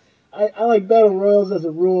 So I like Battle Royals as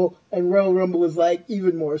a rule, and Royal Rumble is like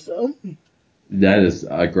even more so. That is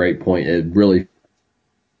a great point. It really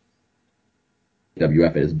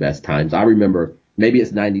WF at its best times. I remember, maybe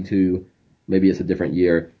it's 92, maybe it's a different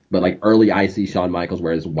year, but like early IC Shawn Michaels,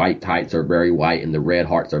 where his white tights are very white and the red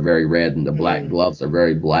hearts are very red and the black gloves are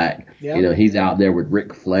very black. Yep. He's out there with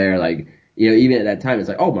Ric Flair. Like, even at that time, it's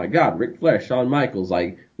like, oh my God, Ric Flair, Shawn Michaels,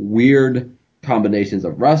 like weird combinations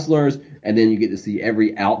of wrestlers. And then you get to see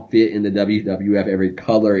every outfit in the WWF, every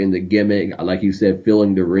color in the gimmick, like you said,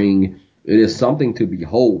 filling the ring. It is something to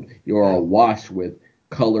behold. You are awash with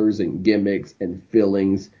colors and gimmicks and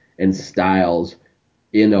fillings and styles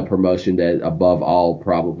in a promotion that, above all,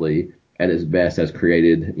 probably at its best has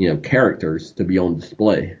created, characters to be on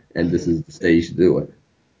display. And this is the stage to do it.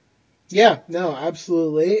 Yeah, no,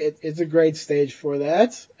 absolutely. It's a great stage for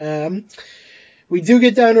that. We do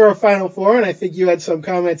get down to our final four, and I think you had some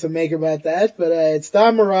comments to make about that, but it's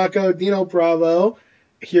Don Morocco, Dino Bravo,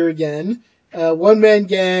 here again, One Man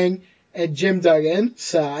Gang, and Jim Duggan,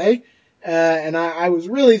 Cy. And I was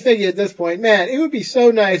really thinking at this point, man, it would be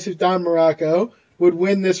so nice if Don Morocco would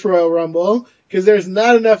win this Royal Rumble, because there's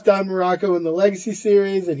not enough Don Morocco in the Legacy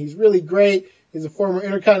series, and he's really great. He's a former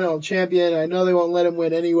Intercontinental Champion. I know they won't let him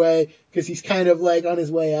win anyway, because he's kind of like on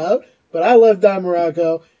his way out. But I love Don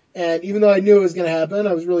Morocco, and even though I knew it was going to happen,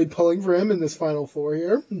 I was really pulling for him in this Final Four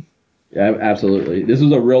here. Yeah, absolutely. This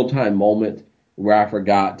was a real-time moment where I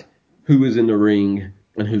forgot who was in the ring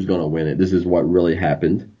and who's going to win it. This is what really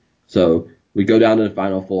happened. So we go down to the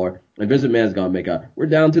Final Four, and Vince McMahon's going to make we're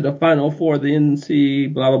down to the Final Four, the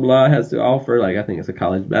NC, blah, blah, blah, has to offer. Like, I think it's a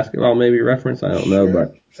college basketball maybe reference. I don't know,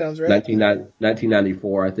 but sounds right.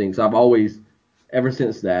 1994, I think. So I've always, ever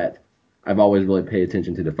since that, I've always really paid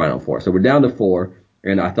attention to the Final Four. So we're down to 4,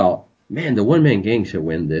 and I thought, man, the one-man gang should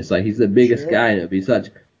win this. Like, he's the biggest guy, and it'd be such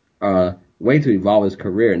way to evolve his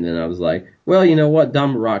career. And then I was like, well, you know what?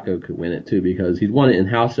 Don Morocco could win it too, because he's won it in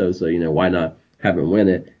house shows, so, why not have him win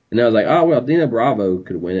it? And I was like, oh, well, Dino Bravo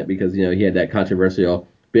could win it because, he had that controversial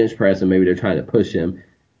bench press and maybe they're trying to push him.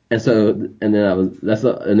 And so, and then that's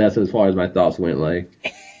as far as my thoughts went. Like,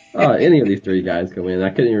 oh, any of these 3 guys could win. I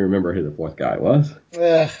couldn't even remember who the 4th guy was.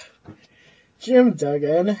 Jim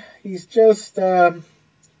Duggan. He's just,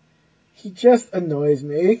 he just annoys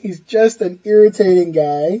me. He's just an irritating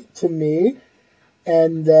guy to me.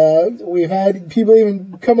 And we've had people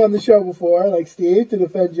even come on the show before, like Steve, to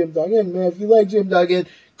defend Jim Duggan. Man, if you like Jim Duggan,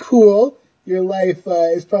 cool. Your life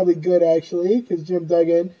is probably good, actually, because Jim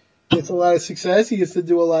Duggan gets a lot of success. He gets to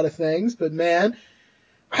do a lot of things. But, man,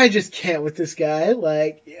 I just can't with this guy.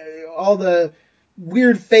 Like, all the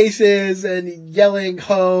weird faces and yelling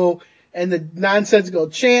ho and the nonsensical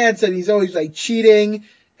chants, and he's always, like, cheating.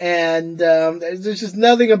 And there's just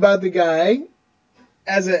nothing about the guy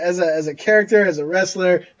as a character, as a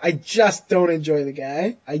wrestler. I just don't enjoy the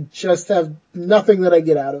guy. I just have nothing that I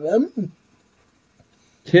get out of him.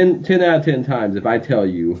 10 out of 10 times, if I tell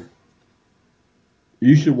you,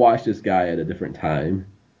 you should watch this guy at a different time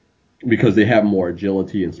because they have more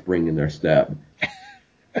agility and spring in their step,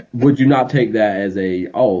 would you not take that as they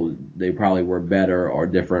probably were better or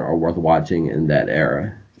different or worth watching in that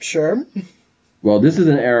era? Sure. Well, this is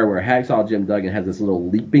an era where Hacksaw Jim Duggan has this little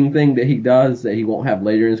leaping thing that he does that he won't have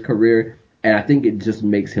later in his career, and I think it just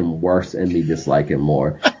makes him worse and me dislike him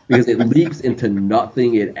more. Because it leaps into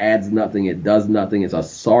nothing, it adds nothing, it does nothing. It's a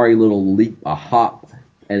sorry little leap, a hop,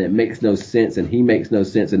 and it makes no sense, and he makes no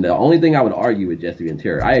sense. And the only thing I would argue with Jesse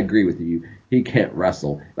Ventura, I agree with you, he can't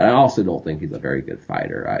wrestle, but I also don't think he's a very good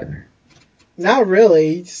fighter either. Not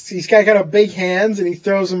really. He's got kind of big hands and he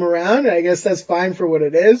throws them around, and I guess that's fine for what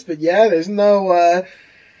it is. But yeah, there's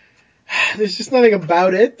just nothing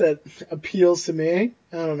about it that appeals to me.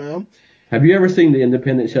 I don't know. Have you ever seen the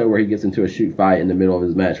Independent show where he gets into a shoot fight in the middle of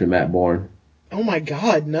his match with Matt Bourne? Oh my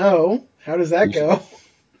God, no. How does that go?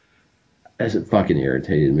 That's fucking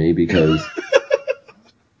irritated me because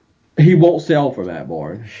he won't sell for Matt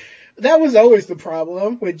Bourne. That was always the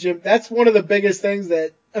problem with Jim. That's one of the biggest things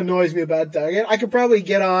that annoys me about Duggan. I could probably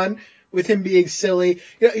get on with him being silly.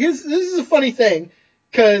 This is a funny thing,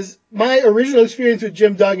 because my original experience with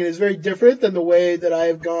Jim Duggan is very different than the way that I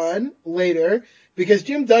have gone later. Because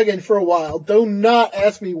Jim Duggan, for a while, do not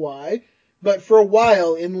ask me why, but for a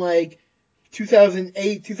while in like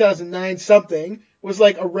 2008, 2009 something, was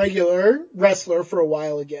like a regular wrestler for a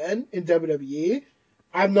while again in WWE.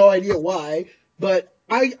 I have no idea why, but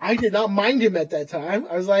I did not mind him at that time.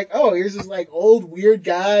 I was like, oh, here's this like old weird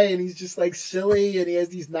guy and he's just like silly and he has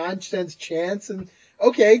these nonsense chants and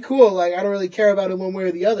okay, cool. Like I don't really care about him one way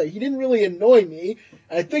or the other. He didn't really annoy me.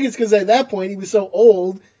 I think it's because at that point he was so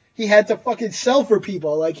old he had to fucking sell for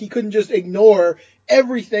people. Like he couldn't just ignore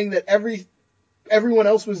everything that everyone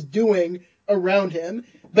else was doing around him.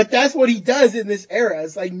 But that's what he does in this era.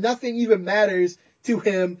 It's like nothing even matters to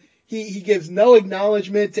him. He gives no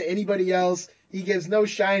acknowledgement to anybody else. He gives no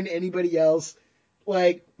shine to anybody else.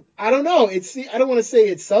 Like, I don't know. I don't want to say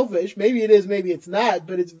it's selfish. Maybe it is, maybe it's not.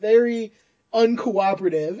 But it's very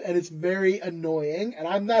uncooperative and it's very annoying. And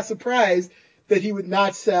I'm not surprised that he would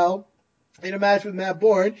not sell in a match with Matt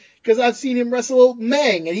Bourne, because I've seen him wrestle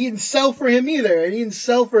Mang, and he didn't sell for him either, and he wouldn't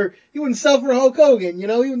sell for Hulk Hogan, he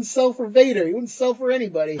wouldn't sell for Vader, he wouldn't sell for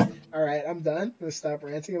anybody. Alright, I'm done. I'm gonna stop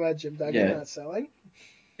ranting about Jim Duggan not selling.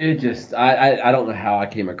 It just, I don't know how I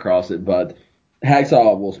came across it, but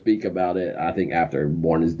Hacksaw will speak about it, I think, after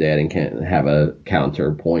Bourne is dead and can't have a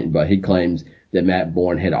counterpoint, but he claims that Matt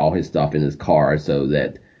Bourne had all his stuff in his car so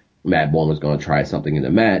that Matt Bourne was going to try something in the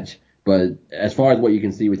match. But as far as what you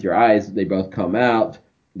can see with your eyes, they both come out.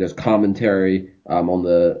 There's commentary on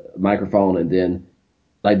the microphone, and then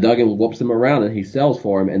like Duggan whoops him around and he sells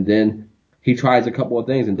for him. And then he tries a couple of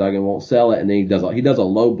things and Duggan won't sell it, and then he does a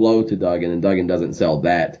low blow to Duggan, and Duggan doesn't sell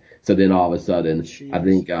that. So then all of a sudden, Jeez. I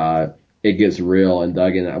think it gets real, and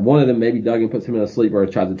Duggan, one of them, maybe Duggan puts him in a sleeper or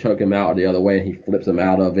tries to choke him out, or the other way, and he flips him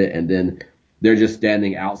out of it, and then they're just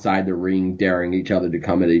standing outside the ring, daring each other to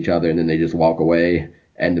come at each other, and then they just walk away,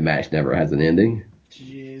 and the match never has an ending.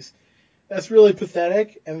 Jeez. That's really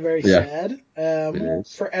pathetic and very Yeah. sad It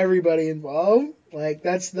is. for everybody involved. Like,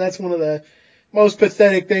 that's one of the most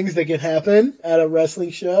pathetic things that can happen at a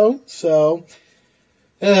wrestling show. So,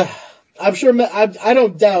 I'm sure, I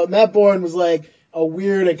don't doubt, Matt Bourne was like a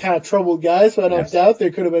weird and kind of troubled guy, so I don't Yes. doubt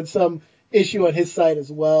there could have been some issue on his side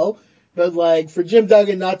as well. But, like, for Jim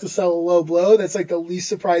Duggan not to sell a low blow, that's like the least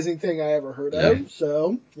surprising thing I ever heard Yeah. of.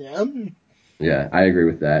 So, yeah. Yeah, I agree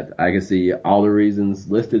with that. I can see all the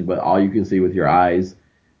reasons listed, but all you can see with your eyes,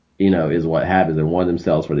 is what happens. And one of them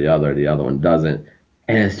sells for the other one doesn't.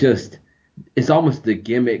 And it's almost the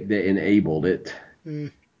gimmick that enabled it.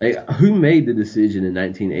 Like, who made the decision in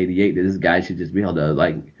 1988 that this guy should just be able to,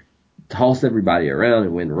 like, toss everybody around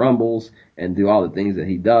and win rumbles and do all the things that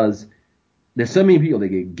he does? There's so many people that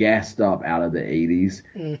get gassed up out of the 80s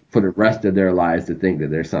for the rest of their lives to think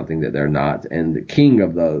that they're something that they're not. And the king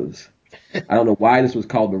of those, I don't know why this was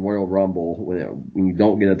called the Royal Rumble when you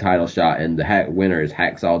don't get a title shot and the winner is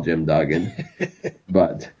Hacksaw Jim Duggan.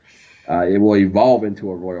 But it will evolve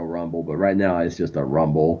into a Royal Rumble. But right now it's just a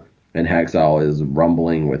Rumble. And Hacksaw is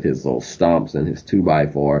rumbling with his little stomps and his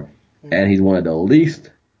 2x4. And he's one of the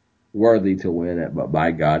least worthy to win it. But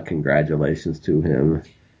by God, congratulations to him.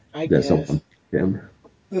 I That guess. someone him.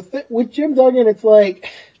 With Jim Duggan, it's like,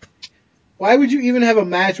 why would you even have a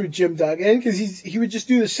match with Jim Duggan? Because he would just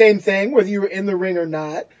do the same thing whether you were in the ring or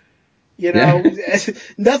not.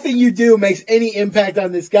 Nothing you do makes any impact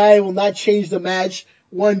on this guy. It will not change the match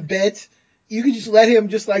one bit. You could just let him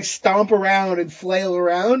just like stomp around and flail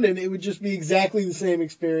around, and it would just be exactly the same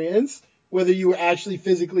experience, whether you were actually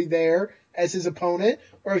physically there as his opponent,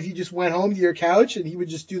 or if you just went home to your couch and he would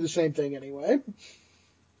just do the same thing anyway.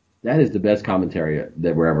 That is the best commentary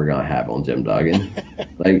that we're ever going to have on Jim Duggan.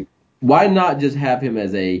 Like, why not just have him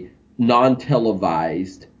as a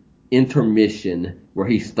non-televised intermission where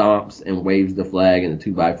he stomps and waves the flag and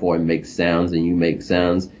the 2x4 and makes sounds and you make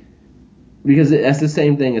sounds? Because that's the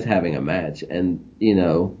same thing as having a match. And,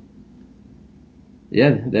 yeah,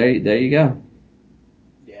 there you go.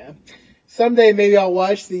 Yeah. Someday maybe I'll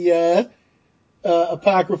watch the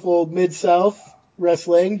apocryphal Mid-South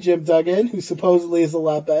Wrestling, Jim Duggan, who supposedly is a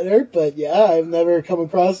lot better. But yeah, I've never come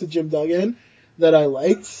across a Jim Duggan that I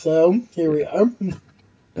liked. So here we are.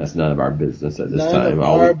 That's none of our business at this None time. of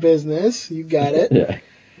our business. You got it. Yeah.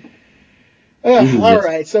 All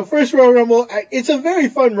right. So first Royal Rumble, it's a very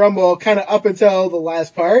fun Rumble, kind of up until the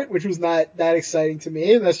last part, which was not that exciting to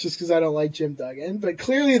me. And that's just because I don't like Jim Duggan. But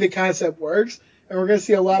clearly the concept works, and we're going to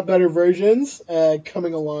see a lot better versions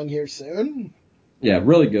coming along here soon. Yeah,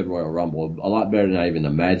 really good Royal Rumble. A lot better than I even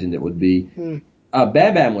imagined it would be. Bam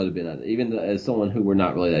Bam would have been, even as someone who we're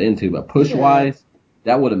not really that into, but push-wise,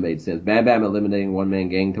 that would have made sense. Bam Bam eliminating One Man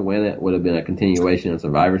Gang to win it would have been a continuation of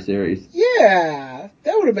Survivor Series. Yeah,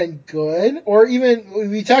 that would have been good. Or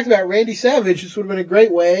even, we talked about Randy Savage. This would have been a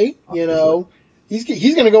great way, He's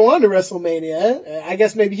going to go on to WrestleMania. I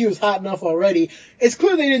guess maybe he was hot enough already. It's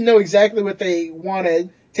clear they didn't know exactly what they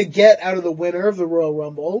wanted to get out of the winner of the Royal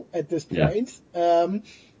Rumble at this point. Yeah.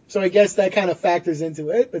 So I guess that kind of factors into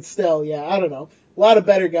it. But still, yeah, I don't know. A lot of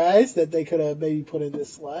better guys that they could have maybe put in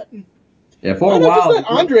this slot. Yeah, for a while. Just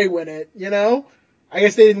let Andre win it, I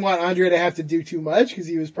guess they didn't want Andre to have to do too much because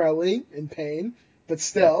he was probably in pain. But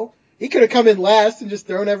still, he could have come in last and just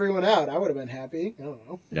thrown everyone out. I would have been happy. I don't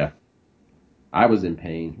know. Yeah. I was in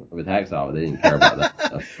pain with Hacksaw, but they didn't care about that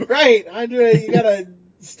stuff. Right, Andre, you gotta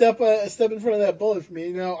step in front of that bullet for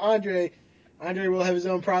me. Andre will have his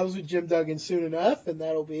own problems with Jim Duggan soon enough, and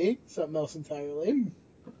that'll be something else entirely.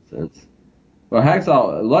 Sense. Well,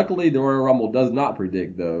 Hacksaw, luckily the Royal Rumble does not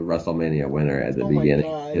predict the WrestleMania winner at the beginning.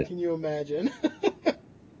 Oh my God, can you imagine?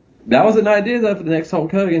 That was an idea though for the next Hulk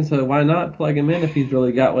Hogan, so why not plug him in if he's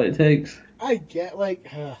really got what it takes? I get,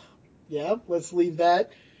 yeah, let's leave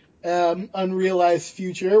that unrealized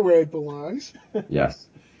future where it belongs. Yes.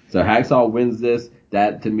 So Hacksaw wins this.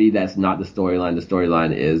 That, to me, that's not the storyline. The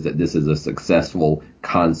storyline is that this is a successful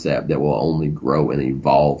concept that will only grow and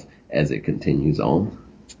evolve as it continues on.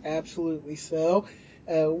 Absolutely so.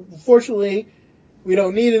 Fortunately, we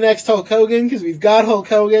don't need an next Hulk Hogan because we've got Hulk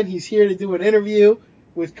Hogan. He's here to do an interview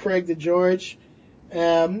with Craig DeGeorge. I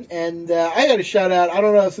got to shout out, I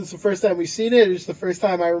don't know if it's the first time we've seen it or it's the first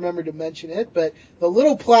time I remember to mention it, but the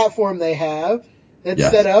little platform they have that's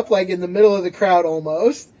set up like in the middle of the crowd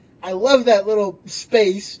almost. I love that little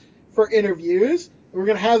space for interviews. We're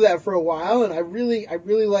gonna have that for a while, and I really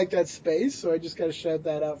like that space. So I just gotta shout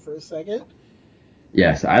that out for a second.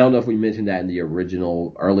 Yes, I don't know if we mentioned that in the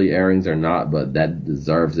original early airings or not, but that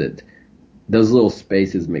deserves it. Those little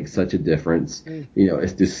spaces make such a difference.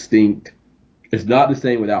 It's distinct. It's not the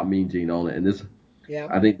same without Mean Gene on it. And this, Yeah.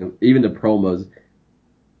 I think, even the promos,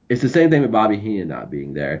 it's the same thing with Bobby Heenan not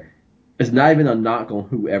being there. It's not even a knock on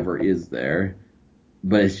whoever is there,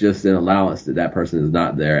 but it's just an allowance that person is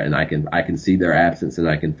not there, and I can see their absence and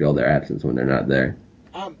I can feel their absence when they're not there.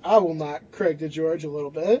 I will knock Craig DeGeorge a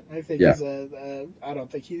little bit. I think he's I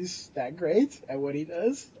don't think he's that great at what he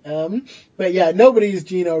does. But yeah, nobody's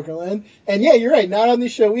Gene Okerlund. And yeah, you're right, not on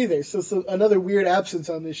this show either. So another weird absence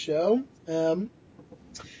on this show.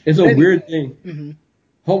 It's a weird thing. Mm-hmm.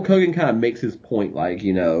 Hulk Hogan kind of makes his point, like, it's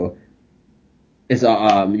you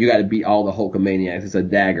got to beat all the Hulkamaniacs. It's a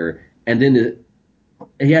dagger, and then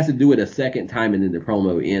he has to do it a second time, and then the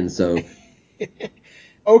promo ends. So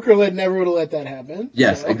Okerlund never would have let that happen.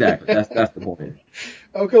 Yes, so. exactly. That's the point.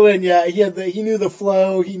 Okerlund, yeah, he knew the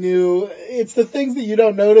flow. He knew it's the things that you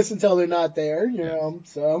don't notice until they're not there. You know,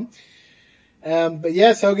 so. But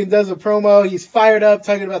yes, Hogan does a promo. He's fired up,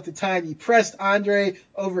 talking about the time he pressed Andre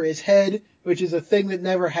over his head, which is a thing that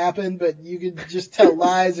never happened, but you can just tell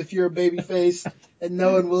lies if you're a babyface, and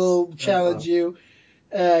no one will challenge you.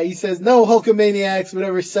 He says no Hulkamaniacs would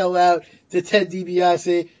ever sell out to Ted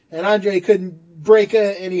DiBiase, and Andre couldn't break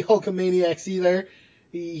any Hulkamaniacs either.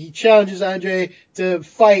 He challenges Andre to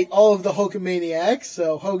fight all of the Hulkamaniacs,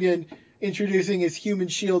 so Hogan introducing his human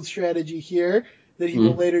shield strategy here that he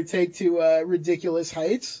will later take to ridiculous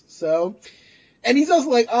heights. So, and he's also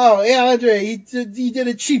like, oh yeah, Andre, he did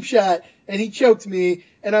a cheap shot and he choked me.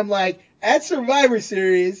 And I'm like, at Survivor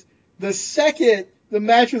Series, the second the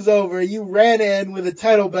match was over, you ran in with a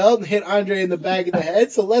title belt and hit Andre in the back of the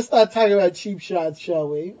head. So let's not talk about cheap shots, shall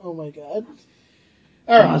we? Oh my God.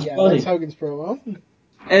 All right, yeah, funny. that's Hogan's promo.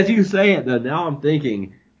 As you say it, though, now I'm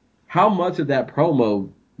thinking, how much of that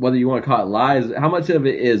promo, whether you want to call it lies, how much of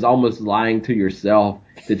it is almost lying to yourself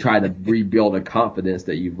to try to rebuild a confidence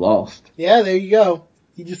that you've lost? Yeah, there you go.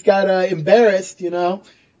 He just got embarrassed,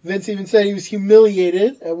 Vince even said he was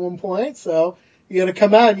humiliated at one point, so you got to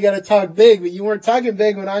come out and you got to talk big, but you weren't talking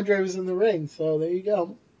big when Andre was in the ring, so there you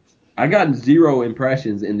go. I got 0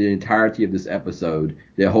 impressions in the entirety of this episode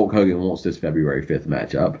that Hulk Hogan wants this February 5th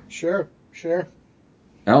matchup. Sure.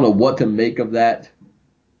 I don't know what to make of that,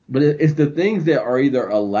 but it's the things that are either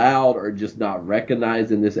allowed or just not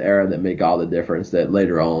recognized in this era that make all the difference that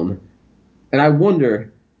later on. And I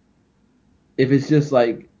wonder if it's just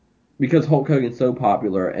like, because Hulk Hogan's so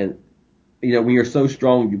popular and, when you're so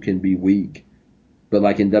strong, you can be weak. But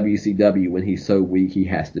like in WCW, when he's so weak, he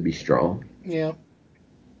has to be strong. Yeah.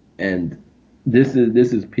 And this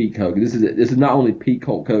is peak Hogan. This is not only peak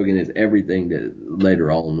Hulk Hogan, it's everything that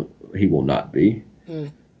later on he will not be.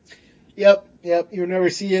 Yep. You'll never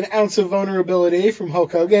see an ounce of vulnerability from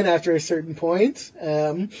Hulk Hogan after a certain point.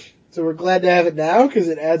 So we're glad to have it now because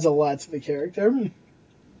it adds a lot to the character.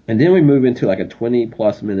 And then we move into like a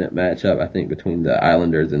 20-plus minute matchup, I think, between the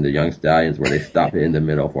Islanders and the Young Stallions, where they stop it in the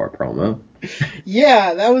middle for a promo.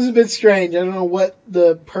 Yeah, that was a bit strange. I don't know what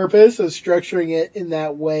the purpose of structuring it in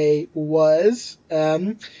that way was.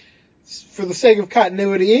 For the sake of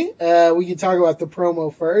continuity, we can talk about the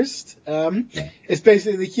promo first. It's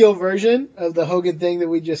basically the heel version of the Hogan thing that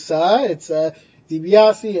we just saw. It's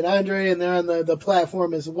DiBiase and Andre, and they're on the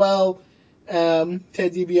platform as well. Ted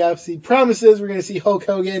DiBiase promises we're going to see Hulk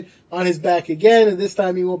Hogan on his back again, and this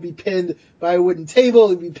time he won't be pinned by a wooden table.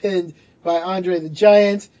 He'll be pinned by Andre the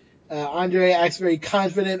Giant. Andre acts very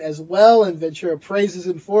confident as well, and Ventura praises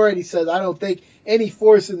him for it. He says, I don't think any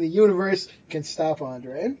force in the universe can stop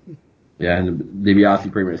Andre. Yeah, and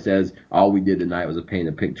DiBiase pretty much says all we did tonight was paint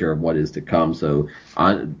a picture of what is to come. So,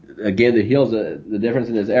 again, the heels, the difference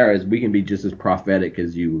in this era is we can be just as prophetic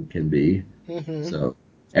as you can be. Mm-hmm. So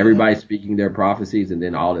everybody's speaking their prophecies, and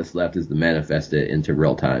then all that's left is to manifest it into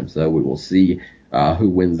real time. So we will see who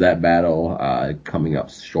wins that battle coming up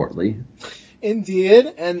shortly.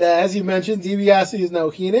 Indeed, and as you mentioned, DiBiase is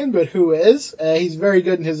no Heenan, but who is? He's very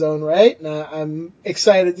good in his own right, and I'm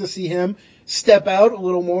excited to see him step out a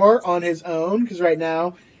little more on his own, because right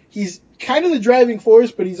now he's kind of the driving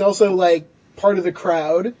force, but he's also like part of the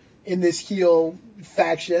crowd in this heel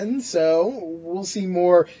faction, so we'll see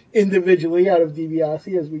more individually out of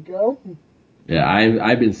DiBiase as we go. Yeah,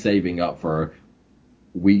 I've been saving up for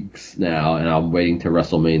weeks now, and I'm waiting to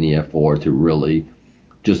WrestleMania 4 to really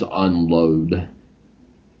just unload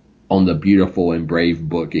on the beautiful and brave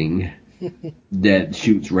booking that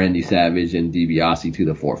shoots Randy Savage and DiBiase to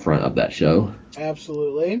the forefront of that show.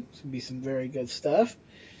 Absolutely. It's going to be some very good stuff.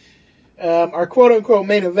 Our quote-unquote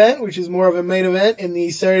main event, which is more of a main event in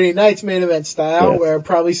the Saturday Night's main event style, Yes. where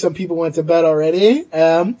probably some people went to bed already,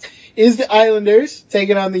 is the Islanders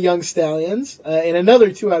taking on the Young Stallions in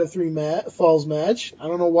another 2 out of 3 falls match. I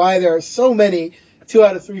don't know why there are so many 2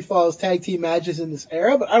 out of 3 falls tag team matches in this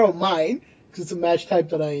era, but I don't mind because it's a match type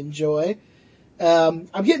that I enjoy. I'm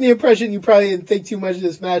getting the impression you probably didn't think too much of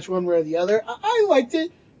this match one way or the other. I liked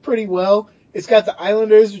it pretty well. It's got the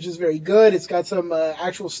Islanders, which is very good. It's got some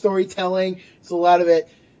actual storytelling. It's a lot of it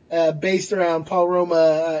based around Paul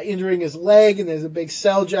Roma injuring his leg, and there's a big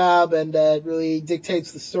sell job, and it really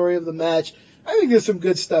dictates the story of the match. I think there's some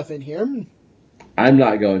good stuff in here. I'm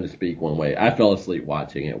not going to speak one way. I fell asleep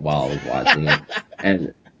watching it while I was watching it.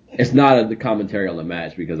 And it's not the commentary on the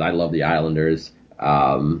match because I love the Islanders.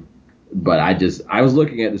 But I was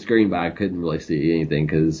looking at the screen, but I couldn't really see anything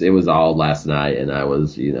because it was all last night and I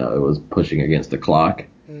was, it was pushing against the clock.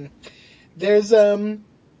 There's,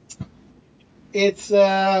 it's,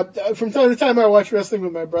 from time to time I watch wrestling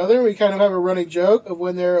with my brother, and we kind of have a running joke of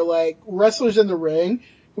when there are like wrestlers in the ring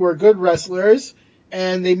who are good wrestlers,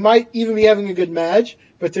 and they might even be having a good match,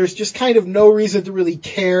 but there's just kind of no reason to really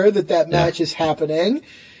care that match is happening.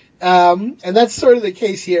 And that's sort of the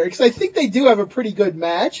case here, because I think they do have a pretty good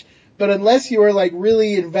match, but unless you are like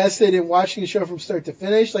really invested in watching the show from start to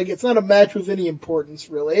finish, like it's not a match with any importance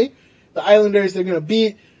really. The Islanders, they're going to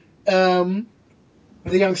beat the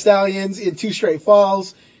Young Stallions in 2 straight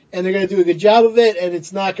falls, and they're going to do a good job of it, and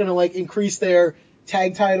it's not going to like increase their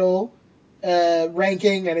tag title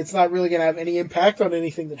ranking, and it's not really going to have any impact on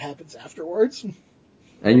anything that happens afterwards.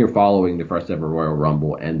 And you're following the first ever Royal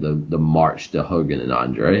Rumble and the march to Hogan and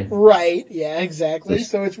Andre. Right, yeah, exactly.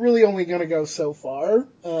 So it's really only going to go so far.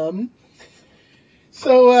 So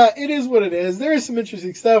it is what it is. There is some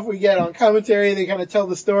interesting stuff we get on commentary. They kind of tell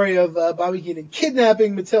the story of Bobby Heenan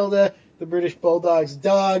kidnapping Matilda, the British Bulldog's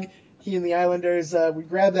dog. He and the Islanders would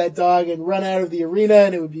grab that dog and run out of the arena,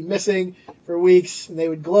 and it would be missing for weeks, and they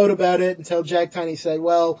would gloat about it until Jack Tunney said,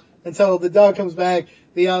 well, until the dog comes back,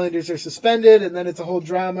 the Islanders are suspended, and then it's a whole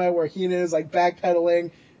drama where Heenan is like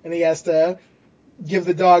backpedaling, and he has to give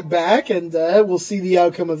the dog back, and we'll see the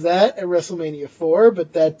outcome of that at WrestleMania 4,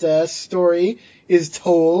 but that story is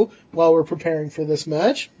told while we're preparing for this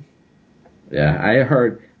match. Yeah, I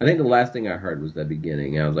think the last thing I heard was the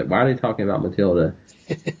beginning. I was like, why are they talking about Matilda?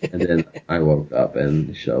 And then I woke up and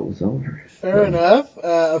the show was over. Fair enough.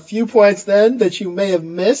 A few points then that you may have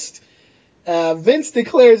missed. Vince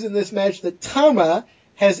declares in this match that Tama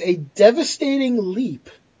has a devastating leap.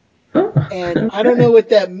 And I don't know what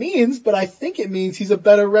that means, but I think it means he's a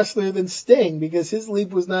better wrestler than Sting because his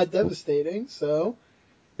leap was not devastating. So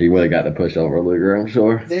He would have got the push over Luger, I'm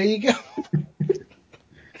sure. there you go.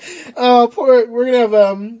 We're gonna have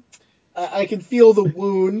I can feel the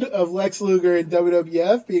wound of Lex Luger in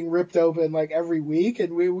WWF being ripped open like every week,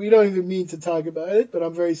 and we don't even mean to talk about it, but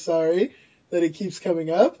I'm very sorry that it keeps coming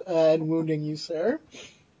up and wounding you, sir.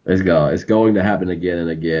 It's going to happen again and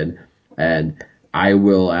again, and I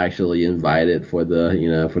will actually invite it for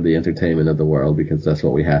the for the entertainment of the world because that's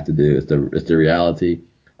what we have to do. It's the reality.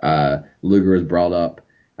 Luger is brought up,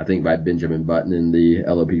 I think, by Benjamin Button in the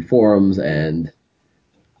LOP forums, and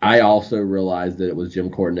I also realized that it was Jim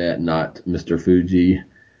Cornette, not Mr. Fuji,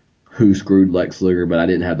 who screwed Lex Luger, but I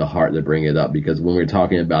didn't have the heart to bring it up because when we were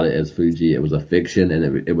talking about it as Fuji, it was a fiction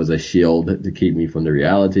and it was a shield to keep me from the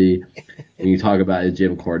reality. When you talk about it as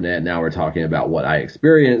Jim Cornette, now we're talking about what I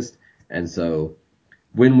experienced. And so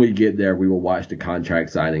when we get there, we will watch the contract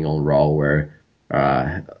signing on Raw where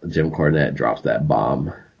Jim Cornette drops that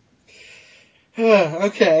bomb.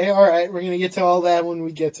 Okay, alright, we're gonna get to all that when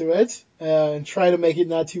we get to it, and try to make it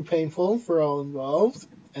not too painful for all involved.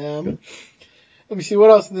 Let me see what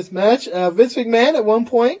else in this match. Vince McMahon at one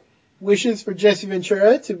point wishes for Jesse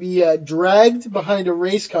Ventura to be dragged behind a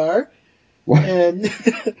race car. What? And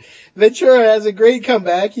Ventura has a great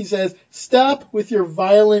comeback. He says, "Stop with your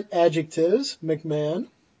violent adjectives, McMahon."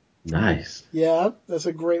 Nice. Yeah, that's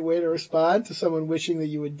a great way to respond to someone wishing that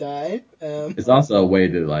you would die. It's also a way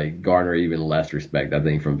to garner even less respect, I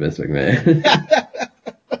think, from Vince McMahon.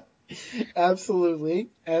 Absolutely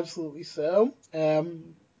so.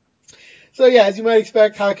 So yeah, as you might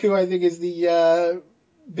expect, Haku I think is the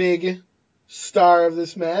big star of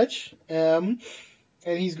this match, and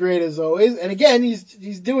he's great as always. And again,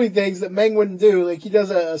 he's doing things that Meng wouldn't do. Like he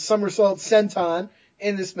does a somersault senton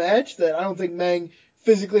in this match that I don't think Meng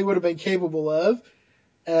physically would have been capable of.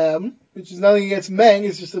 Which is nothing against Meng.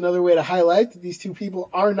 It's just another way to highlight that these two people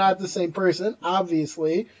are not the same person,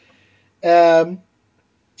 obviously. And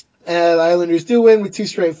the Islanders do win with 2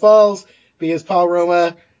 straight falls because Paul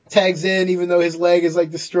Roma tags in even though his leg is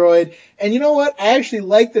like destroyed. And you know what? I actually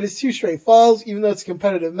like that it's 2 straight falls, even though it's a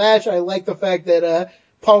competitive match. I like the fact that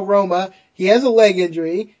Paul Roma, he has a leg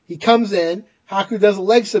injury. He comes in, Haku does a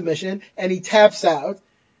leg submission, and he taps out.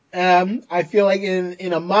 I feel like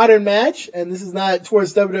in a modern match, and this is not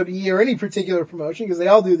towards WWE or any particular promotion, because they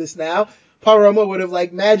all do this now, Paul Roma would have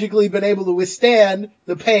like magically been able to withstand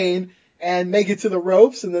the pain and make it to the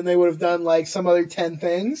ropes, and then they would have done like some other 10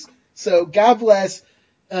 things. So God bless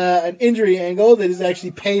an injury angle that is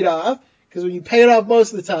actually paid off, because when you pay it off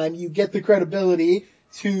most of the time, you get the credibility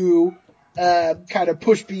to kind of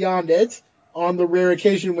push beyond it on the rare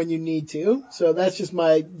occasion when you need to. So that's just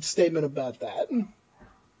my statement about that.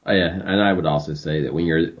 Oh yeah, and I would also say that when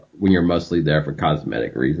you're mostly there for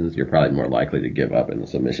cosmetic reasons, you're probably more likely to give up in the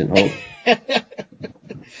submission hold.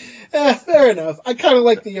 Fair enough. I kind of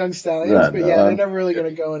like the Young Stallions, but yeah, they're never really going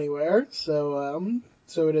to go anywhere. So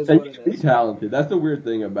it is what it be is. talented. That's the weird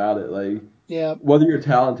thing about it. Like, yeah, whether you're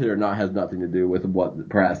talented or not has nothing to do with what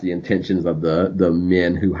perhaps the intentions of the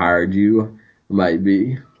men who hired you might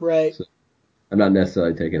be. Right. So I'm not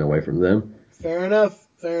necessarily taking away from them. Fair enough.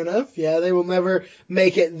 Yeah, they will never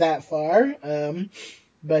make it that far.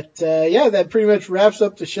 But that pretty much wraps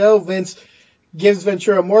up the show. Vince gives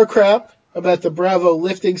Ventura more crap about the Bravo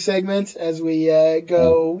lifting segment as we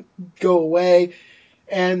go away.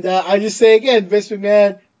 And I just say again, Vince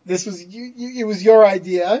McMahon, this was it was your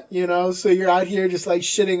idea, so you're out here just like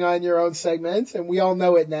shitting on your own segment, and we all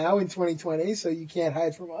know it now in 2020, so you can't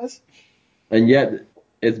hide from us. And yet,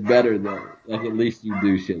 it's better that, like, at least you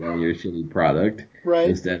do shit on your shitty product. Right.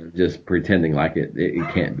 Instead of just pretending like it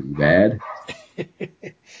can't be bad.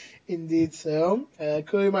 Indeed so.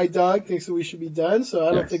 Clearly my dog thinks that we should be done, so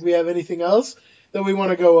I don't think we have anything else that we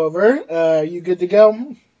want to go over. Are you good to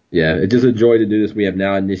go? Yeah, it's just a joy to do this. We have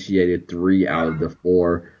now initiated 3 out of the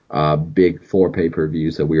 4 big 4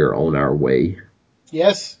 pay-per-views, so we are on our way.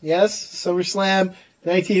 Yes. SummerSlam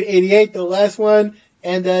 1988, the last one.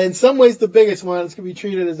 And in some ways the biggest one. It's going to be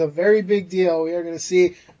treated as a very big deal. We are going to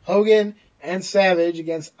see Hogan and Savage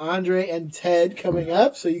against Andre and Ted coming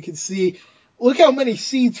up. So you can see, look how many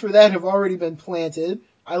seeds for that have already been planted.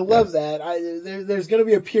 I love that. There's going to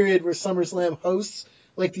be a period where SummerSlam hosts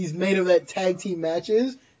like these main event tag team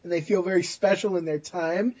matches, and they feel very special in their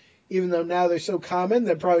time, even though now they're so common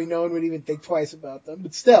that probably no one would even think twice about them.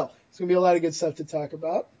 But still, it's going to be a lot of good stuff to talk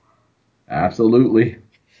about. Absolutely.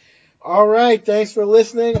 All right, thanks for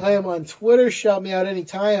listening. I am on Twitter. Shout me out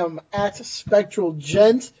anytime. I'm at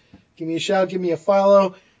SpectralGent. Give me a shout, give me a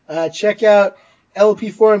follow. Check out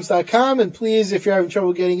LOPforums.com, and please, if you're having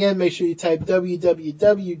trouble getting in, make sure you type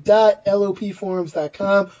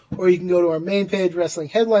www.lopforums.com, or you can go to our main page,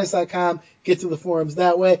 WrestlingHeadlines.com, get to the forums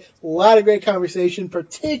that way. A lot of great conversation,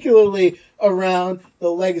 particularly around the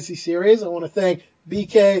Legacy series. I want to thank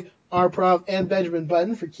BK, Arprov, and Benjamin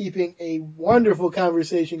Button for keeping a wonderful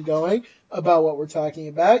conversation going about what we're talking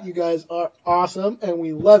about. You guys are awesome, and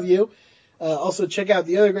we love you. Also, check out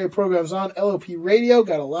the other great programs on LOP Radio.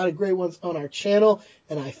 Got a lot of great ones on our channel,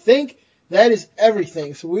 and I think that is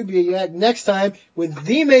everything. So we'll be back next time with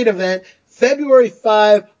the main event, February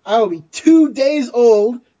 5. I will be 2 days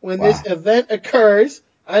old when this event occurs.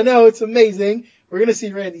 I know, it's amazing. We're going to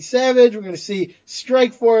see Randy Savage. We're going to see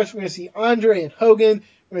Strikeforce. We're going to see Andre and Hogan.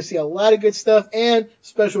 We're going to see a lot of good stuff and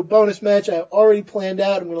special bonus match I have already planned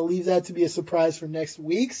out. I'm going to leave that to be a surprise for next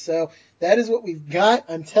week. So that is what we've got.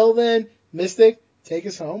 Until then, Mystic, take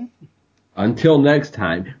us home. Until next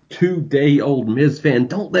time, 2-day-old Miz fan,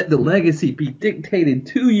 don't let the legacy be dictated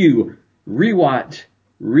to you. Rewatch,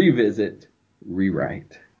 revisit,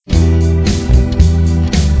 rewrite.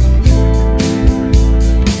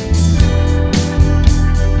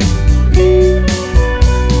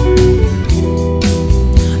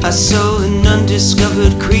 I saw an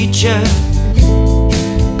undiscovered creature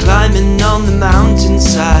climbing on the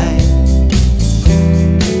mountainside.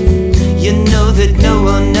 You know that no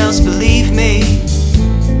one else believed me.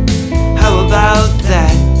 How about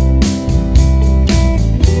that?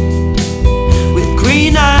 With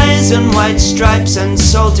green eyes and white stripes and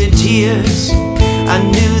salted tears, I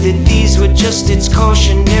knew that these were just its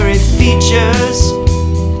cautionary features.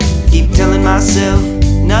 Keep telling myself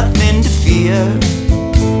nothing to fear.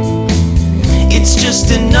 It's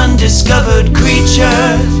just an undiscovered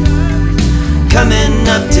creature coming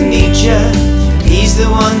up to meet ya. He's the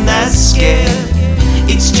one that's scared.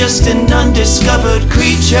 It's just an undiscovered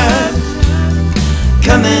creature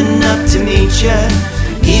coming up to meet ya.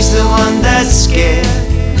 He's the one that's scared.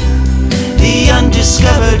 The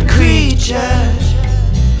undiscovered creature.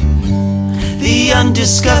 The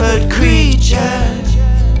undiscovered creature.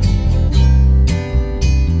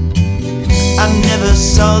 I never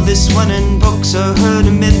saw this one in books or heard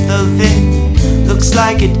a myth of it. Looks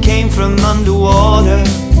like it came from underwater.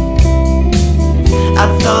 I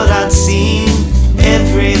thought I'd seen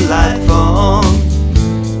every life form,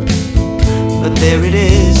 but there it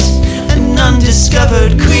is, an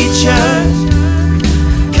undiscovered creature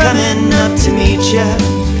coming up to meet ya.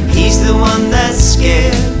 He's the one that's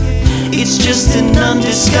scared. It's just an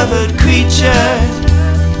undiscovered creature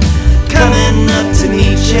coming up to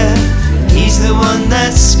meet ya. He's the one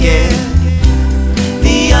that's scared.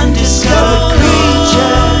 The undiscovered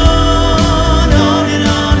creature. On and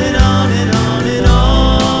on and on and on and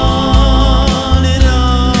on and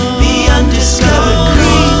on. The undiscovered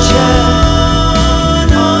creature.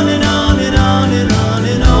 On and on and on and on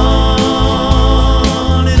and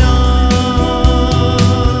on and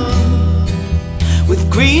on. With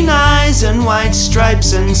green eyes and white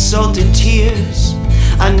stripes and salted tears,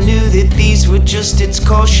 I knew that these were just its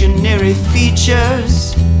cautionary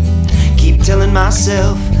features. Keep telling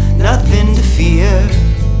myself nothing to fear.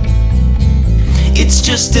 It's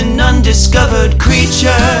just an undiscovered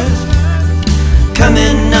creature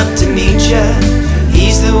coming up to meet ya.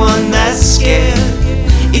 He's the one that's scared.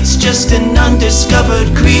 It's just an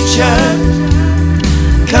undiscovered creature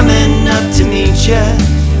coming up to meet ya.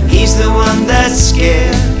 He's the one that's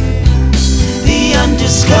scared. The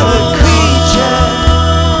undiscovered creature.